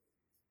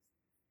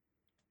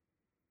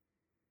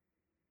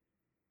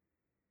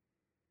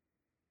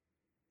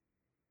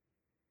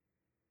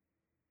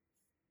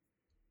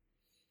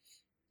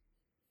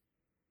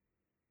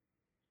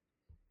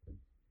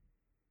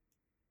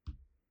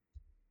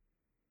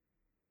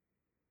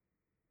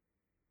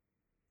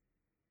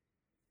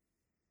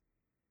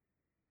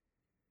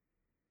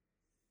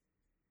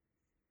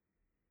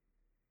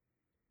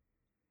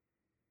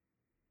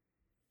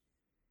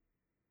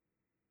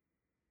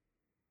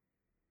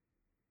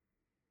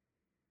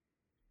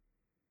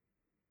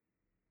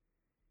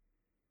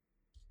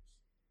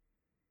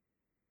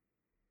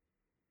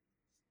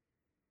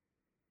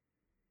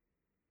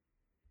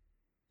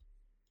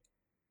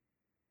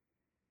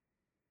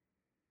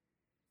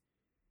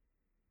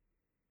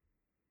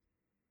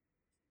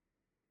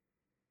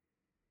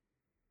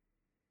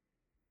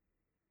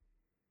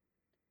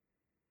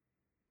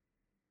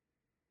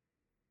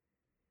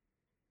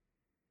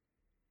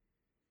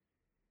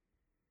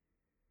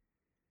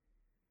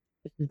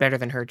 This is better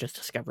than her just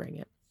discovering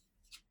it,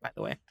 by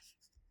the way.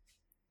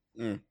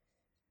 Mm.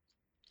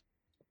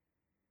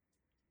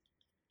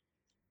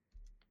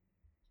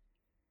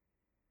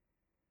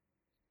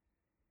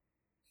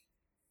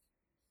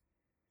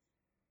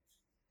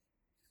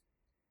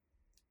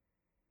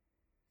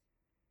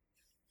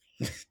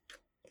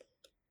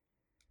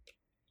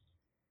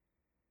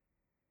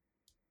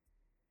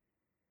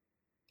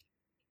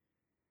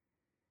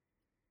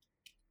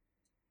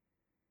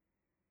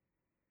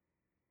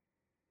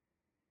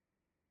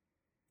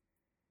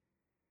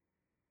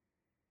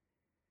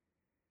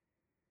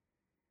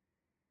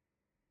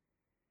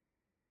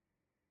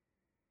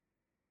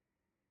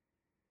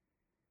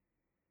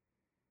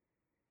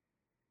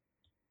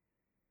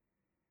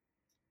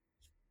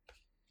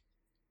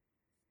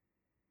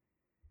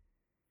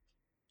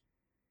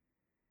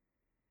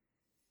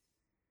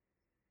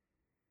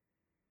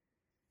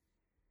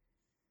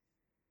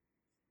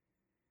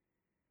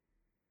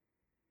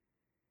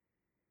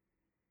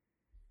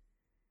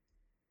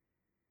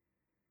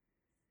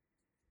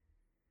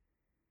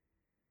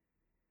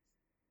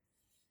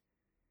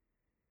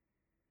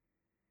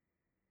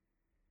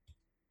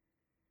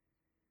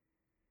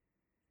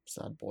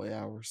 Sad boy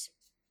hours.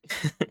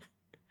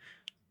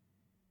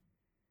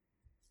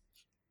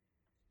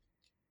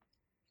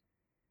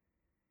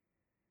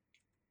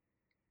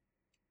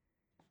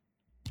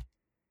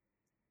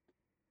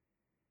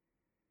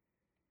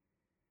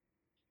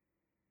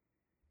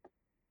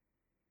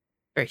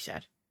 Very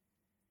sad.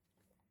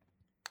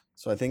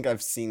 So I think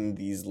I've seen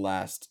these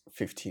last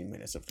 15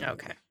 minutes of the movie.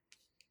 Okay.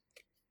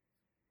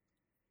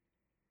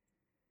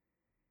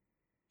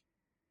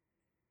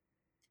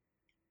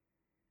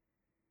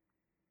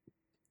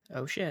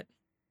 Oh shit.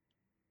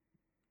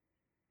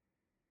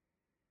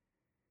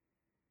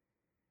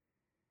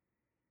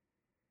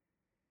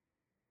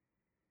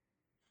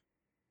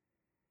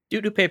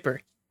 Doo-doo paper.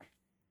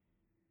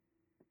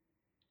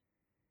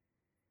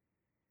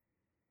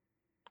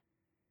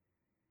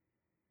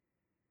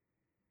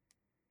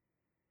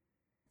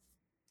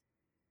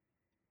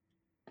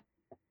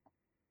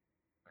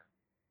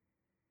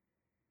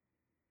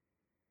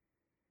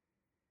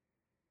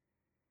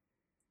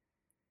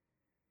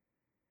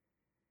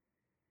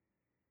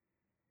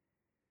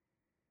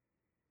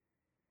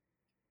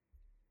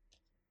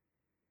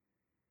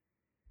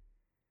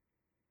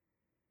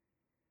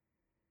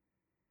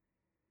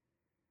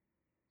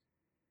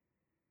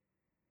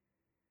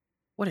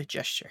 What a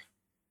gesture.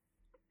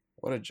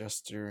 What a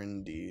gesture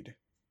indeed.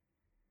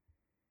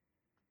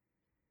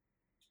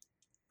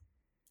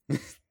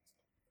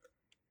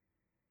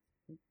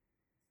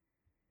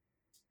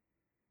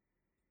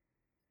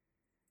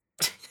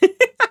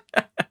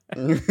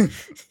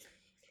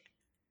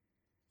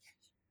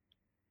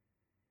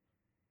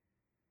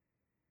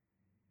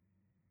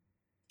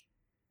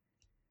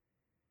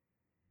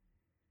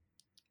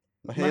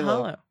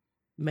 Mahalo.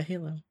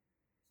 Mahalo.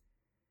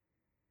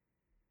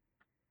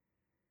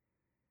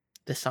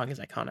 This song is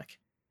iconic.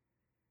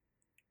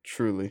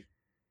 Truly.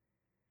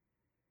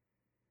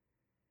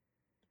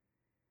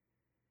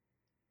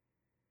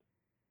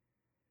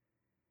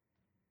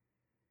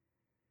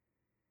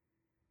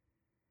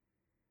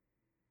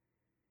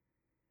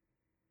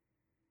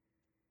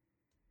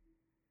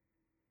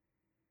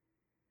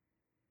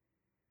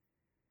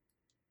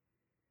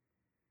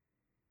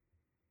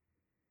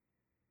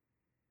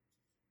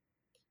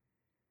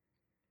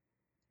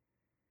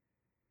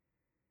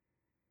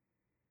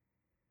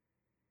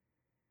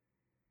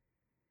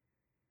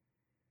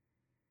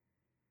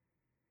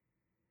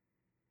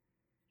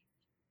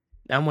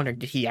 I'm wondering,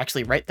 did he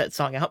actually write that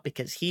song out?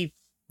 Because he,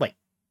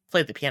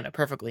 played the piano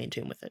perfectly in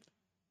tune with it.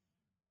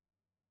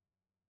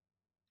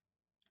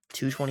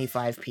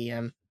 2:25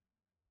 p.m.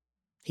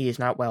 He is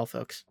not well,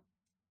 folks.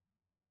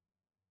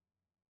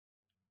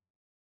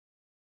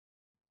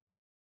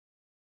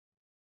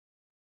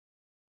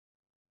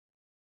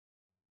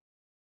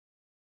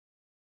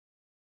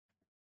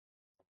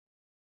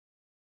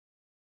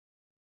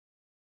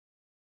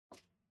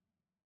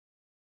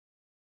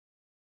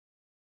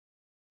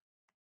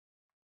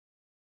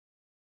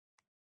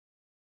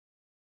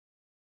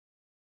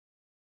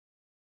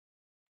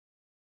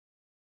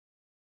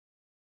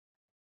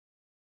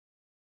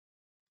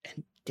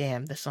 And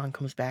damn, the song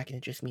comes back and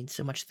it just means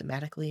so much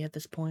thematically at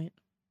this point.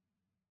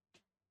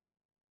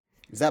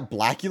 Is that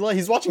Blackula?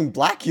 He's watching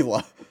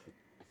Blackula.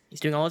 He's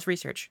doing all his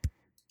research.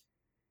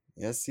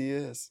 Yes, he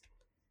is.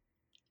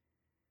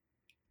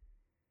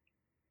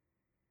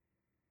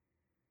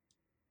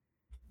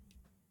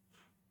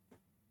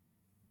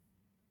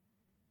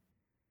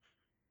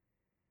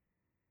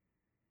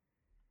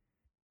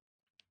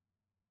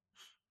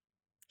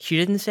 She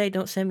didn't say,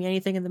 don't send me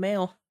anything in the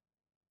mail.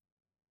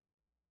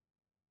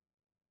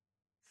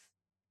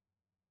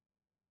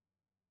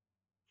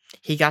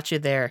 He got you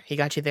there. He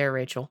got you there,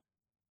 Rachel.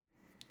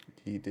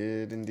 He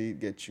did indeed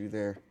get you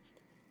there.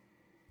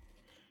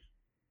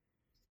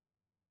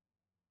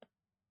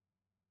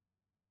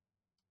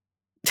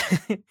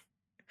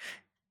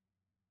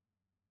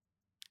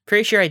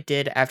 Pretty sure I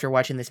did, after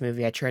watching this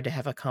movie, I tried to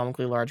have a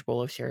comically large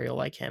bowl of cereal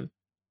like him.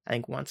 I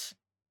think once.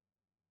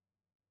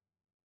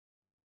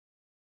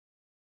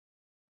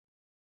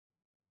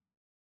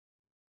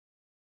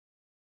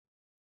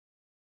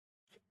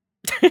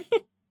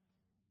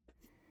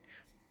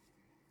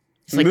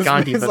 It's like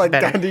Gandhi, It's but like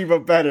better. Gandhi,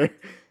 but better.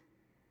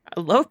 I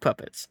love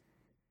puppets.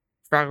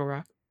 Fraggle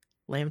Rock,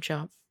 Lamb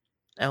Chop,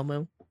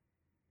 Elmo,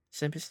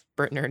 Simpus,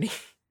 Bert and Ernie.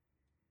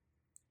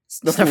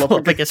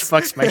 Snuffleupagus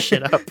fucks my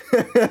shit up.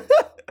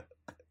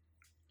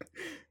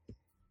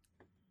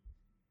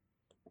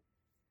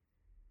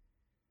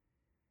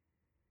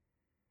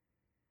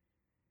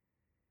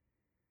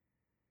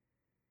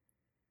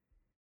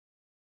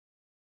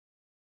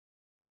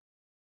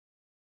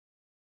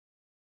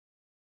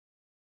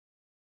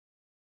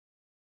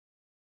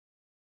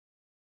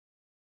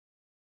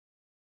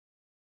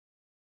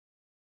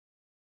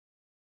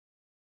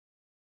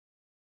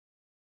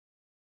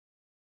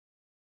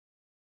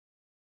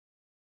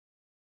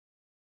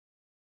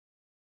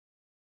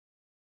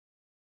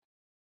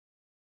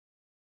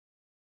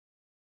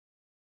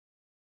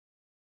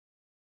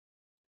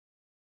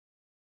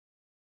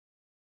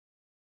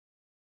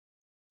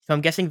 So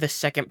I'm guessing the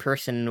second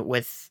person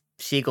with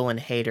Siegel and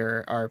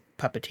Hader are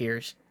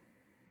puppeteers.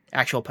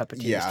 actual puppeteers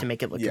to Yeah.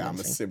 make it look Yeah, I'm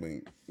convincing.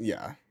 assuming.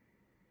 Yeah.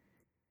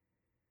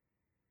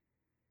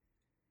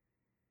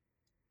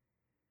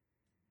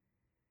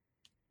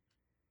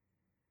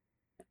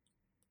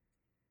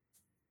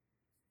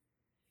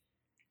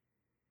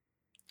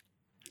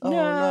 Oh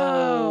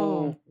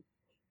no.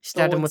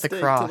 Stabbed him Throwing with a steak to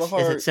the cross. Is it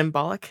heart.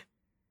 symbolic?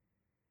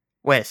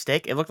 Wait, a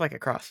stick? It looked like a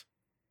cross.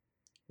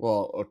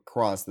 Well, a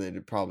cross that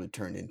had probably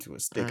turned into a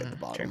stick at the True.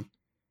 bottom.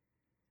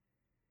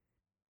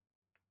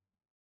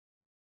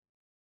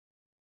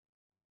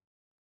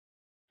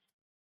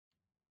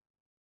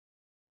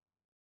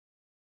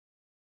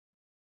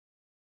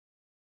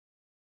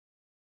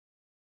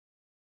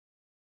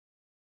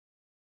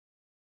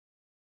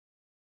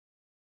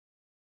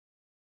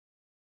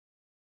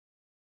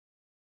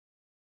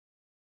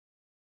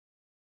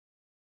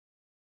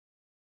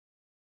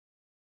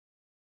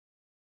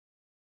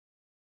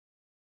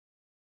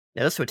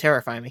 Yeah, this would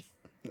terrify me.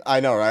 I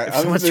know, right? If I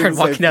was someone thinking started the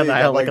same walking down the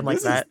thing. aisle I'm looking like, like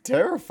this is that.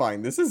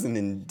 terrifying. This isn't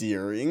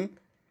endearing.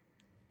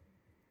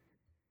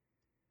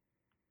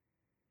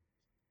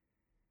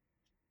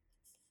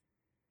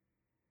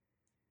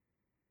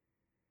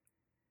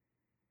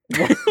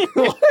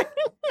 What?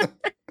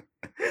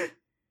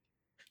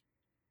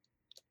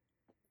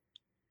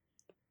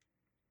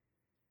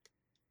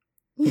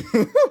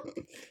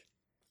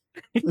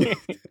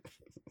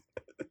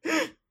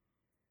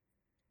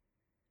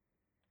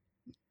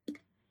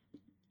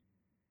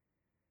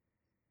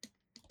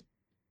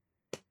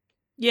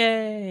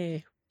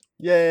 Yay!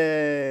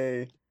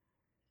 Yay!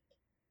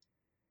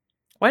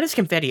 Why does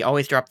confetti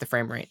always drop the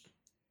frame rate?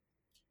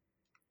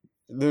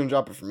 It didn't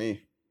drop it for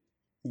me,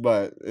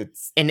 but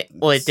it's And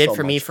well, it did so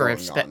for me much for going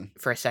on.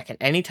 a second.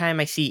 Anytime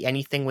I see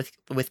anything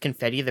with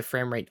confetti, the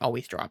frame rate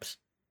always drops.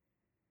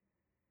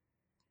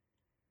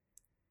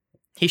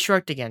 He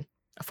shrugged again.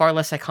 A far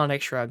less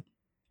iconic shrug.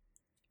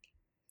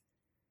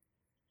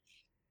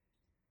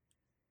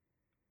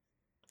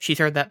 She's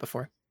heard that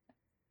before.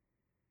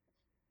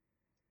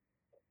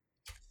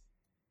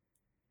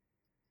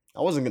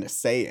 I wasn't gonna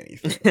say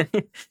anything.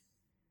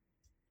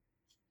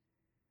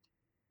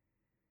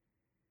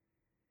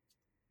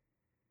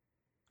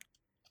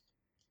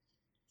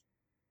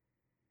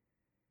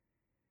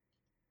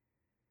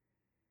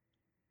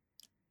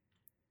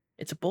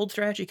 It's a bold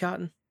strategy,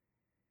 Cotton.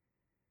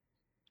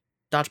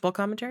 Dodgeball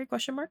commentary?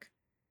 Question mark.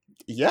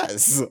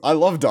 Yes, I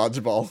love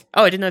Dodgeball.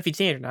 Oh, I didn't know if you'd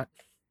seen it or not.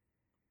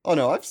 Oh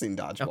no, I've seen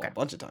Dodgeball Okay. a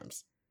bunch of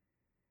times.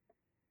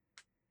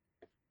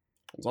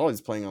 I was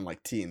always playing on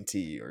like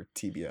TNT or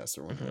TBS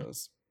or one of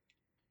those.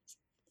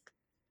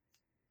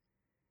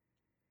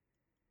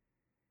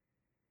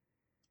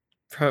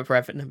 From a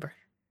private number.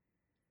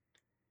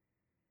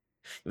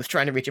 He was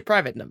trying to reach a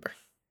private number.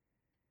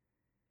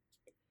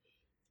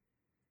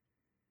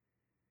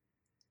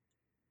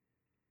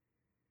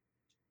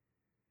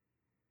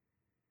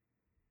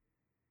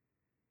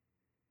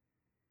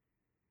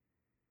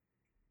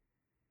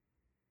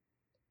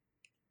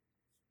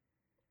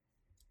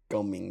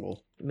 Go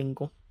mingle.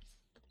 Mingle.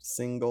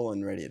 Single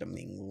and ready to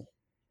mingle.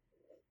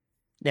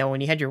 Now,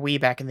 when you had your Wii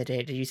back in the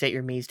day, did you set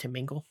your Miis to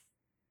mingle?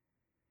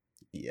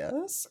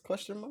 Yes?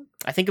 Question mark?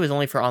 I think it was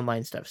only for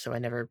online stuff, so I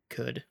never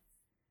could.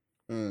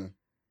 Hmm.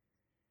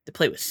 The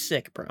play was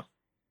sick, bro.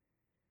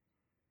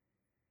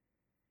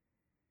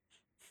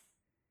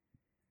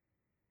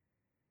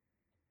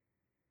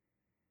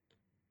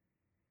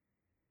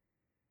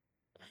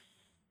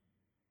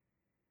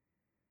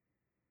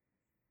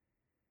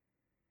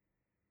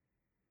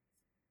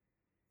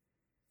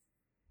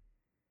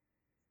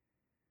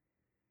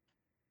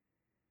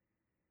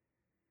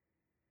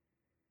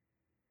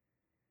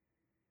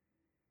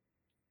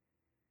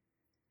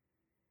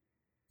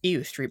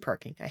 Ew, street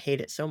parking. I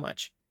hate it so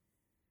much.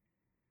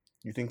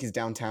 You think he's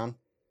downtown?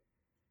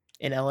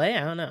 In LA? I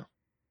don't know.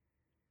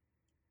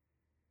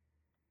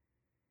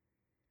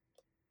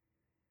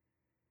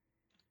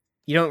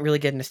 You don't really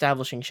get an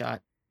establishing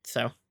shot,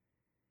 so.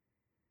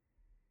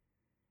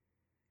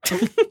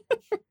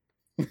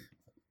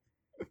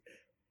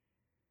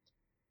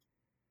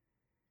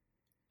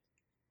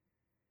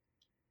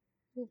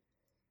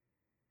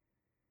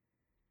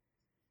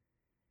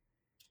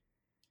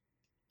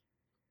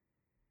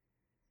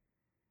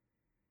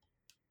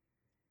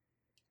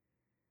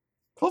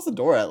 Close the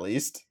door at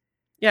least.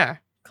 Yeah,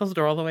 close the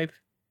door all the way.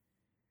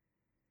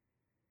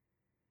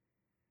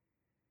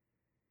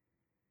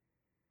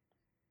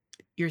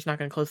 You're just not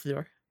going to close the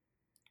door.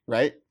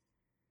 Right?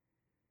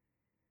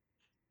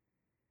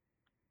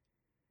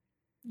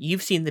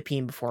 You've seen the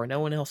peen before. No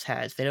one else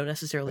has. They don't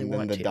necessarily And then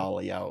want the to.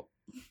 dolly out.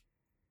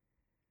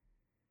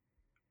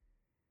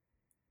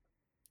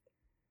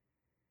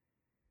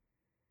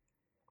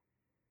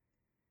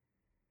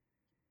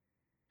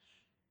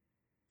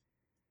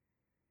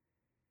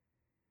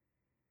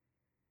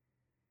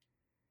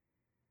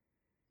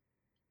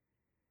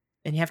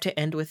 And you have to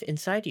end with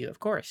Inside You, of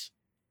course.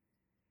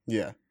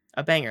 Yeah.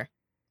 A banger.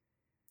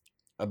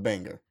 A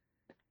banger.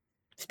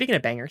 Speaking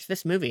of bangers,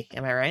 this movie,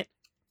 am I right?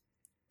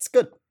 It's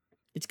good.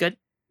 It's good?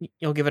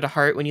 You'll give it a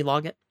heart when you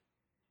log it?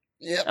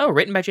 Yeah. Oh,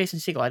 written by Jason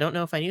Segel. I don't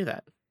know if I knew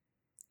that.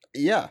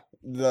 Yeah.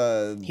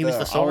 He was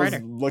the I sole was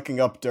writer. looking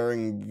up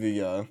during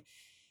the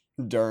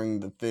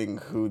thing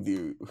who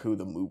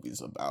the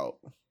movie's about,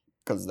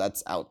 because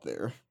that's out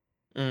there.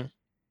 Mm.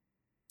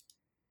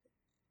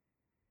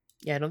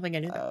 Yeah, I don't think I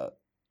knew that.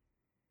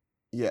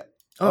 Yeah.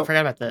 Oh, I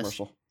forgot about this.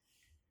 Commercial.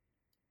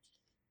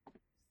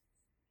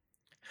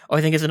 Oh,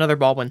 I think it's another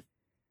Baldwin.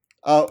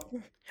 Oh,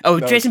 Oh,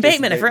 no, Jason it's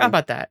Bateman. I forgot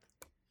about that.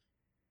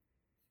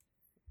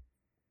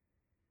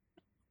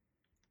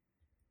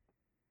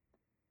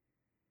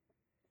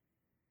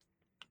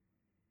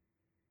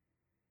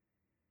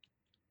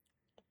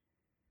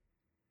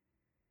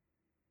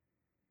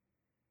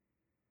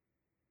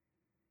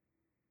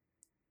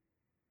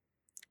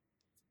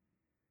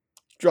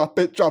 Drop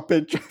it, drop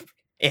it, drop it.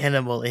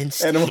 Animal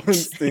Instincts. Animal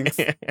Instincts.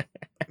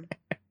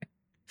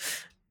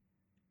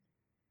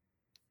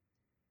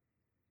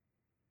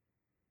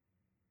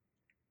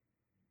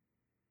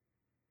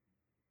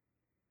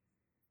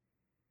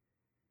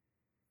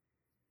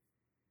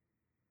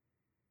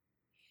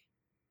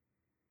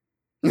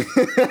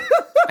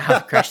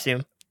 The crash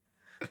zoom.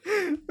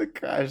 The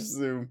crash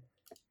zoom.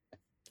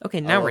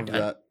 Okay, now we're done.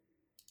 That.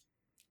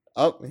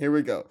 Oh, here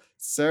we go.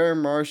 Sarah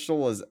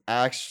Marshall is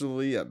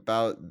actually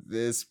about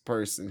this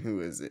person. Who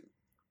is it?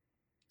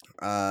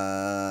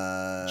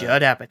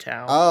 Judd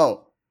Apatow.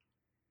 Oh,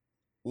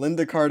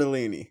 Linda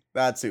Cardellini.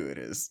 That's who it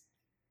is.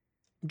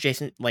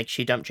 Jason, like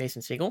she dumped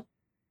Jason Segel?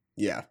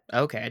 Yeah.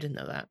 Okay, I didn't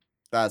know that.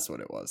 That's what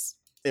it was.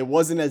 It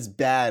wasn't as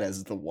bad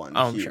as the one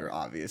here, sure.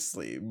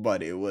 Obviously,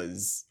 but it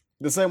was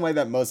the same way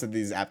that most of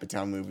these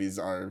Apatow movies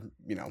are,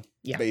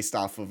 based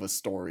off of a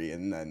story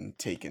and then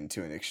taken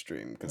to an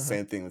extreme. Because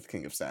same thing with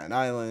King of Staten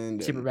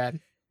Island. Superbad.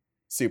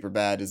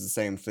 Superbad is the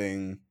same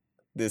thing.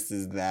 This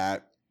is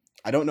that.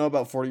 I don't know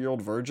about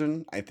 40-Year-Old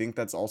Virgin. I think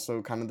that's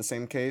also kind of the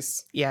same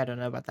case. Yeah, I don't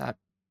know about that.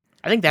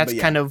 I think that's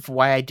kind of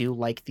why I do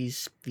like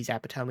these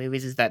Apatow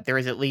movies, is that there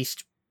is at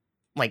least,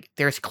 like,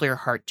 there's clear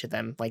heart to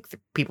them. Like, the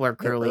people are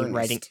clearly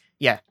writing.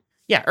 Yeah,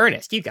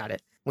 earnest. You got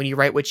it. When you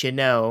write what you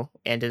know,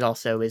 and it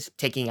also is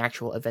taking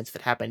actual events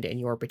that happened in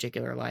your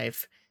particular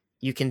life,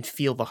 you can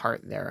feel the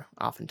heart there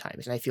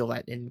oftentimes. And I feel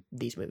that in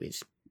these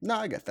movies. No,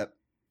 I get that.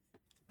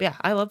 But yeah,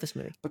 I love this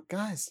movie. But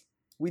guys,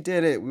 we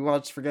did it. We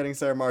watched Forgetting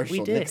Sarah Marshall.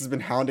 We did. Nick has been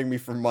hounding me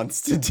for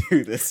months to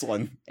do this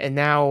one. And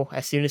now,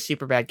 as soon as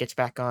Superbad gets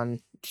back on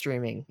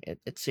streaming,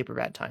 it's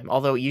Superbad time.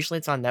 Although usually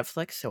it's on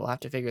Netflix, so we'll have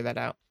to figure that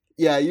out.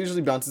 Yeah, it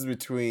usually bounces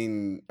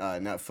between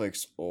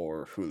Netflix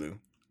or Hulu.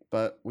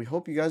 But we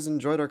hope you guys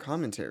enjoyed our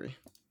commentary.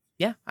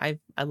 Yeah, I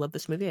love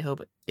this movie. I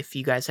hope if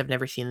you guys have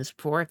never seen this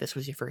before, if this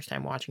was your first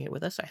time watching it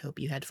with us, I hope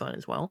you had fun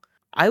as well.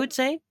 I would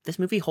say this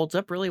movie holds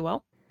up really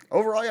well.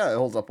 Overall, yeah, it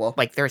holds up well.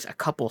 Like, there's a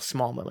couple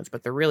small moments,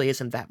 but there really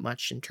isn't that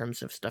much in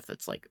terms of stuff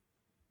that's, like,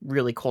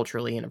 really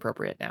culturally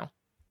inappropriate now.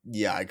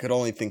 Yeah, I could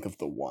only think of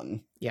the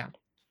one. Yeah.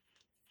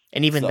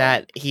 And even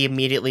that, he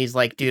immediately is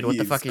like, dude, what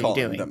the fuck are you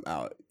doing? Them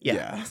out.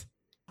 Yeah.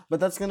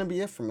 But that's going to be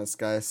it from us,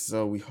 guys.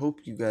 So we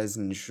hope you guys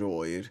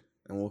enjoyed.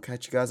 And we'll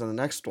catch you guys on the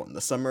next one.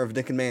 The Summer of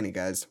Nick and Manny,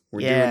 guys. We're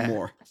doing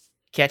more.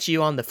 Catch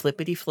you on the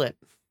flippity flip.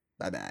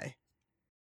 Bye-bye.